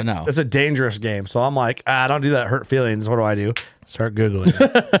 So No. It's a dangerous game. So I'm like, don't do that. Hurt feelings. What do? Start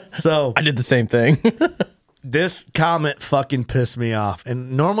Googling. So I did the same thing. this comment fucking pissed me off.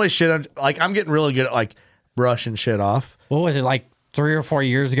 And normally I'm getting really good at like brushing shit off. What was it, like 3 or 4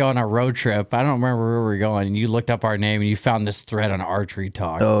 years ago on a road trip? I don't remember where we were going. And you looked up our name and you found this thread on Archery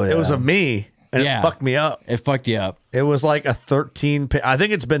Talk. Oh yeah. It was of me and Yeah. it fucked me up. It fucked you up. It was like a 13 I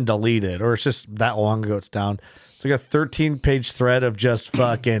think it's been deleted or it's just that long ago it's down. It's like a 13-page thread of just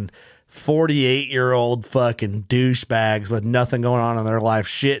fucking 48-year-old fucking douchebags with nothing going on in their life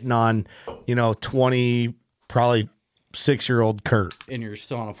shitting on, 20 probably 6-year-old Kurt, And you're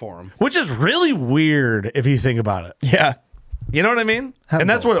still on a forum. which is really weird if you think about it. Yeah. You know what I mean? Have And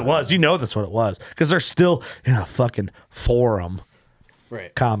that's both. what it was. You know that's what it was because they're still in a fucking forum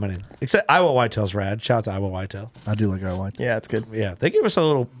Right. commenting. Except Iowa Whitetail's rad. Shout out to Iowa Whitetail. I do like Iowa Whitetail. Yeah, it's good. Yeah, they gave us a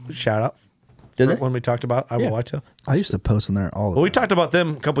little shout out. Did they? When we talked about Iowa Whitetail? I used to post in there all the Well, we time. talked about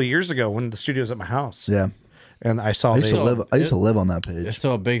them a couple of years ago when the studio was at my house. Yeah. And I saw I used, they. to live, I used to live on that It's page.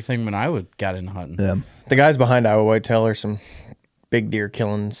 still a big thing when I got into hunting. Yeah. The guys behind Iowa Whitetail are some big deer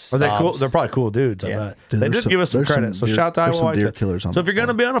killing Are they cool? snobs. They're probably cool dudes. Yeah. I bet. Dude, they there's did give us some there's credit. So deer- shout out to there's Iowa some deer Whitetail. killers on So if the you're going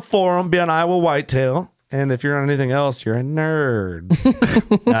to be on a forum, be on Iowa Whitetail. And if you're on anything else, you're a nerd.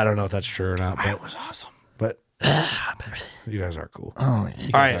 I don't know if that's true or not. But it was awesome. But you guys are cool. Oh, yeah.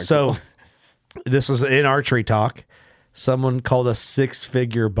 All right. So this was in archery talk. Someone called a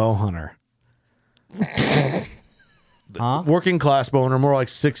 6-figure bow hunter. Huh? Working class bow hunter, more like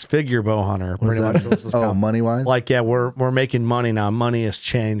 6-figure bow hunter. What Pretty is much. that? was this Oh, called. money wise? Like, yeah, we're making money now. Money has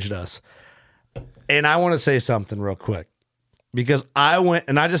changed us. And I want to say something real quick because I went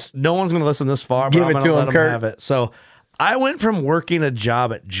and no one's going to listen this far, but Give I'm it going to to let him, them Kurt. have it. So I went from working a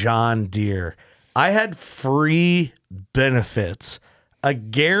job at John Deere. I had free benefits, a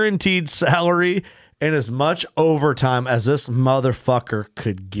guaranteed salary, and as much overtime as this motherfucker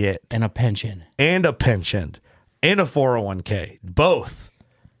could get, And a pension. and a pension, and a 401k, both.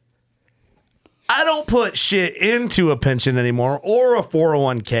 I don't put shit into a pension anymore or a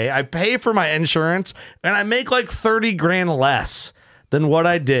 401k. I pay for my insurance and I make like 30 grand less than what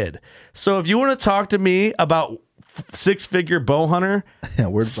I did. So if you want to talk to me about 6-figure bow hunter, Yeah,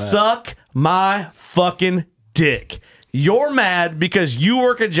 where's that? suck my fucking dick. You're mad because you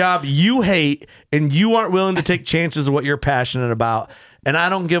work a job you hate and you aren't willing to take chances of what you're passionate about. And I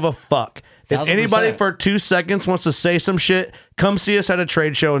don't give a fuck. If 1000%. anybody for 2 seconds wants to say some shit, come see us at a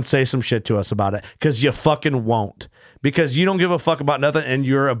trade show and say some shit to us about it. Because you fucking won't. Because you don't give a fuck about nothing and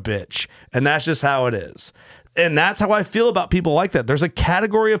you're a bitch. And that's just how it is. And that's how I feel about people like that. There's a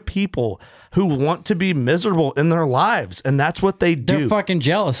category of people who want to be miserable in their lives. And that's what they do. They're fucking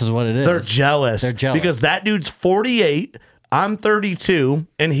jealous, is what it is. They're jealous. They're jealous. Because that dude's 48, I'm 32,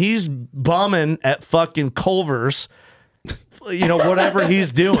 and he's bumming at fucking Culver's, you know, whatever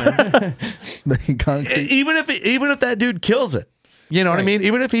he's doing. Making concrete. even if that dude kills it. You know what I mean?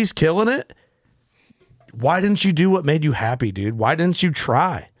 Even if he's killing it, why didn't you do what made you happy, dude? Why didn't you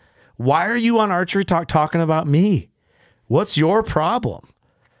try? Why are you on Archery Talk talking about me? What's your problem?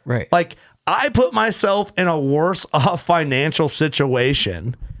 Right. Like, I put myself in a worse off financial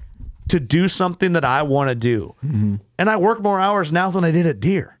situation to do something that I want to do. And I work more hours now than I did at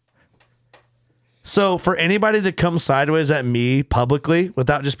Deere. So for anybody to come sideways at me publicly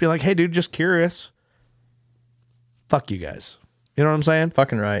without just being like, hey, dude, just curious, fuck you guys. You know what I'm saying?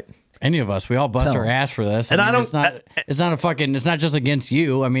 Fucking right. Any of us, we all bust Tell our 'em. ass for this. And I don't- It's not. It's not a fucking. It's not just against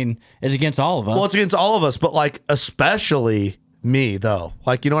you. I mean, it's against all of us. Well, it's against all of us, but like, especially me, though.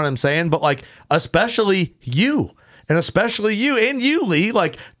 Like, you know what I'm saying? But like, especially you. And especially you and you, Lee.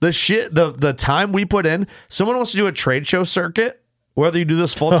 Like, the shit, the time we put in. Someone wants to do a trade show circuit, whether you do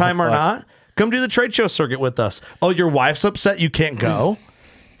this full time or not. Come do the trade show circuit with us. Oh, your wife's upset you can't go?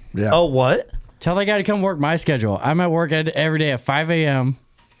 Yeah. Oh, what? Tell that guy to come work my schedule. I'm at work every day at 5 a.m.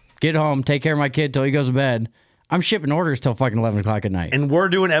 Get home, take care of my kid till he goes to bed. I'm shipping orders till fucking 11 o'clock at night. And we're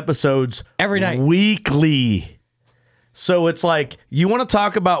doing episodes Every night. weekly. So it's like, you want to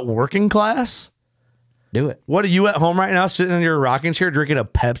talk about working class? Do it What are you at home right now sitting in your rocking chair drinking a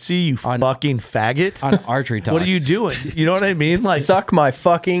Pepsi, you fucking faggot? on archery talk. What are you doing? You know what I mean? Like, Suck my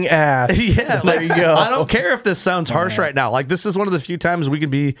fucking ass. yeah, There like, you go. I don't care if this sounds harsh right now. Like, this is one of the few times we can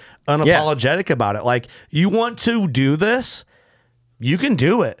be unapologetic about it. Like, you want to do this, you can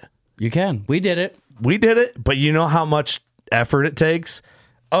do it. You can. We did it. We did it, but you know how much effort it takes?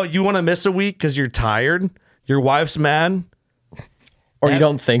 Oh, you want to miss a week because you're tired? Your wife's mad? Or you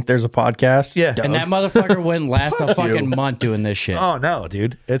don't think there's a podcast? Yeah. And that motherfucker wouldn't last a fucking month doing this shit. Oh, no,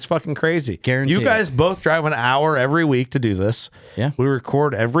 dude. It's fucking crazy. Guaranteed. You guys both drive an hour every week to do this. Yeah. We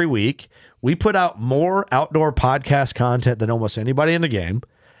record every week. We put out more outdoor podcast content than almost anybody in the game.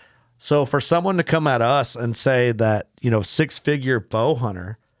 So for someone to come at us and say that, 6-figure bow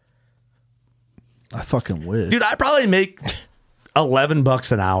hunter, I fucking wish. dude, I probably make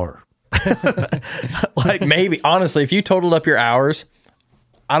 $11 an hour. Like, maybe. Honestly, if you totaled up your hours,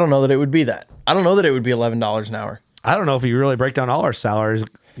 I don't know that it would be that. I don't know that it would be $11 an hour. I don't know if you really break down all our salaries,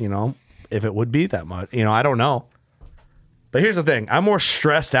 if it would be that much. I don't know. But here's the thing. I'm more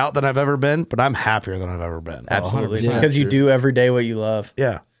stressed out than I've ever been, but I'm happier than I've ever been. Absolutely. 100%. Because you do every day what you love.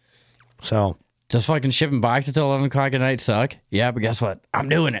 Yeah. So, Just fucking shipping boxes till 11 o'clock at night suck. Yeah, but guess what? I'm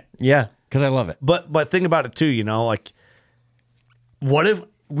doing it Yeah. because I love it. but think about it too, like what if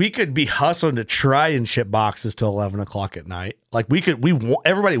we could be hustling to try and ship boxes till 11 o'clock at night? Like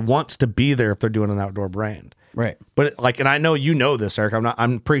everybody wants to be there if they're doing an outdoor brand. Right. But like, and I know you know this, Eric.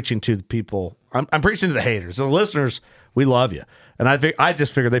 I'm preaching to the people. I'm preaching to the haters. The listeners, we love you. And I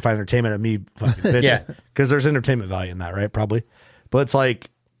just figured they find entertainment in me fucking bitching. Yeah. Because there's entertainment value in that, right? Probably. But it's like,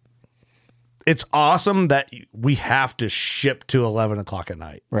 it's awesome that we have to ship to 11 o'clock at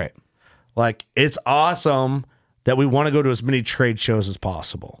night. Right. Like, it's awesome that we want to go to as many trade shows as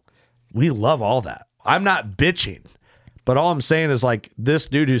possible. We love all that. I'm not bitching. But all I'm saying is, like, this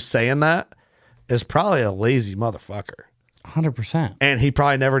dude who's saying that is probably a lazy motherfucker. 100%. And he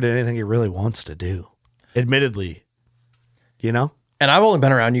probably never did anything he really wants to do. Admittedly. You know? And I've only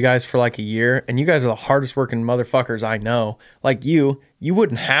been around you guys for like a year, and you guys are the hardest working motherfuckers I know. Like you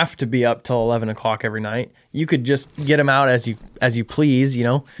wouldn't have to be up till 11 o'clock every night. You could just get them out as you please, you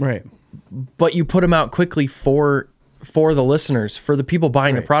know? Right. But you put them out quickly for the listeners, for the people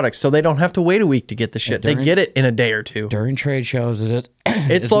buying the products, so they don't have to wait a week to get the shit. They get it in a day or two. During trade shows,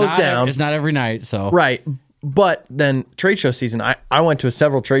 It slows down. It's not every night, so. Right. But then trade show season, I went to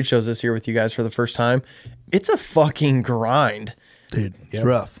several trade shows this year with you guys for the first time. It's a fucking grind. Dude, it's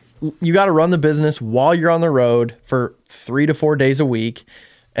rough. You got to run the business while you're on the road for 3 to 4 days a week.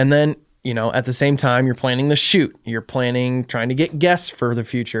 And then, you know, at the same time, you're planning the shoot. You're planning, trying to get guests for the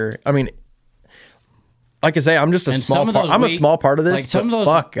future. I mean, like I say, I'm just a small part. I'm a small part of this, like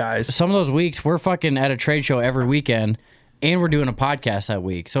fuck, guys. Some of those weeks, we're fucking at a trade show every weekend, and we're doing a podcast that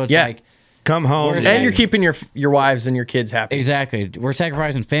week. So it's like, come home. And you're keeping your wives and your kids happy. Exactly. We're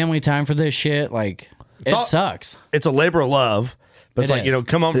sacrificing family time for this shit. Like, it sucks. It's a labor of love. But it's like, you know,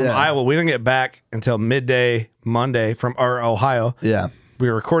 come home from Iowa. We didn't get back until midday Monday from our Ohio. Yeah. We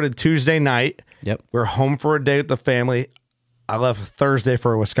recorded Tuesday night. Yep. We were home for a day with the family. I left Thursday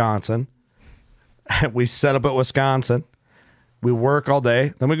for Wisconsin. We set up at Wisconsin. We work all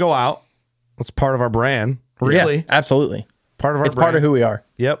day. Then we go out. It's part of our brand. Really. Yeah, absolutely. Part of our brand. It's part of who we are.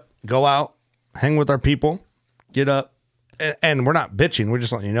 Yep. Go out, hang with our people, get up. And we're not bitching. We're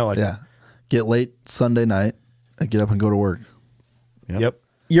just letting you know. Like, yeah. Get late Sunday night and get up and go to work. Yep.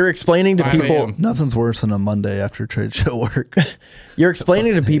 You're explaining to people. Nothing's worse than a Monday after trade show work. You're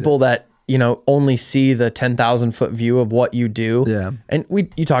explaining to people that, you know, only see the 10,000 foot view of what you do. Yeah. And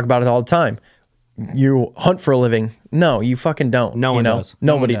you talk about it all the time. You hunt for a living. No, you fucking don't. No one does.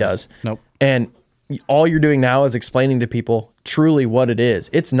 Nobody does. Nope. And all you're doing now is explaining to people truly what it is.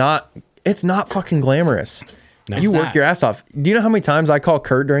 It's not fucking glamorous. No, you work your ass off. Do you know how many times I call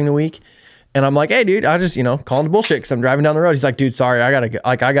Kurt during the week? And I'm like, hey, dude, I just, calling the bullshit because I'm driving down the road. He's like, dude, sorry,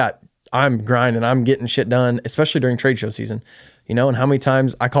 I'm grinding. I'm getting shit done, especially during trade show season. And how many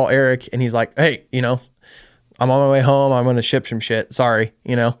times I call Eric and he's like, hey, I'm on my way home. I'm going to ship some shit. Sorry,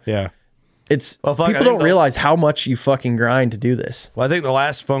 Yeah. It's people don't realize how much you fucking grind to do this. Well, I think the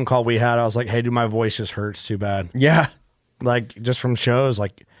last phone call we had, I was like, hey, dude, my voice just hurts too bad. Yeah. Like, just from shows.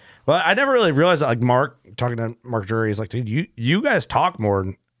 Like, well, I never really realized that, like, talking to Mark Drury, he's like, dude, you guys talk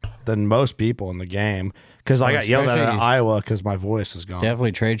more than most people in the game. Because I got yelled at in Iowa because my voice is gone.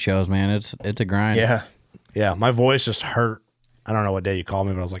 Definitely trade shows, man. It's a grind. Yeah. Yeah, my voice just hurt. I don't know what day you called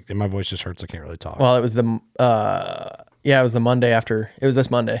me, but I was like, my voice just hurts. I can't really talk. Well, it was it was the Monday after. It was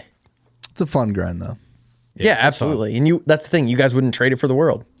this Monday. It's a fun grind, though. Yeah, absolutely. And that's the thing. You guys wouldn't trade it for the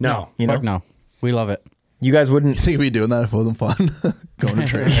world. No. Fuck no. We love it. You guys wouldn't. You think we'd be doing that if it wasn't fun? Going to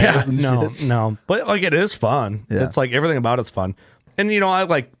trade. Yeah, no. But, like, it is fun. Yeah. It's like everything about it's fun. And, I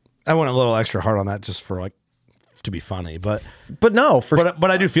went a little extra hard on that just for, like, to be funny. But no.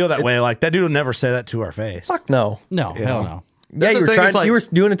 But I do feel that way. Like, that dude would never say that to our face. Fuck no. No, hell no. Yeah, you were trying. You were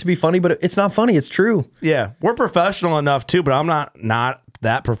doing it to be funny, but it's not funny. It's true. Yeah, we're professional enough too, but I'm not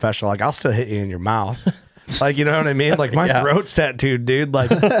that professional. Like, I'll still hit you in your mouth. Like, you know what I mean? Like, my throat's tattooed, dude.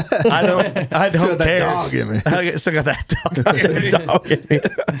 Like, I don't still got care. That dog in me. I still got that dog in me.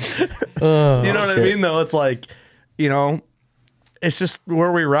 You know what I mean? Though it's like, it's just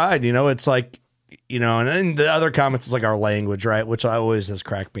where we ride. It's like, and then the other comments is like our language, right? Which I always has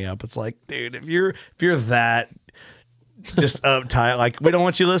cracked me up. It's like, dude, if you're that just uptight, like, we don't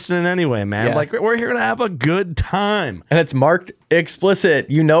want you listening anyway, man. Yeah. Like, we're here to have a good time, and it's marked explicit.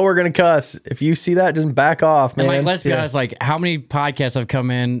 We're gonna cuss. If you see that, just back off, man. And like, let's be honest. Like, how many podcasts have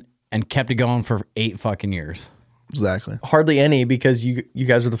come in and kept it going for 8 fucking years? Exactly. Hardly any, because you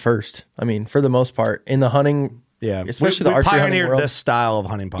guys are the first. I mean, for the most part, in the hunting, especially the archery hunting pioneered world. this style of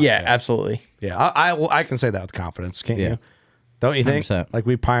hunting podcast. Yeah, absolutely. Yeah, I can say that with confidence, can't you? Don't you think? 100%. Like,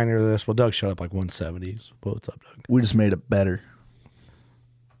 we pioneered this. Well, Doug showed up like 170s. What's up, Doug? We just made it better.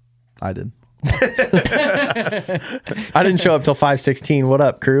 I did. I didn't show up till 5:16. What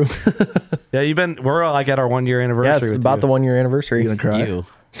up, crew? Yeah, we're like at our 1 year anniversary. Yeah, it's with about you. the 1 year anniversary. You gonna cry? You.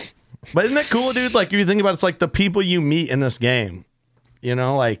 But isn't it cool, dude? Like, if you think about it, it's like the people you meet in this game. You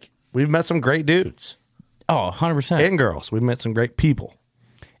know, like, we've met some great dudes Oh, 100%. and girls. We've met some great people.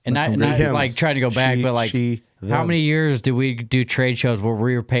 And not Hims. like trying to go back, She, but like, she, how them. many years did we do trade shows where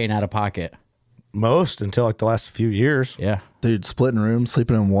we were paying out of pocket? Most until like the last few years. Yeah. Dude, splitting rooms,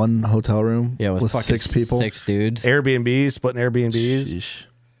 sleeping in one hotel room Yeah, with fucking 6 people. 6 dudes. Airbnbs, splitting Airbnbs Sheesh.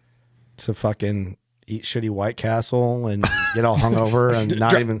 to fucking eat shitty White Castle and get all hungover and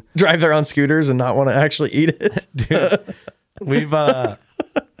not even. Drive there on scooters and not want to actually eat it. Dude, we've I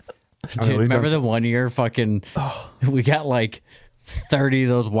mean, Dude, we've remember done- the 1 year fucking, we got like 30 of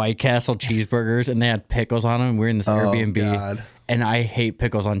those White Castle cheeseburgers and they had pickles on them. We're in this Airbnb God. and I hate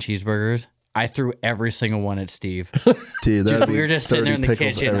pickles on cheeseburgers. I threw every single one at Steve. Dude, there'd We be were just sitting there in 30 the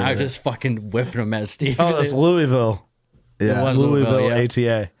pickles kitchen. I was everywhere. just fucking whipping them at Steve. Oh, that's Louisville. Yeah, was Louisville Louisville,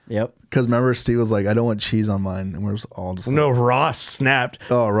 ATA. Yep. because remember Steve was like, I don't want cheese on mine, and we're just all just like, No, Ross snapped.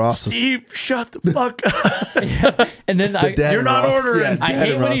 oh, Ross was Steve, shut the fuck up. And then I, Dad You're and not Ross- ordering. yeah, I Dad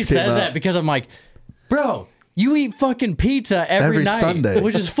hate and when he Ross came says out. that because I'm like, bro, you eat fucking pizza every night, Sunday.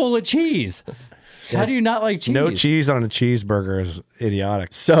 which is full of cheese. How do you not like cheese? No cheese on a cheeseburger is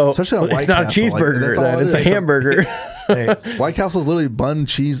idiotic. So Especially on it's White not a Castle, like, cheeseburger, that's all then. it It's a is. hamburger. Hey, White Castle's literally bun,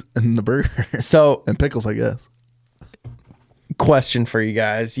 cheese, and the burger, So, and pickles, I guess. question for you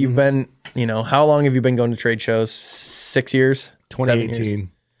guys. You've been, how long have you been going to trade shows? 6 years? 7 years?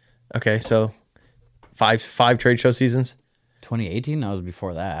 2018. Okay, so five trade show seasons. 2018, that was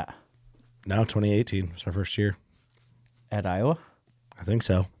before that. No, 2018 was our first year. At Iowa? I think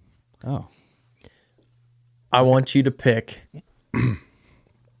so. Oh. I want you to pick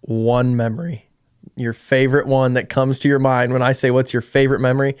one memory, your favorite one that comes to your mind. When I say what's your favorite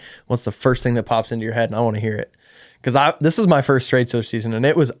memory, what's the first thing that pops into your head? And I want to hear it. Because this is my first trade show season, and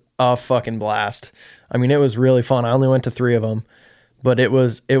it was a fucking blast. I mean, it was really fun. I only went to 3 of them, but it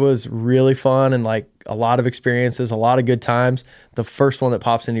was really fun and like a lot of experiences, a lot of good times. The first one that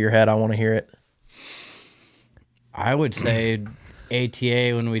pops into your head, I want to hear it. I would say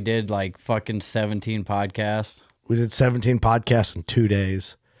ATA when we did like fucking 17 podcasts. We did 17 podcasts in 2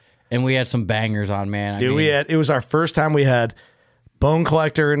 days. And we had some bangers on, man. Dude, it was our first time we had Bone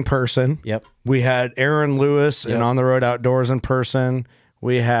Collector in person. Yep. We had Aaron Lewis Yep. and On the Road Outdoors in person.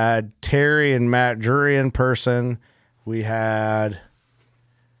 We had Terry and Matt Drury in person. We had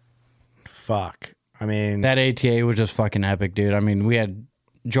that ATA was just fucking epic, dude. I mean, we had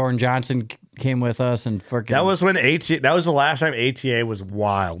Jordan Johnson came with us and fucking that was when that was the last time ATA was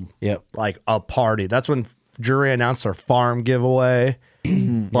wild. Yep. Like a party. That's when Drury announced their farm giveaway.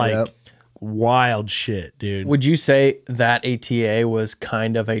 Like Yep. wild shit, dude. Would you say that ATA was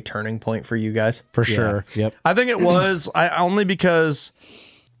kind of a turning point for you guys? For sure. Yep. I think it was only because,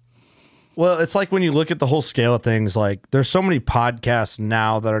 well, it's like when you look at the whole scale of things, like there's so many podcasts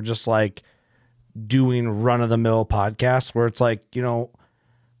now that are just like doing run of the mill podcasts where it's like,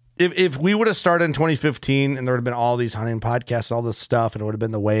 if we would have started in 2015 and there would have been all these hunting podcasts and all this stuff and it would have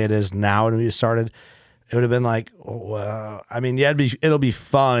been the way it is now when we started, it would have been like, it'll be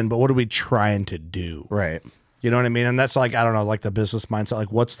fun, but what are we trying to do? right. You know what I mean? And that's like, I don't know, like the business mindset,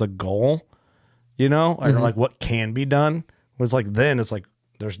 like what's the goal? Or like what can be done? Was like then it's like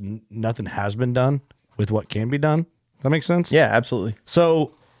there's nothing has been done with what can be done. That makes sense? Yeah, absolutely.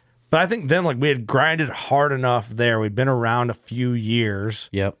 So, but I think then like we had grinded hard enough there. We'd been around a few years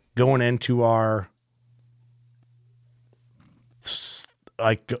Yep. going into our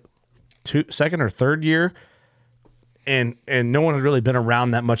like second or third year. And no one had really been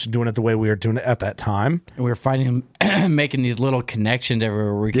around that much doing it the way we were doing it at that time. And we were finding making these little connections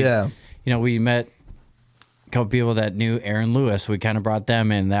everywhere. We could, Yeah. we met a couple people that knew Aaron Lewis. We kind of brought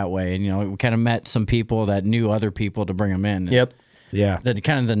them in that way, and we kind of met some people that knew other people to bring them in. Yep. Yeah. The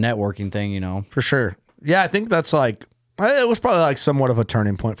kind of the networking thing, For sure. Yeah, I think that's like, it was probably like somewhat of a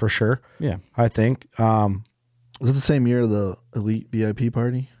turning point for sure. Yeah. I think. Was it the same year of the Elite VIP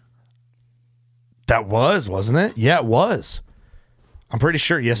party? That wasn't it? Yeah, it was. I'm pretty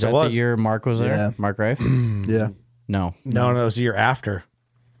sure. Yes, Is it that was. the year Mark was there? Yeah. Mark Reif? Yeah. No. No, it was the year after.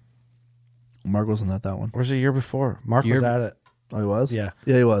 Mark wasn't at that one. Or was it the year before? Mark was Year- at it. Oh, he was? Yeah.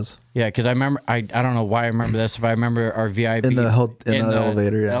 Yeah, he was. Yeah, because I remember, I don't know why I remember this. If I remember our VIP In the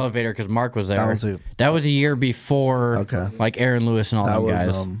elevator, yeah. elevator, because Mark was there. That That was was a year before, Okay. like Aaron Lewis and all That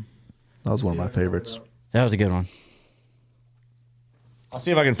them guys. was one of my favorites. That was a good one. I'll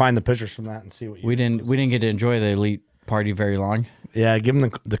see if I can find the pictures from that and see what you. We didn't get to enjoy the elite party very long. Yeah, give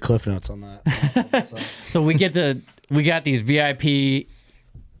them the cliff notes on that. So we got these VIP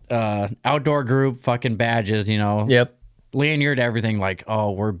outdoor group fucking badges, you know. Yep. Lanyard, everything, like,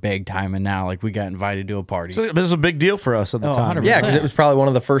 oh, we're big time, and now like we got invited to a party. So it was a big deal for us at the Oh, time. 100%. Yeah, because it was probably one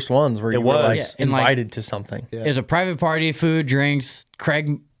of the first ones where you were was. like Yeah, and, like, invited to something. It was a private party, food, drinks.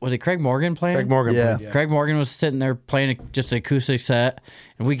 Was it Craig Morgan playing? Craig Morgan Yeah. played, Craig Morgan was sitting there playing just an acoustic set,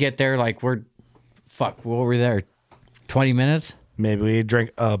 and we get there like what were we there? 20 minutes? Maybe we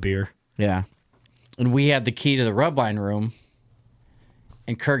drank a beer. Yeah. And we had the key to the rub line room,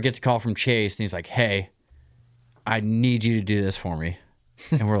 and Kurt gets a call from Chase, and he's like, hey, I need you to do this for me.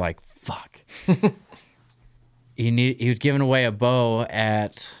 And we're like, fuck. He was giving away a bow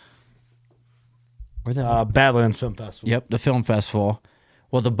at where the Badlands Film Festival. Yep, the film festival.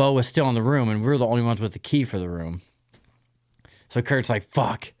 Well, the bow was still in the room, and we were the only ones with the key for the room. So Kurt's like,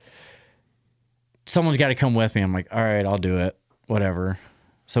 fuck. Someone's got to come with me. I'm like, all right, I'll do it. Whatever.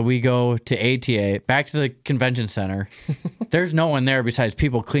 So we go to ATA, back to the convention center. There's no one there besides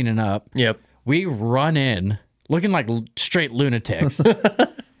people cleaning up. Yep. We run in, looking like straight lunatics,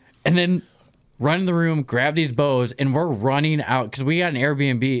 and then run in the room, grab these bows, and we're running out because we got an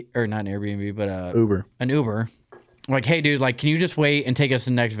Airbnb, or not an Airbnb, but Uber. an Uber. Like, hey, dude, like, can you just wait and take us to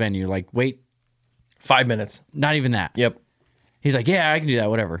the next venue? Like, wait, 5 minutes. not even that. Yep. He's like, yeah, I can do that,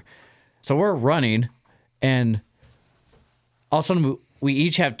 whatever. So we're running, and all of a sudden we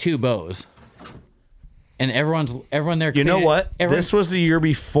each have 2 bows, and everyone there. You know what? Everyone, This was the year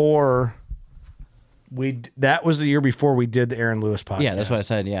before that was the year before we did the Aaron Lewis podcast. yeah, that's what I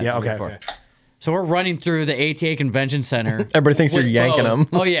said. Yeah, Yeah, it's okay, before. okay. So we're running through the ATA convention center. Everybody thinks you're with yanking bows. them.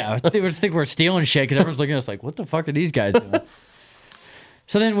 Oh yeah, they would think we're stealing shit because everyone's looking at us like, "What the fuck are these guys doing?"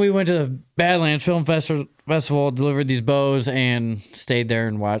 So then we went to the Badlands Film Festival, delivered these bows, and stayed there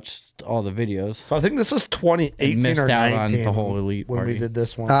and watched all the videos. So I think this was 2018 And missed or out 19 on the whole elite when party. we did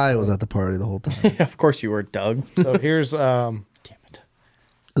this one. I was at the party the whole time. It Of course you were, Doug. So here's Damn it!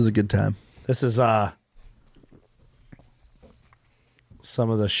 was a good time. this is some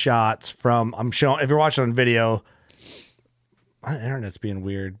of the shots from I'm showing if you're watching on video. My internet's being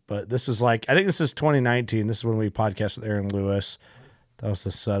weird, but this is like I think this is 2019. This is when we podcast with Aaron Lewis. That was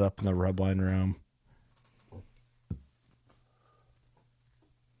the setup in the rub line room.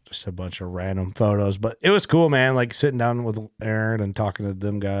 Just a bunch of random photos, but it was cool, man. Like sitting down with Aaron and talking to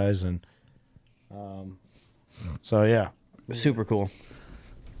them guys, and so yeah, Super cool.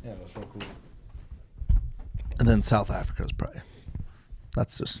 yeah, it was real cool. And then South Africa was probably.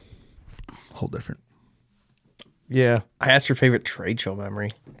 That's just a whole different. Yeah, I asked your favorite trade show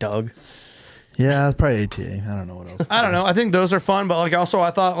memory, Doug. Yeah, it's probably ATA. I don't know what else. I don't know. I think those are fun, but like also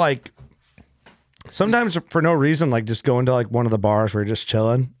I thought like sometimes for no reason, like just going to like one of the bars where you're just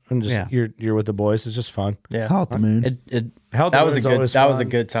chilling and just Yeah. you're with the boys. It's just fun. Yeah. How at the moon? Hell, That was a Moon's good always that was a fun.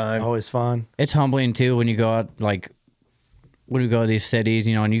 good time. Always fun. It's humbling too when you go out, like when we go to these cities,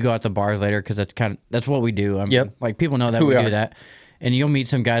 you know, and you go out to bars later because that's what we do. I mean, Yep. like people know that who we we do are. that, and you'll meet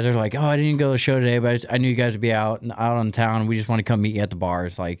some guys that are like, "Oh, I didn't go to the show today, but I knew you guys would be out on town. We just want to come meet you at the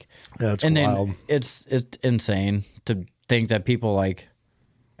bars." Like, Yeah, it's and wild. then it's insane to think that people like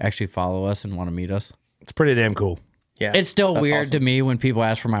actually follow us and want to meet us. It's pretty damn cool. Yeah. It's still That's weird awesome. to me when people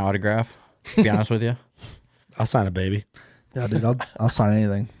ask for my autograph. To be honest with you, I'll sign a baby. Yeah, dude, I'll sign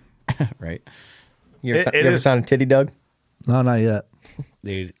anything. right? You ever, It you ever is- signed a titty, Doug? No, not yet.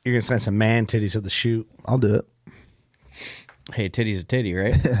 Dude, you're gonna sign some man titties at the shoot. I'll do it. Hey, titty's a titty,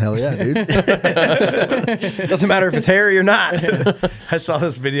 right? Hell yeah, dude. Doesn't matter if it's hairy or not. I saw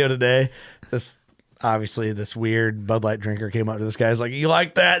this video today. This weird Bud Light drinker came up to this guy. He's like, "You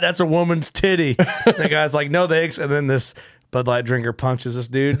like that? That's a woman's titty." The guy's like, "No thanks." And then this Bud Light drinker punches this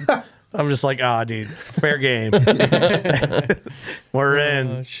dude. I'm just like, "Ah, dude, fair game." We're in.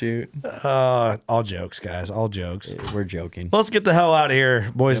 Oh, shoot. All jokes, guys. All jokes. We're joking. Let's get the hell out of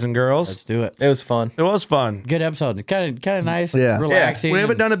here, boys and girls. Let's do it. It was fun. It was fun. Good episode. Kind of nice. Yeah. Relaxing. We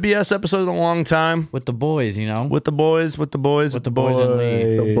haven't done a BS episode in a long time. with the boys, you know. With the boys, with the boys, with the boys in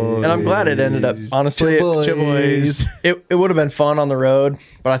Lee. And I'm glad it ended up, honestly, Boys. it would have been fun on the road,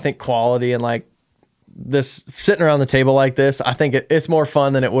 but I think quality and like this sitting around the table like this, I think it's more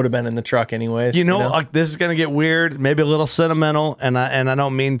fun than it would have been in the truck anyways. You know, like this is gonna get weird, maybe a little sentimental, and I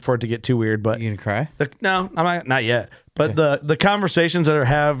don't mean for it to get too weird, but You gonna cry? no, I'm not yet. But the conversations that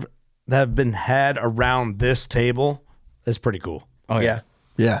have been had around this table is pretty cool. Oh yeah.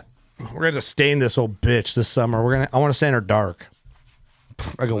 Yeah. We're gonna stain this old bitch this summer. I want to stain her dark,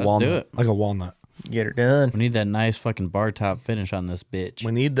 like a walnut, do it. like a walnut. Get her done. We need that nice fucking bar top finish on this bitch.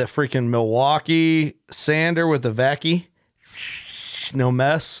 We need the freaking Milwaukee sander with the vacuum, no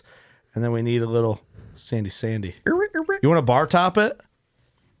mess, and then we need a little sandy. You want to bar top it?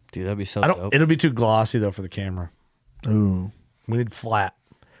 Dude, that'd be so I don't. dope. It'll be too glossy though for the camera. Ooh. We need flat.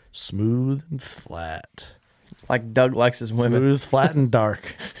 Smooth and flat. Like Doug likes his women. Smooth, flat, and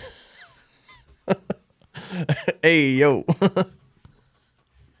dark. Hey, yo.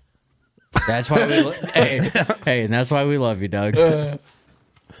 That's why we hey, and that's why we love you, Doug. Tell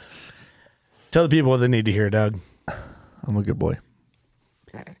the people what they need to hear, Doug. I'm a good boy.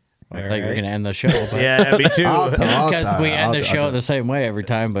 I thought you were going to end the show. But Yeah, me too. because we end the show the same way every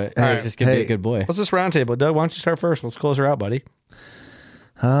time, but right. just going to be Hey. a good boy. What's this round table? Doug, why don't you start first? Let's close her out, buddy.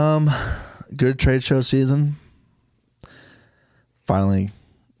 Good trade show season. Finally,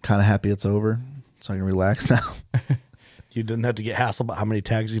 kind of happy it's over, so I can relax now. You didn't have to get hassled about how many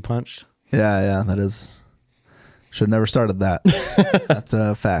tags you punched. Yeah, that is. Should have never started that. That's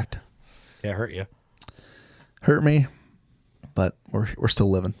a fact. Yeah, it hurt you. Hurt me, but we're still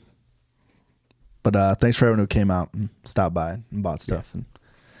living. But thanks for everyone who came out and stopped by and bought stuff and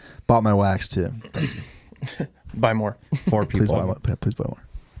bought my wax too. Buy more. 4 Please people. please buy more.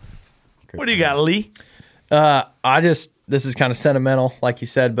 What do you got, Lee? This is kind of sentimental, like you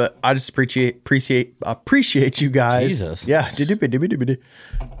said, but I just appreciate you guys. Jesus. Yeah.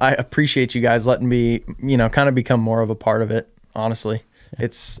 I appreciate you guys letting me, kind of become more of a part of it. Honestly,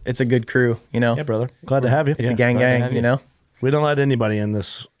 it's a good crew, Yeah, brother. Glad to have you. It's a gang, have you. We don't let anybody in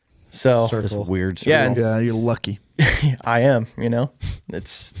this So This circle. weird Yeah, circle. Yeah, you're lucky. I am,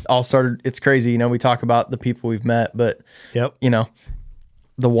 it's all started. It's crazy. We talk about the people we've met, but Yep.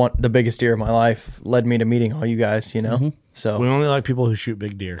 the biggest deer of my life led me to meeting all you guys, So, We only like people who shoot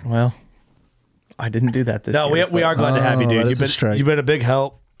big deer. well, I didn't do that this No, year. we are glad to have you, Oh, dude. that is a strike. You've been a big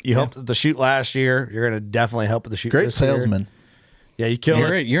help. You helped at the shoot last year. You're going to definitely help at the shoot Great this year. salesman. Yeah, you killed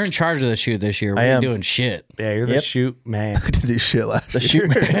it. You're in charge of the shoot this year. We I ain't am. doing shit. Yeah, you're the Yep. shoot man. I didn't do shit last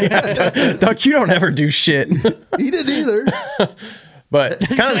year. Shoot, yeah, Doug, you don't ever do shit. He didn't either. But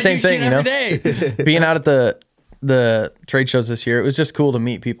kind of the same thing, Every day. Being out at the trade shows this year, it was just cool to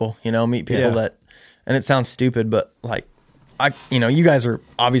meet people, meet people Yeah. that, and it sounds stupid, but like, you guys are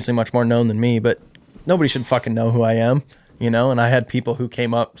obviously much more known than me, but nobody should fucking know who I am, and I had people who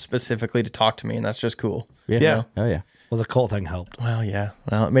came up specifically to talk to me, and that's just cool. Yeah. Oh yeah. Well, the Colt thing helped. Well, yeah.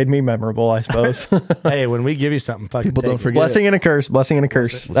 Well, it made me memorable, I suppose. Hey, when we give you something, fucking People take don't it. forget. Blessing and a curse. Blessing and a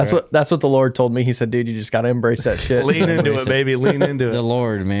curse. That's what the Lord told me. He said, dude, you just got to embrace that shit. Lean into it, baby. Lean into The it.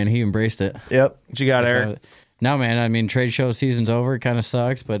 Lord, man, he embraced it. Yep. What you got, Eric? No, man. I mean, trade show season's over. It kind of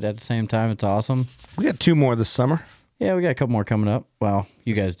sucks, but at the same time, it's awesome. We got 2 more this summer. Yeah, we got a couple more coming up. Well,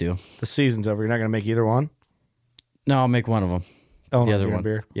 you guys do. The season's over. You're not going to make either one? No, I'll make one of them. Oh, The no, other you're one. gonna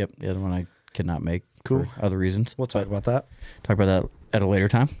beer. Yep, the other one I cannot make. Cool. For other reasons. We'll talk about that. Talk about that at a later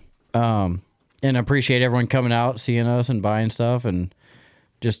time. And appreciate everyone coming out, seeing us, and buying stuff. And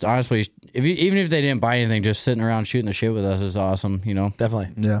just honestly, even if they didn't buy anything, just sitting around shooting the shit with us is awesome. Definitely.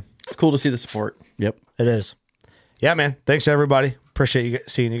 Yeah. It's cool to see the support. Yep. It is. Yeah, man. Thanks, everybody. Appreciate you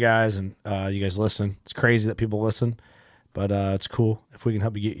seeing you guys and you guys listen. It's crazy that people listen, but it's cool if we can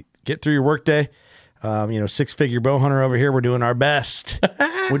help you get through your workday. 6-figure bow hunter over here. We're doing our best.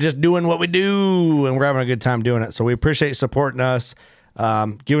 We're just doing what we do, and we're having a good time doing it. So we appreciate you supporting us,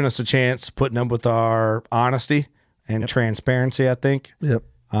 giving us a chance, putting up with our honesty and transparency, I think. Yep.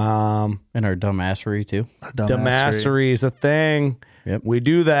 And our dumbassery, too. Dumbassery is a thing. Yep. We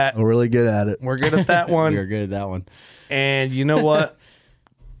do that. We're really good at it. We're good at that one. We are good at that one. And you know what?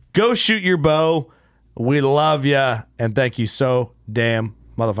 Go shoot your bow. We love you, and thank you so damn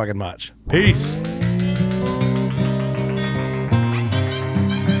motherfucking much. Peace.